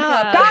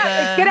 Stop.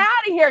 God, get out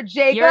of here,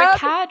 Jacob. You're a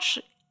catch.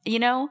 You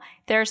know,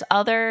 there's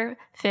other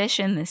fish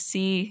in the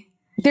sea.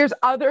 There's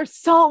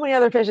so many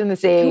other fish in the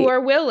sea. Who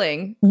are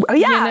willing. Yeah,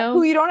 you know?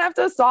 who you don't have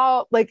to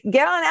assault. Like,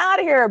 get on out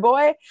of here,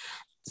 boy.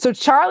 So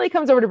Charlie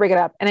comes over to break it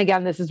up. And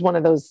again, this is one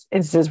of those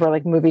instances where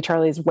like movie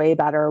Charlie is way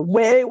better,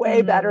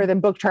 way better than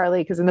book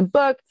Charlie. Because in the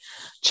book,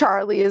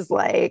 Charlie is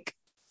like,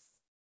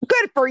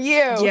 good for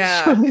you.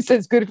 Yeah. Charlie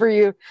says, good for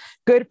you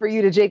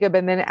to Jacob,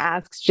 and then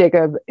asks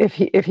Jacob if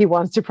he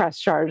wants to press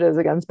charges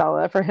against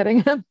Bella for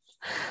hitting him.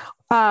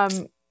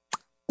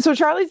 So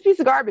Charlie's a piece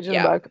of garbage in the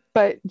book,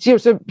 but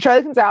so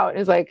Charlie comes out and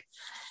is like,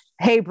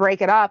 hey,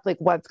 break it up. Like,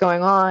 what's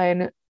going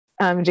on?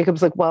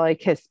 Jacob's like, well, I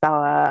kissed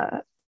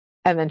Bella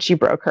and then she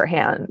broke her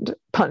hand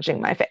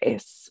punching my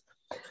face.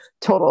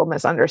 Total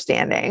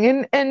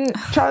misunderstanding. And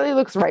Charlie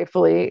looks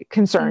rightfully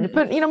concerned,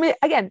 but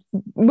again,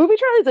 movie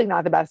Charlie's like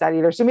not the best at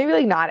either. So maybe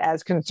like not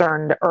as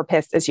concerned or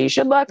pissed as he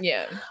should look.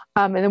 Yeah.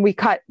 And then we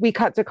cut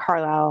to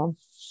Carlisle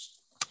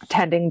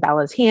tending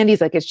Bella's hand.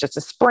 He's like, it's just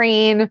a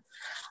sprain.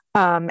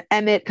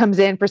 Emmett comes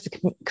in for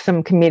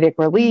some comedic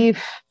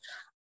relief.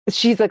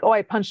 She's like, oh,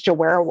 I punched a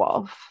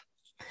werewolf.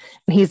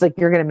 And he's like,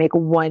 you're going to make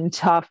one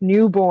tough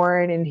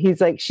newborn. And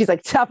she's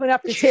like, tough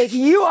enough to take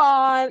you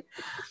on.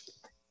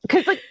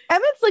 Because like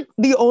Emmett's like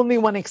the only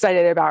one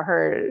excited about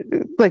her,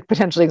 like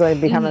potentially going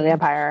to become a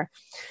vampire.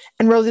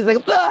 And Rosie's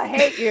like, I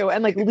hate you.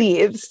 And like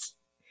leaves.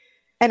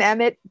 And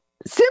Emmett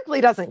simply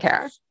doesn't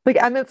care. Like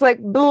Emmett's like,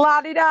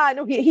 blah-de-da.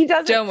 No, he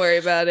doesn't. Don't worry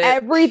about it.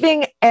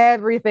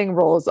 Everything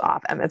rolls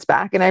off Emmett's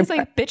back. And It's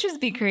like, bitches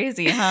be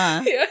crazy,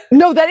 huh? Yeah.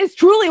 No, that's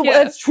truly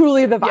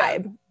the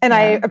vibe. Yeah. And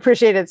I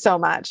appreciate it so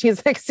much.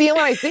 He's like, see you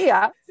when I see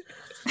ya.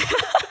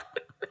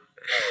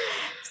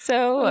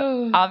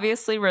 So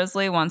obviously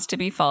Rosalie wants to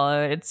be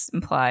followed. It's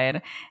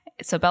implied.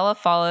 So Bella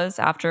follows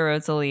after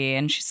Rosalie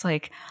and she's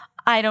like,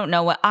 I don't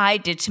know what I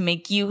did to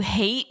make you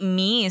hate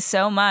me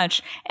so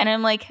much. And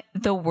I'm like,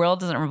 the world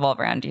doesn't revolve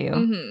around you.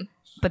 Mm-hmm.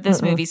 But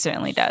this movie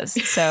certainly does.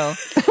 So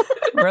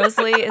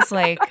Rosalie is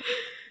like,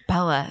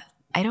 Bella,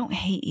 I don't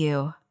hate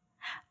you.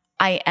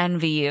 I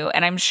envy you.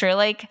 And I'm sure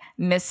like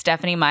Miss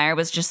Stephenie Meyer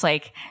was just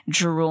like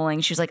drooling.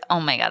 She was like, oh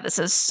my God, this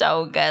is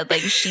so good. Like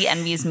she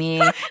envies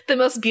me. The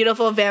most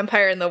beautiful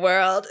vampire in the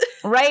world.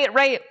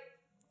 Right.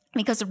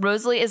 Because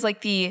Rosalie is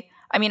like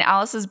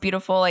Alice is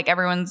beautiful. Like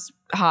everyone's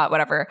hot,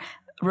 whatever.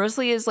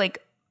 Rosalie is like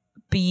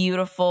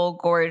beautiful,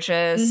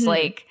 gorgeous. Mm-hmm.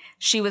 Like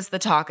she was the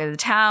talk of the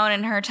town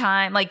in her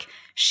time. Like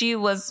she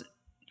was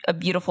a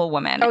beautiful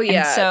woman. Oh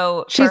yeah. And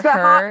so she's the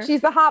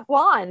hot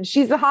blonde.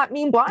 She's the hot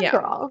mean blonde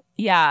girl.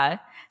 Yeah.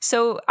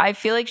 So I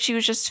feel like she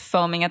was just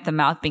foaming at the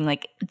mouth being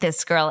like,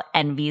 this girl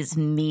envies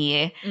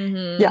me.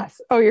 Mm-hmm. Yes.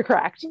 Oh, you're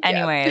correct.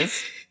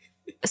 Anyways.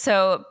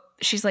 So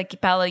she's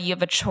like, Bella, you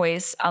have a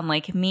choice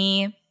unlike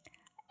me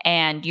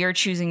and you're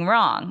choosing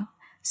wrong.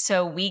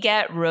 So we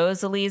get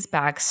Rosalie's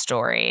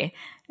backstory.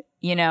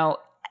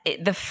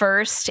 The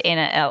first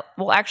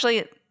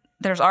actually,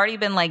 there's already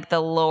been like the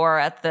lore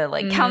at the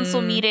like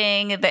council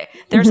meeting.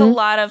 There's a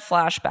lot of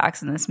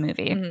flashbacks in this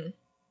movie. Mm-hmm.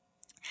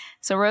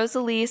 So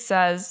Rosalie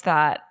says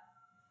that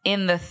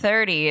in the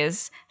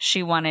 30s,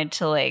 she wanted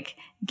to like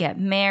get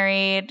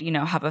married,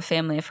 have a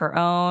family of her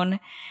own.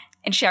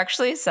 And she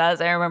actually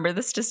says, I remember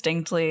this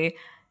distinctly,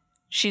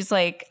 she's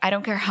like, I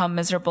don't care how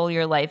miserable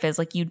your life is,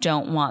 like you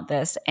don't want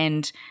this.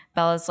 And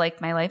Bella's like,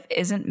 my life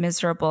isn't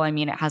miserable. I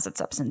mean, it has its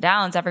ups and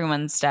downs.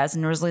 Everyone's does.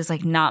 And Rosalie's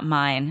like, not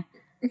mine.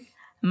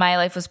 My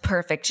life was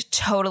perfect,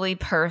 totally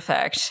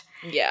perfect.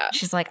 Yeah.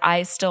 She's like,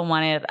 I still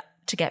wanted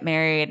to get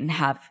married and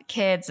have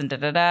kids and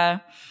da-da-da.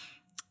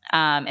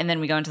 And then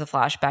we go into the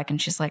flashback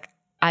and she's like,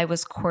 I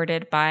was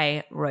courted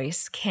by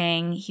Royce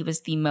King. He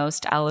was the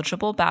most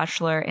eligible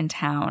bachelor in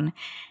town,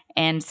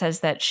 and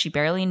says that she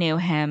barely knew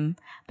him,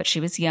 but she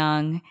was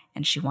young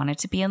and she wanted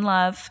to be in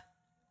love.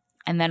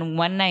 And then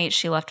one night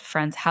she left a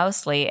friend's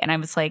house late, and I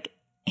was like,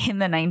 in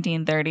the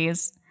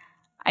 1930s,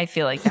 I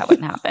feel like that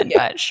wouldn't happen,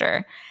 but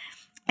sure.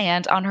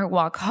 And on her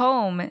walk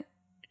home,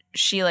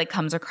 she like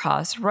comes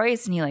across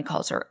Royce and he like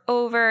calls her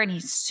over, and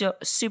he's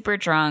super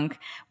drunk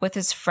with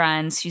his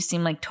friends who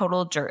seem like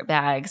total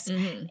dirtbags.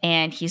 Mm-hmm.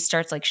 And he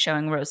starts like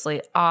showing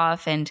Rosalie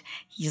off, and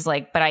he's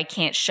like, but I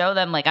can't show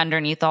them like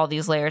underneath all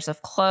these layers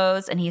of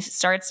clothes. And he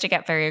starts to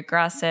get very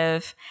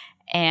aggressive.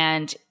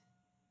 And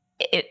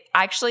it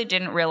actually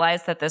didn't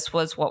realize that this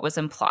was what was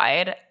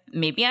implied.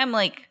 Maybe I'm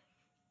like,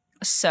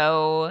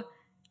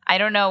 I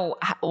don't know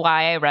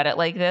why I read it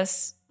like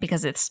this,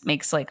 because it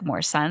makes like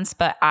more sense,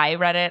 but I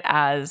read it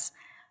as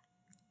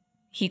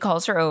he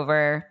calls her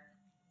over,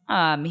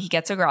 he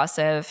gets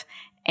aggressive,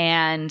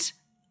 and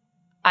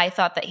I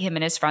thought that him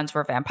and his friends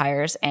were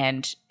vampires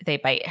and they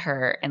bite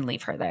her and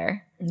leave her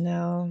there.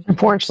 No.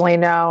 Unfortunately,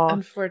 no.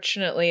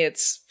 Unfortunately,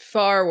 it's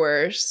far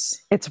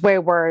worse. It's way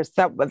worse.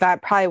 That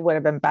probably would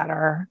have been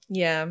better.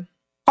 Yeah.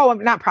 Oh,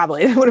 not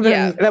probably. That would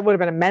have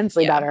been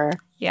immensely better.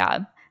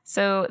 Yeah.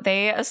 So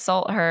they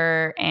assault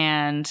her,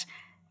 and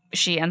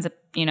she ends up,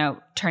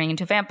 turning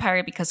into a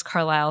vampire because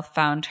Carlisle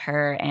found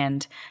her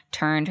and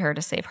turned her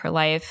to save her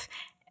life.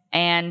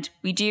 And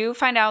we do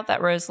find out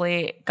that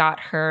Rosalie got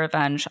her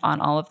revenge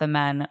on all of the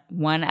men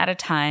one at a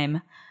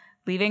time,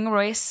 leaving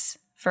Royce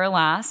for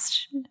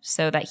last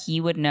so that he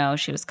would know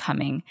she was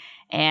coming.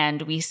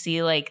 And we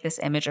see like this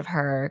image of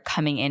her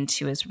coming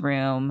into his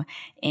room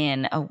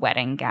in a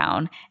wedding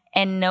gown.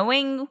 And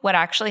knowing what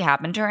actually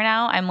happened to her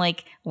now, I'm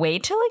like, way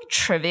to like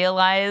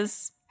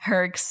trivialize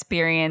her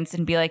experience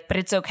and be like, but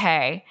it's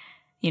okay,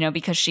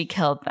 because she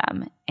killed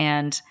them.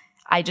 And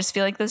I just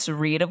feel like this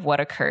read of what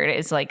occurred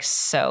is like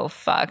so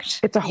fucked.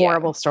 It's a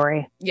horrible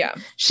story. Yeah.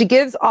 She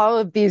gives all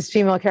of these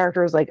female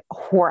characters like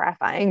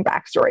horrifying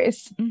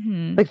backstories.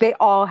 Mm-hmm. Like they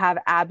all have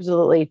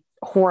absolutely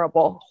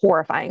horrible,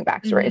 horrifying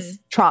backstories,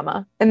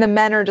 trauma. And the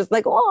men are just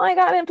like, oh, I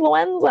got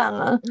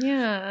influenza.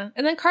 Yeah.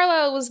 And then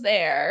Carlisle was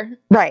there.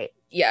 Right.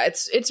 Yeah,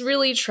 it's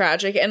really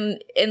tragic.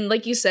 And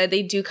like you said,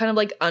 they do kind of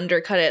like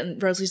undercut it.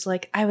 And Rosalie's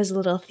like, I was a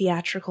little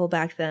theatrical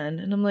back then.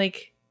 And I'm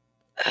like,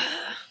 ugh.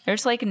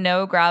 There's like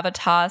no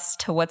gravitas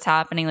to what's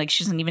happening. Like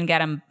she doesn't even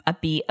get a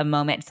beat, a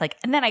moment. It's like,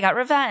 and then I got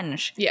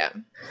revenge. Yeah.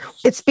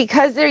 It's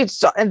because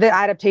the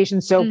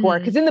adaptation's so poor.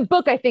 Because in the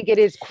book, I think it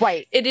is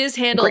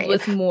handled grave.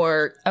 With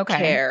more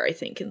care, I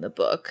think, in the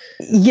book.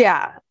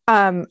 Yeah.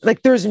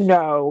 Like there's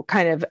no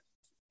kind of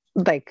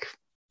like,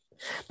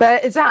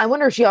 but it's not, I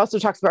wonder if she also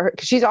talks about her,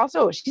 because she's a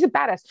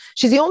badass.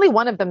 She's the only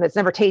one of them that's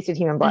never tasted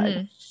human blood.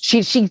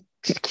 Mm-hmm.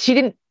 She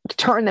didn't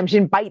turn them. She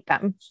didn't bite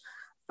them.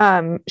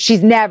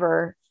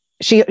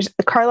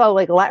 Carlisle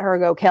like let her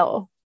go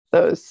kill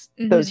those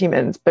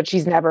humans, but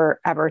she's never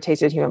ever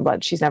tasted human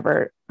blood. She's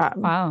never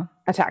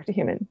attacked a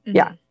human. Mm-hmm.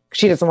 Yeah.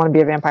 She doesn't want to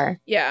be a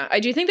vampire. Yeah. I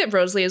do think that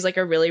Rosalie is like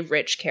a really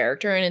rich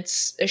character, and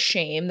it's a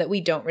shame that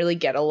we don't really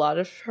get a lot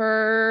of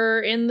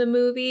her in the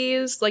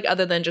movies, like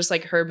other than just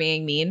like her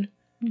being mean.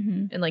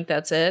 Mm-hmm. And like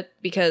that's it,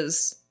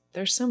 because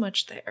there's so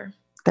much there.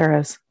 There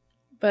is.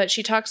 But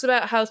she talks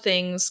about how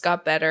things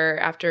got better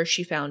after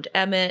she found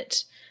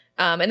Emmett.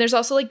 And there's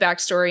also like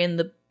backstory in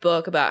the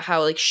book about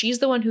how like she's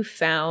the one who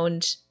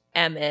found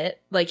Emmett.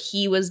 Like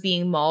he was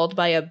being mauled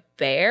by a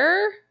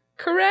bear,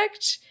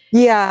 correct?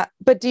 Yeah,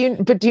 but do you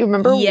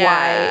remember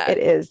why it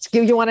is?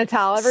 Do you want to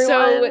tell everyone?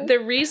 So the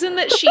reason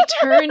that she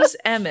turns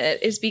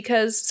Emmett is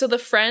because the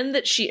friend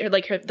that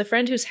the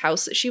friend whose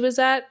house that she was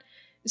at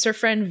is her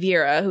friend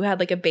Vera, who had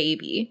like a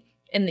baby.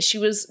 And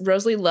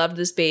Rosalie loved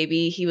this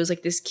baby. He was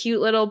like this cute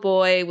little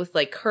boy with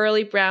like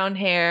curly brown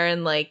hair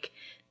and like,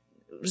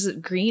 was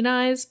it green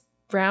eyes?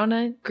 Brown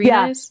eyes? Green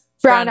eyes?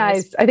 Brown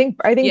eyes. I think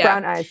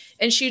brown eyes.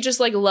 And she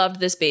just like loved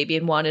this baby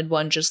and wanted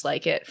one just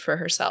like it for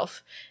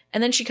herself.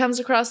 And then she comes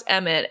across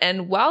Emmett,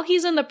 and while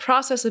he's in the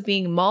process of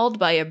being mauled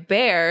by a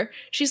bear,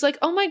 she's like,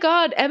 oh my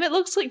God, Emmett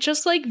looks like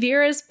just like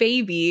Vera's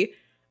baby.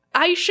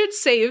 I should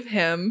save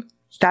him.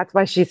 That's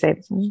why she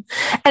saves him.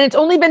 And it's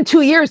only been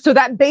 2 years, so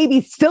that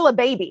baby's still a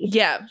baby.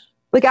 Yeah.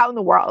 Like out in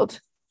the world.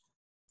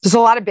 There's a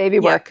lot of baby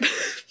work.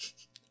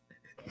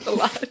 A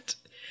lot.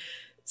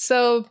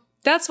 So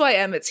that's why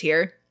Emmett's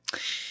here.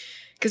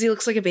 Because he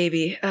looks like a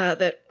baby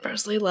that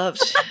Rosalie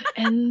loved.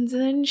 And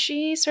then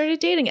she started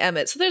dating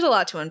Emmett. So there's a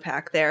lot to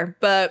unpack there.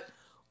 But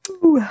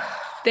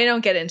they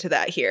don't get into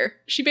that here.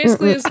 She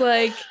basically is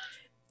like,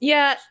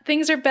 yeah,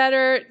 things are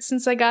better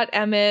since I got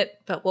Emmett,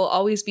 but we'll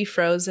always be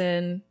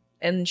frozen.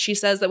 And she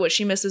says that what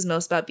she misses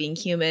most about being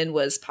human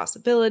was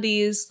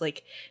possibilities.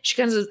 Like, she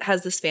kind of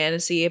has this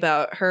fantasy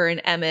about her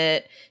and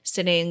Emmett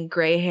sitting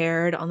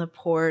gray-haired on the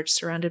porch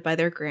surrounded by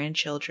their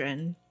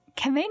grandchildren.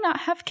 Can they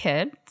not have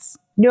kids?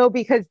 No,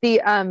 because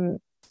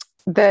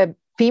the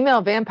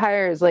female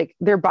vampires, like,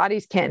 their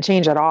bodies can't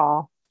change at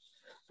all.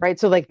 Right?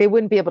 So, like, they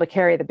wouldn't be able to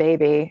carry the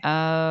baby.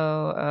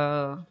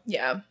 Oh.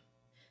 Yeah.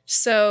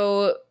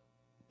 So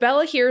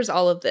Bella hears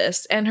all of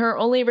this, and her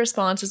only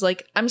response is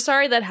like, I'm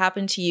sorry that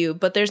happened to you,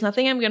 but there's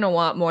nothing I'm going to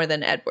want more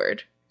than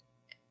Edward.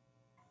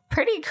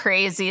 Pretty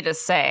crazy to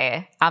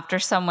say after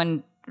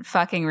someone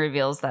fucking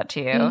reveals that to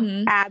you.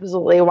 Mm-hmm.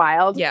 Absolutely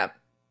wild. Yeah.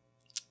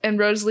 And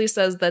Rosalie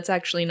says that's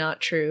actually not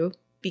true,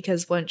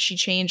 because once she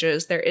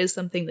changes, there is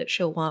something that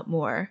she'll want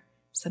more,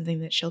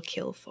 something that she'll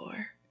kill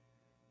for.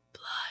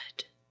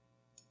 Blood.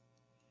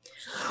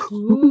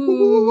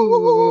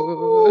 Ooh.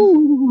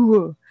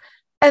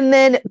 And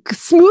then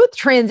smooth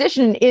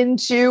transition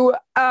into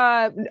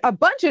a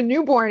bunch of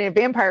newborn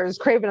vampires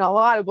craving a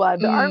lot of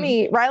blood. The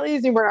army,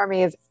 Riley's newborn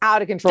army, is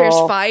out of control.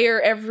 There's fire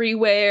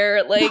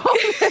everywhere. Like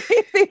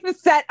they've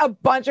set a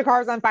bunch of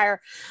cars on fire.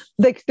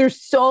 Like there's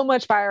so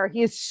much fire.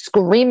 He is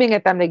screaming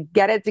at them to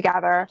get it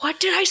together. What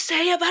did I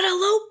say about a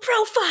low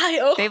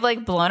profile? They've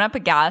like blown up a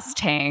gas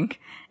tank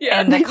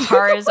and the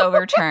car is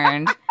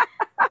overturned.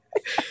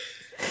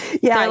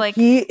 Yeah, they're like,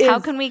 how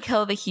can we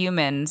kill the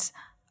humans?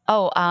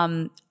 I'll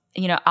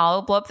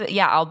blow up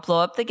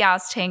the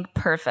gas tank.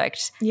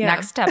 Perfect. Yeah.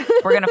 Next step,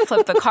 we're going to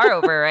flip the car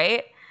over,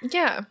 right?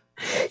 Yeah.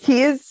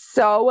 He is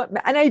so,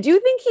 and I do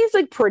think he's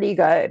like pretty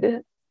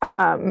good.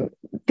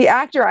 The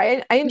actor,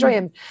 I enjoy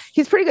him.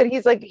 He's pretty good.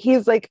 He's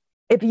like,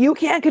 if you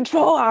can't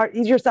control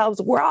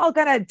yourselves, we're all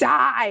going to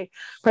die.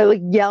 By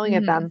like yelling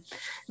at them.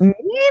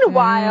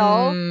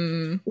 Meanwhile,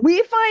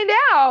 we find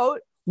out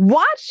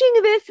watching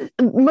this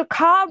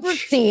macabre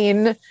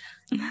scene,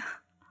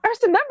 are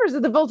some members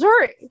of the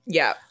Volturi.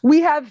 Yeah.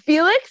 We have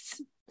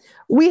Felix.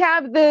 We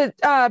have the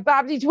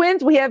Bobbsey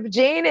twins. We have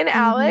Jane and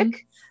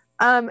Alec.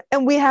 And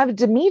we have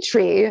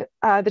Dimitri,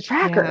 the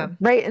tracker,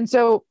 right? And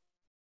so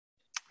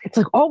it's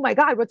like, oh my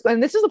God, what's going on?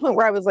 And this is the point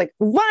where I was like,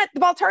 what?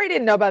 The Volturi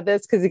didn't know about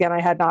this because, again, I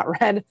had not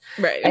read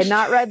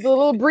the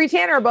little Bree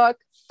Tanner book.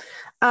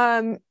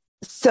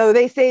 So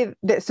they say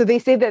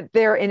that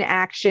their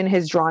inaction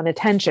has drawn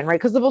attention, right?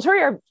 Because the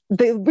Volturi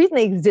the reason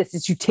they exist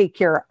is to take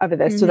care of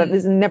this so that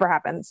this never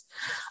happens.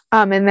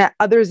 And that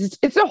others,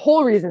 it's the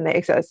whole reason they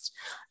exist.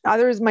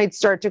 Others might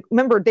start to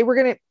remember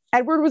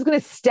Edward was going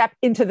to step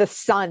into the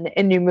sun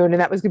in New Moon,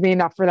 and that was going to be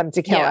enough for them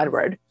to kill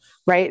Edward,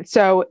 right?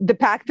 So the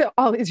fact that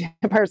all these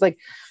vampires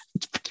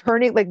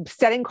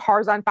setting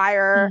cars on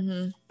fire,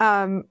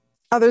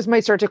 others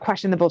might start to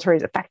question the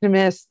Volturi's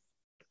effectiveness.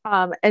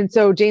 And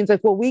so Jane's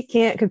like, well, we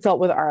can't consult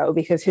with Aro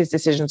because his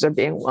decisions are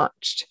being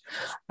watched.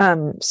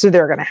 So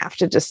they're going to have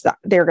to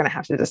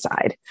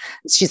decide.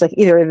 She's like,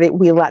 either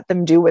we let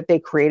them do what they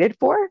created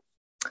for,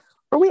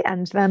 or we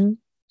end them.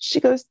 She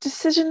goes,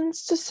 decisions.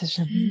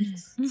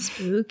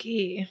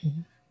 Spooky.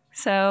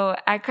 So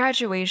at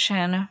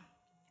graduation,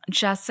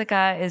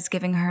 Jessica is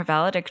giving her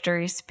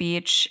valedictory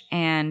speech,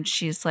 and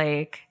she's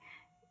like,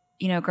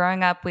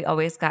 growing up, we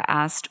always got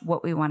asked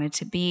what we wanted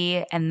to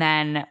be. And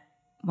then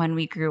when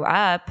we grew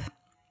up,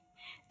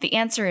 the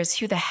answer is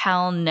who the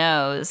hell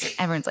knows?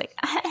 Everyone's like,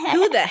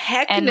 who the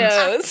heck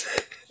knows?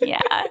 Yeah.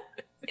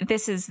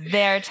 This is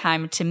their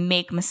time to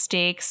make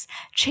mistakes,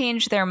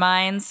 change their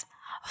minds,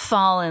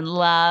 fall in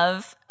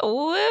love.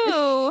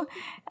 Woo!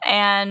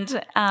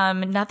 And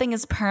nothing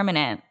is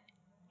permanent.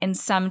 And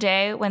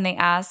someday when they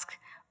ask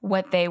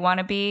what they want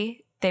to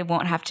be, they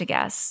won't have to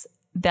guess.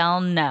 They'll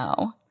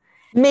know.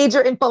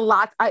 Major in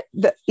philosophy.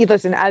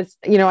 Listen, as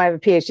you know, I have a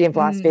PhD in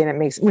philosophy, and it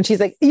makes, when she's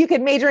like, you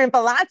could major in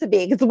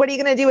philosophy, because what are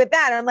you going to do with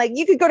that? And I'm like,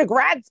 you could go to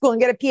grad school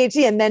and get a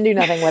PhD and then do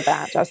nothing with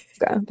that,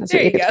 Jessica. That's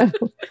there you go.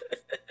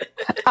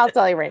 I'll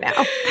tell you right now.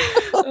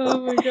 Oh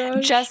my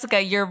gosh. Jessica,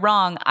 you're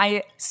wrong.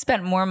 I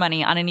spent more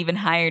money on an even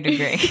higher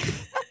degree.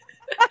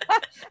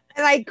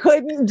 And I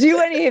couldn't do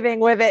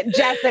anything with it,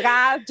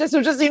 Jessica. Just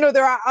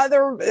there are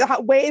other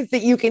ways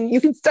that you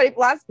can study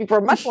philosophy for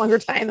a much longer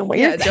time than what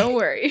you're saying. Don't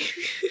worry.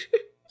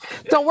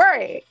 Don't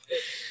worry.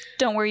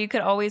 Don't worry. You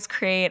could always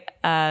create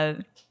a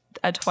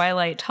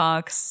Twilight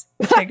Talks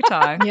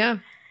TikTok. Yeah.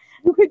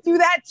 You could do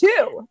that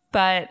too.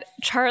 But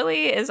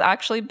Charlie is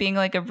actually being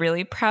like a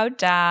really proud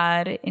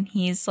dad, and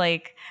he's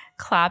like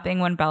clapping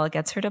when Bella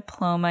gets her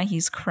diploma.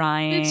 He's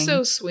crying. It's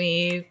so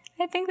sweet.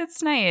 I think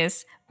that's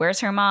nice. Where's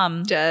her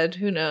mom? Dead.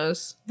 Who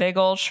knows? Big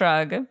old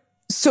shrug.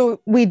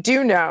 So we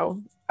do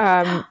know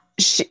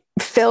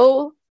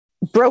Phil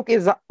broke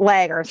his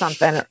leg or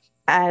something,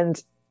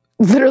 and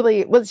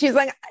literally, she's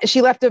like,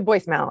 she left a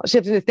voicemail. She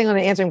left a thing on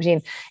the answering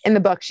machine in the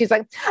book. She's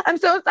like, I'm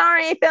so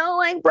sorry.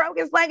 Phil broke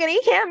his leg and he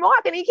can't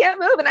walk and he can't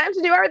move and I have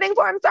to do everything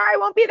for him. Sorry, I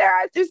won't be there.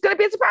 It's going to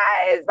be a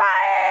surprise.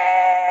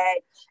 Bye.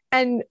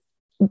 And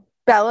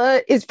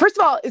Bella is, first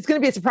of all, it's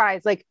going to be a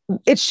surprise. Like,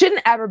 it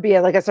shouldn't ever be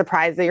a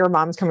surprise that your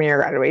mom's coming to your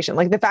graduation.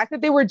 Like, the fact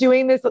that they were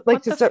doing this,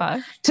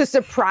 to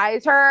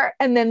surprise her,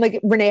 and then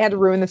Renee had to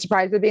ruin the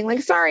surprise of being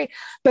like, sorry.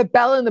 But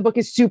Bella in the book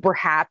is super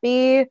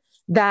happy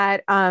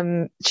that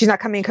she's not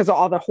coming because of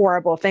all the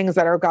horrible things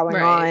that are going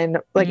on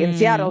in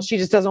Seattle. She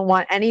just doesn't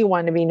want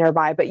anyone to be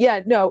nearby. But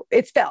yeah, no,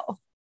 it's Phil.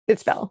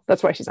 It's Phil.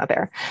 That's why she's not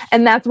there.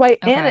 And that's why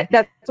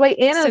Anna's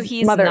so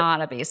he's mother,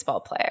 not a baseball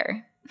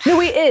player. No,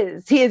 he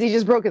is. He is. He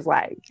just broke his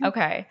leg.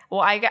 Okay.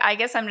 Well, I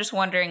guess I'm just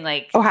wondering,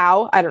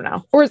 how? I don't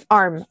know. Or his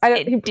arm.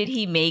 Did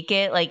he make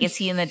it? Is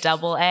he in the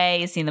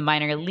AA? Is he in the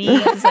minor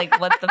leagues?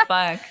 What the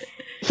fuck?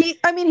 He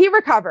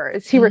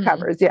recovers. He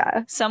recovers.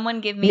 Yeah.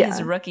 Someone give me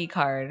his rookie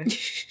card.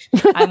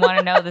 I want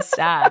to know the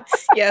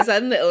stats. Yeah, is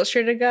that in the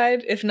illustrated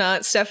guide? If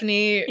not,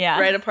 Stephanie,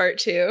 write a part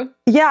 2.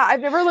 Yeah,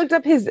 I've never looked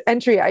up his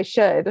entry. I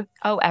should.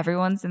 Oh,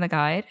 everyone's in the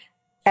guide?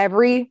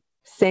 Every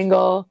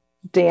single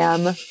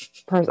damn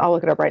person. I'll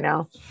look it up right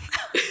now.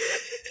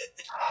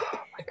 Oh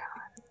my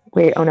God.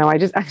 Wait, oh no, I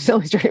just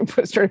accidentally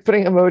started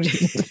putting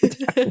emojis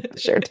into the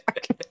shared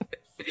document.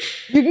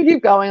 You can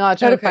keep going. I'll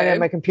try to find it on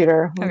my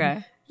computer.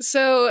 Okay.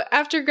 So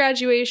after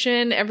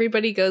graduation,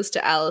 everybody goes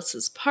to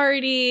Alice's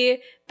party.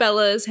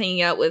 Bella is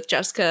hanging out with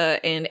Jessica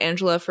and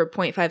Angela for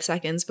 0.5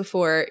 seconds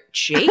before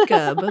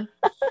Jacob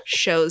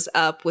shows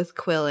up with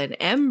Quill and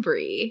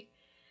Embry.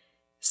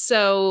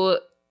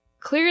 So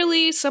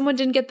clearly someone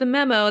didn't get the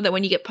memo that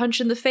when you get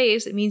punched in the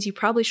face, it means you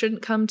probably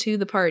shouldn't come to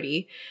the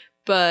party.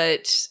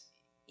 But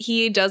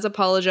he does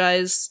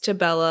apologize to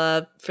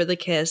Bella for the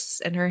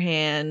kiss and her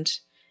hand.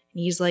 And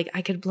he's like,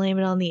 I could blame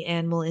it on the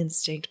animal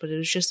instinct, but it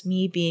was just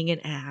me being an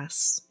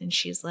ass. And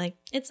she's like,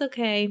 it's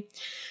okay.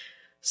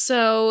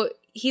 So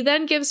he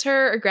then gives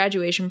her a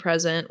graduation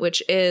present,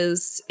 which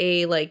is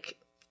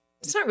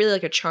it's not really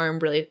a charm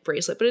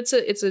bracelet, but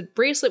it's a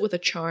bracelet with a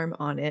charm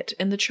on it.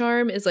 And the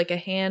charm is a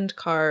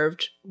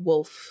hand-carved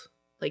wolf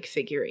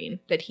figurine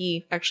that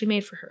he actually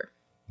made for her.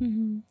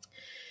 Mm-hmm.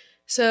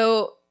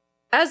 So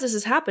as this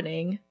is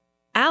happening,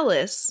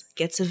 Alice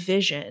gets a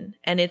vision,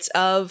 and it's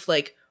of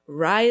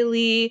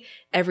Riley,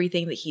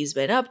 everything that he's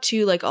been up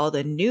to, like all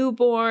the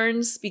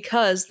newborns,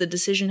 because the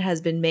decision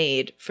has been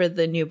made for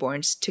the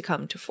newborns to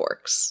come to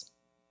Forks.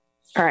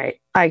 All right.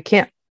 I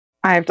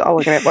have to all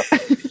look at it.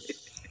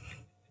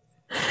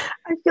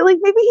 I feel like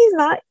maybe he's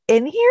not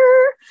in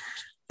here,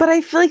 but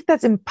I feel like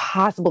that's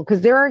impossible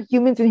because there are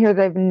humans in here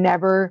that I've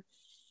never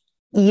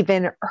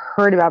even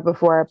heard about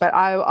before, but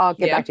I'll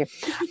get back to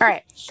you. All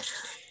right.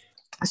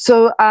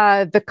 So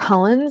the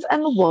Cullens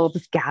and the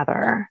wolves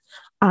gather,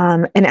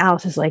 and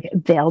Alice is like,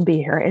 they'll be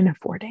here in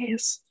 4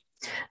 days.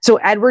 So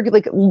Edward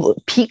like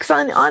peeks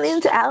on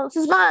into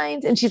Alice's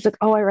mind, and she's like,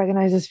 oh, I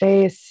recognize his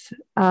face.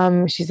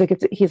 He's like,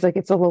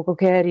 it's a local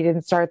kid. He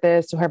didn't start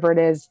this, so whoever it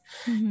is.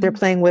 They're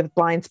playing with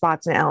blind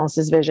spots in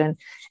Alice's vision.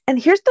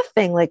 And here's the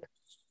thing, like,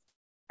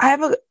 I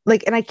have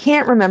and I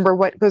can't remember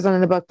what goes on in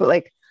the book, but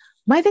like,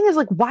 my thing is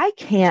like, why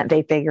can't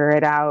they figure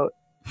it out?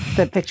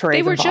 That Victoria's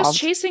They were involved? Just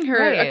chasing her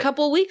a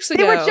couple weeks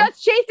ago. They were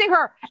just chasing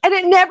her, and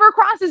it never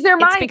crosses their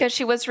mind. It's because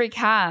she was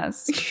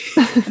recast,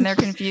 and they're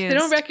confused. They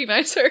don't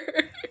recognize her.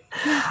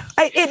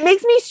 It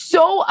makes me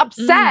so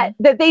upset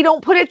that they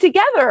don't put it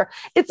together.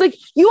 It's like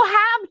you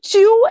have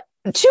two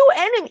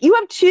enemies. You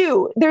have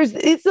two.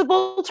 It's the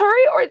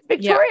Volturi or it's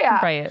Victoria. Yeah,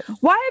 right.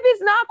 Why have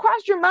this not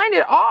crossed your mind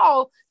at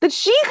all that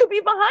she could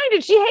be behind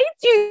it? She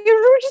hates you. You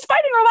were just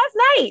fighting her last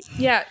night.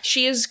 Yeah,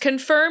 she is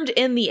confirmed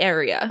in the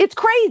area. It's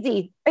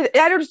crazy. I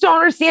just don't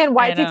understand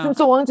why it takes them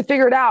so long to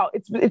figure it out.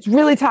 It's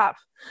really tough.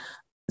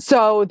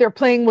 So they're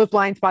playing with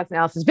blind spots in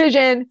Alice's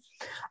vision.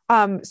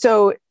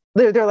 So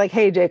they're like,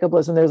 hey, Jacob,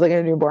 listen, there's like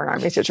a newborn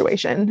army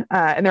situation,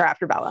 and they're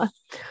after Bella.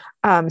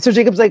 So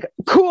Jacob's like,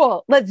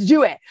 cool, let's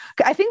do it.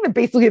 I think that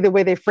basically the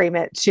way they frame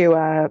it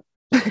to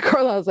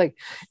Carlisle's like,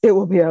 it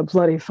will be a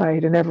bloody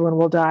fight and everyone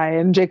will die.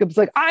 And Jacob's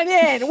like, I'm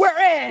in, we're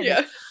in.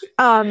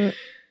 Yeah.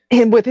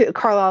 Him with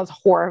Carlisle's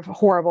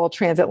horrible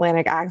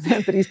transatlantic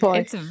accent that he's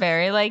pulling. It's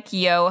very like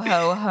yo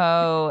ho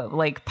ho,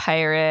 like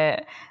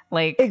pirate,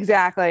 like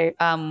exactly.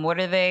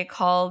 What are they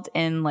called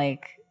in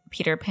like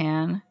Peter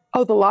Pan?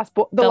 Oh, the Lost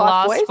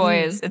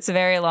Boys. It's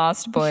very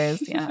Lost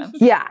Boys. Yeah.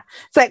 Yeah.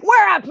 It's like,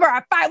 we're up for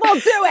a fight. We'll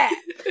do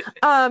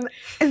it.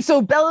 And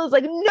so Bella's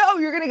like, no,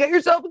 you're going to get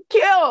yourself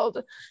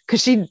killed. Because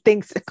she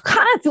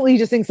constantly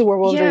just thinks the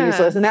werewolves are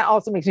useless. And that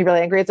also makes me really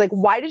angry. It's like,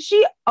 why does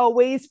she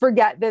always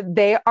forget that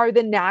they are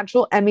the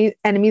natural enemies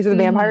of the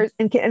vampires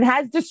and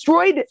they've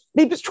destroyed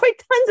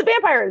tons of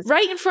vampires.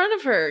 Right in front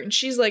of her. And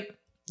she's like,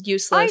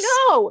 useless.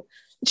 I know.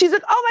 She's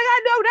like, oh my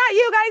God, no, not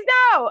you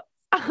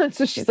guys, no.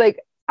 So she's like,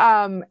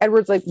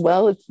 Edward's like,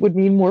 well, it would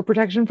mean more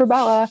protection for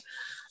Bella.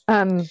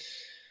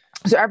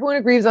 So everyone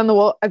agrees on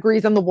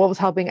the wolves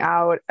helping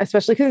out,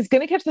 especially because it's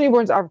going to catch the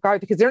newborns off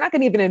guard because they're not going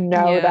to even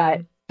know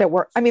that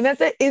we're. I mean,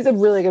 that is a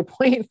really good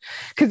point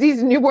because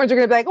these newborns are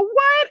going to be like,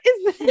 what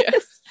is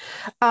this?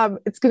 Yeah.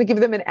 It's going to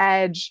give them an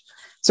edge.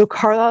 So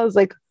Carlisle is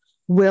like,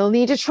 we'll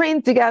need to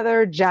train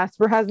together.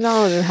 Jasper has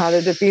knowledge on how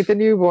to defeat the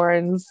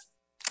newborns.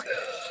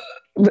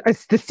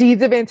 It's the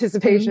seeds of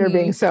anticipation are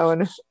being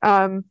sown.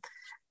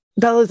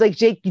 Bella's like,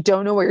 Jake, you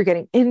don't know what you're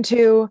getting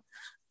into.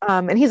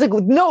 And he's like,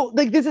 no,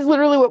 like this is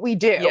literally what we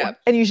do. Yeah.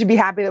 And you should be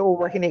happy that we're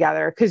working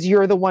together because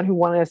you're the one who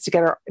wanted us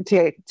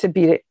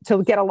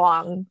to get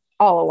along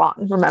all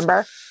along,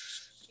 remember?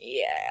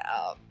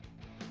 Yeah.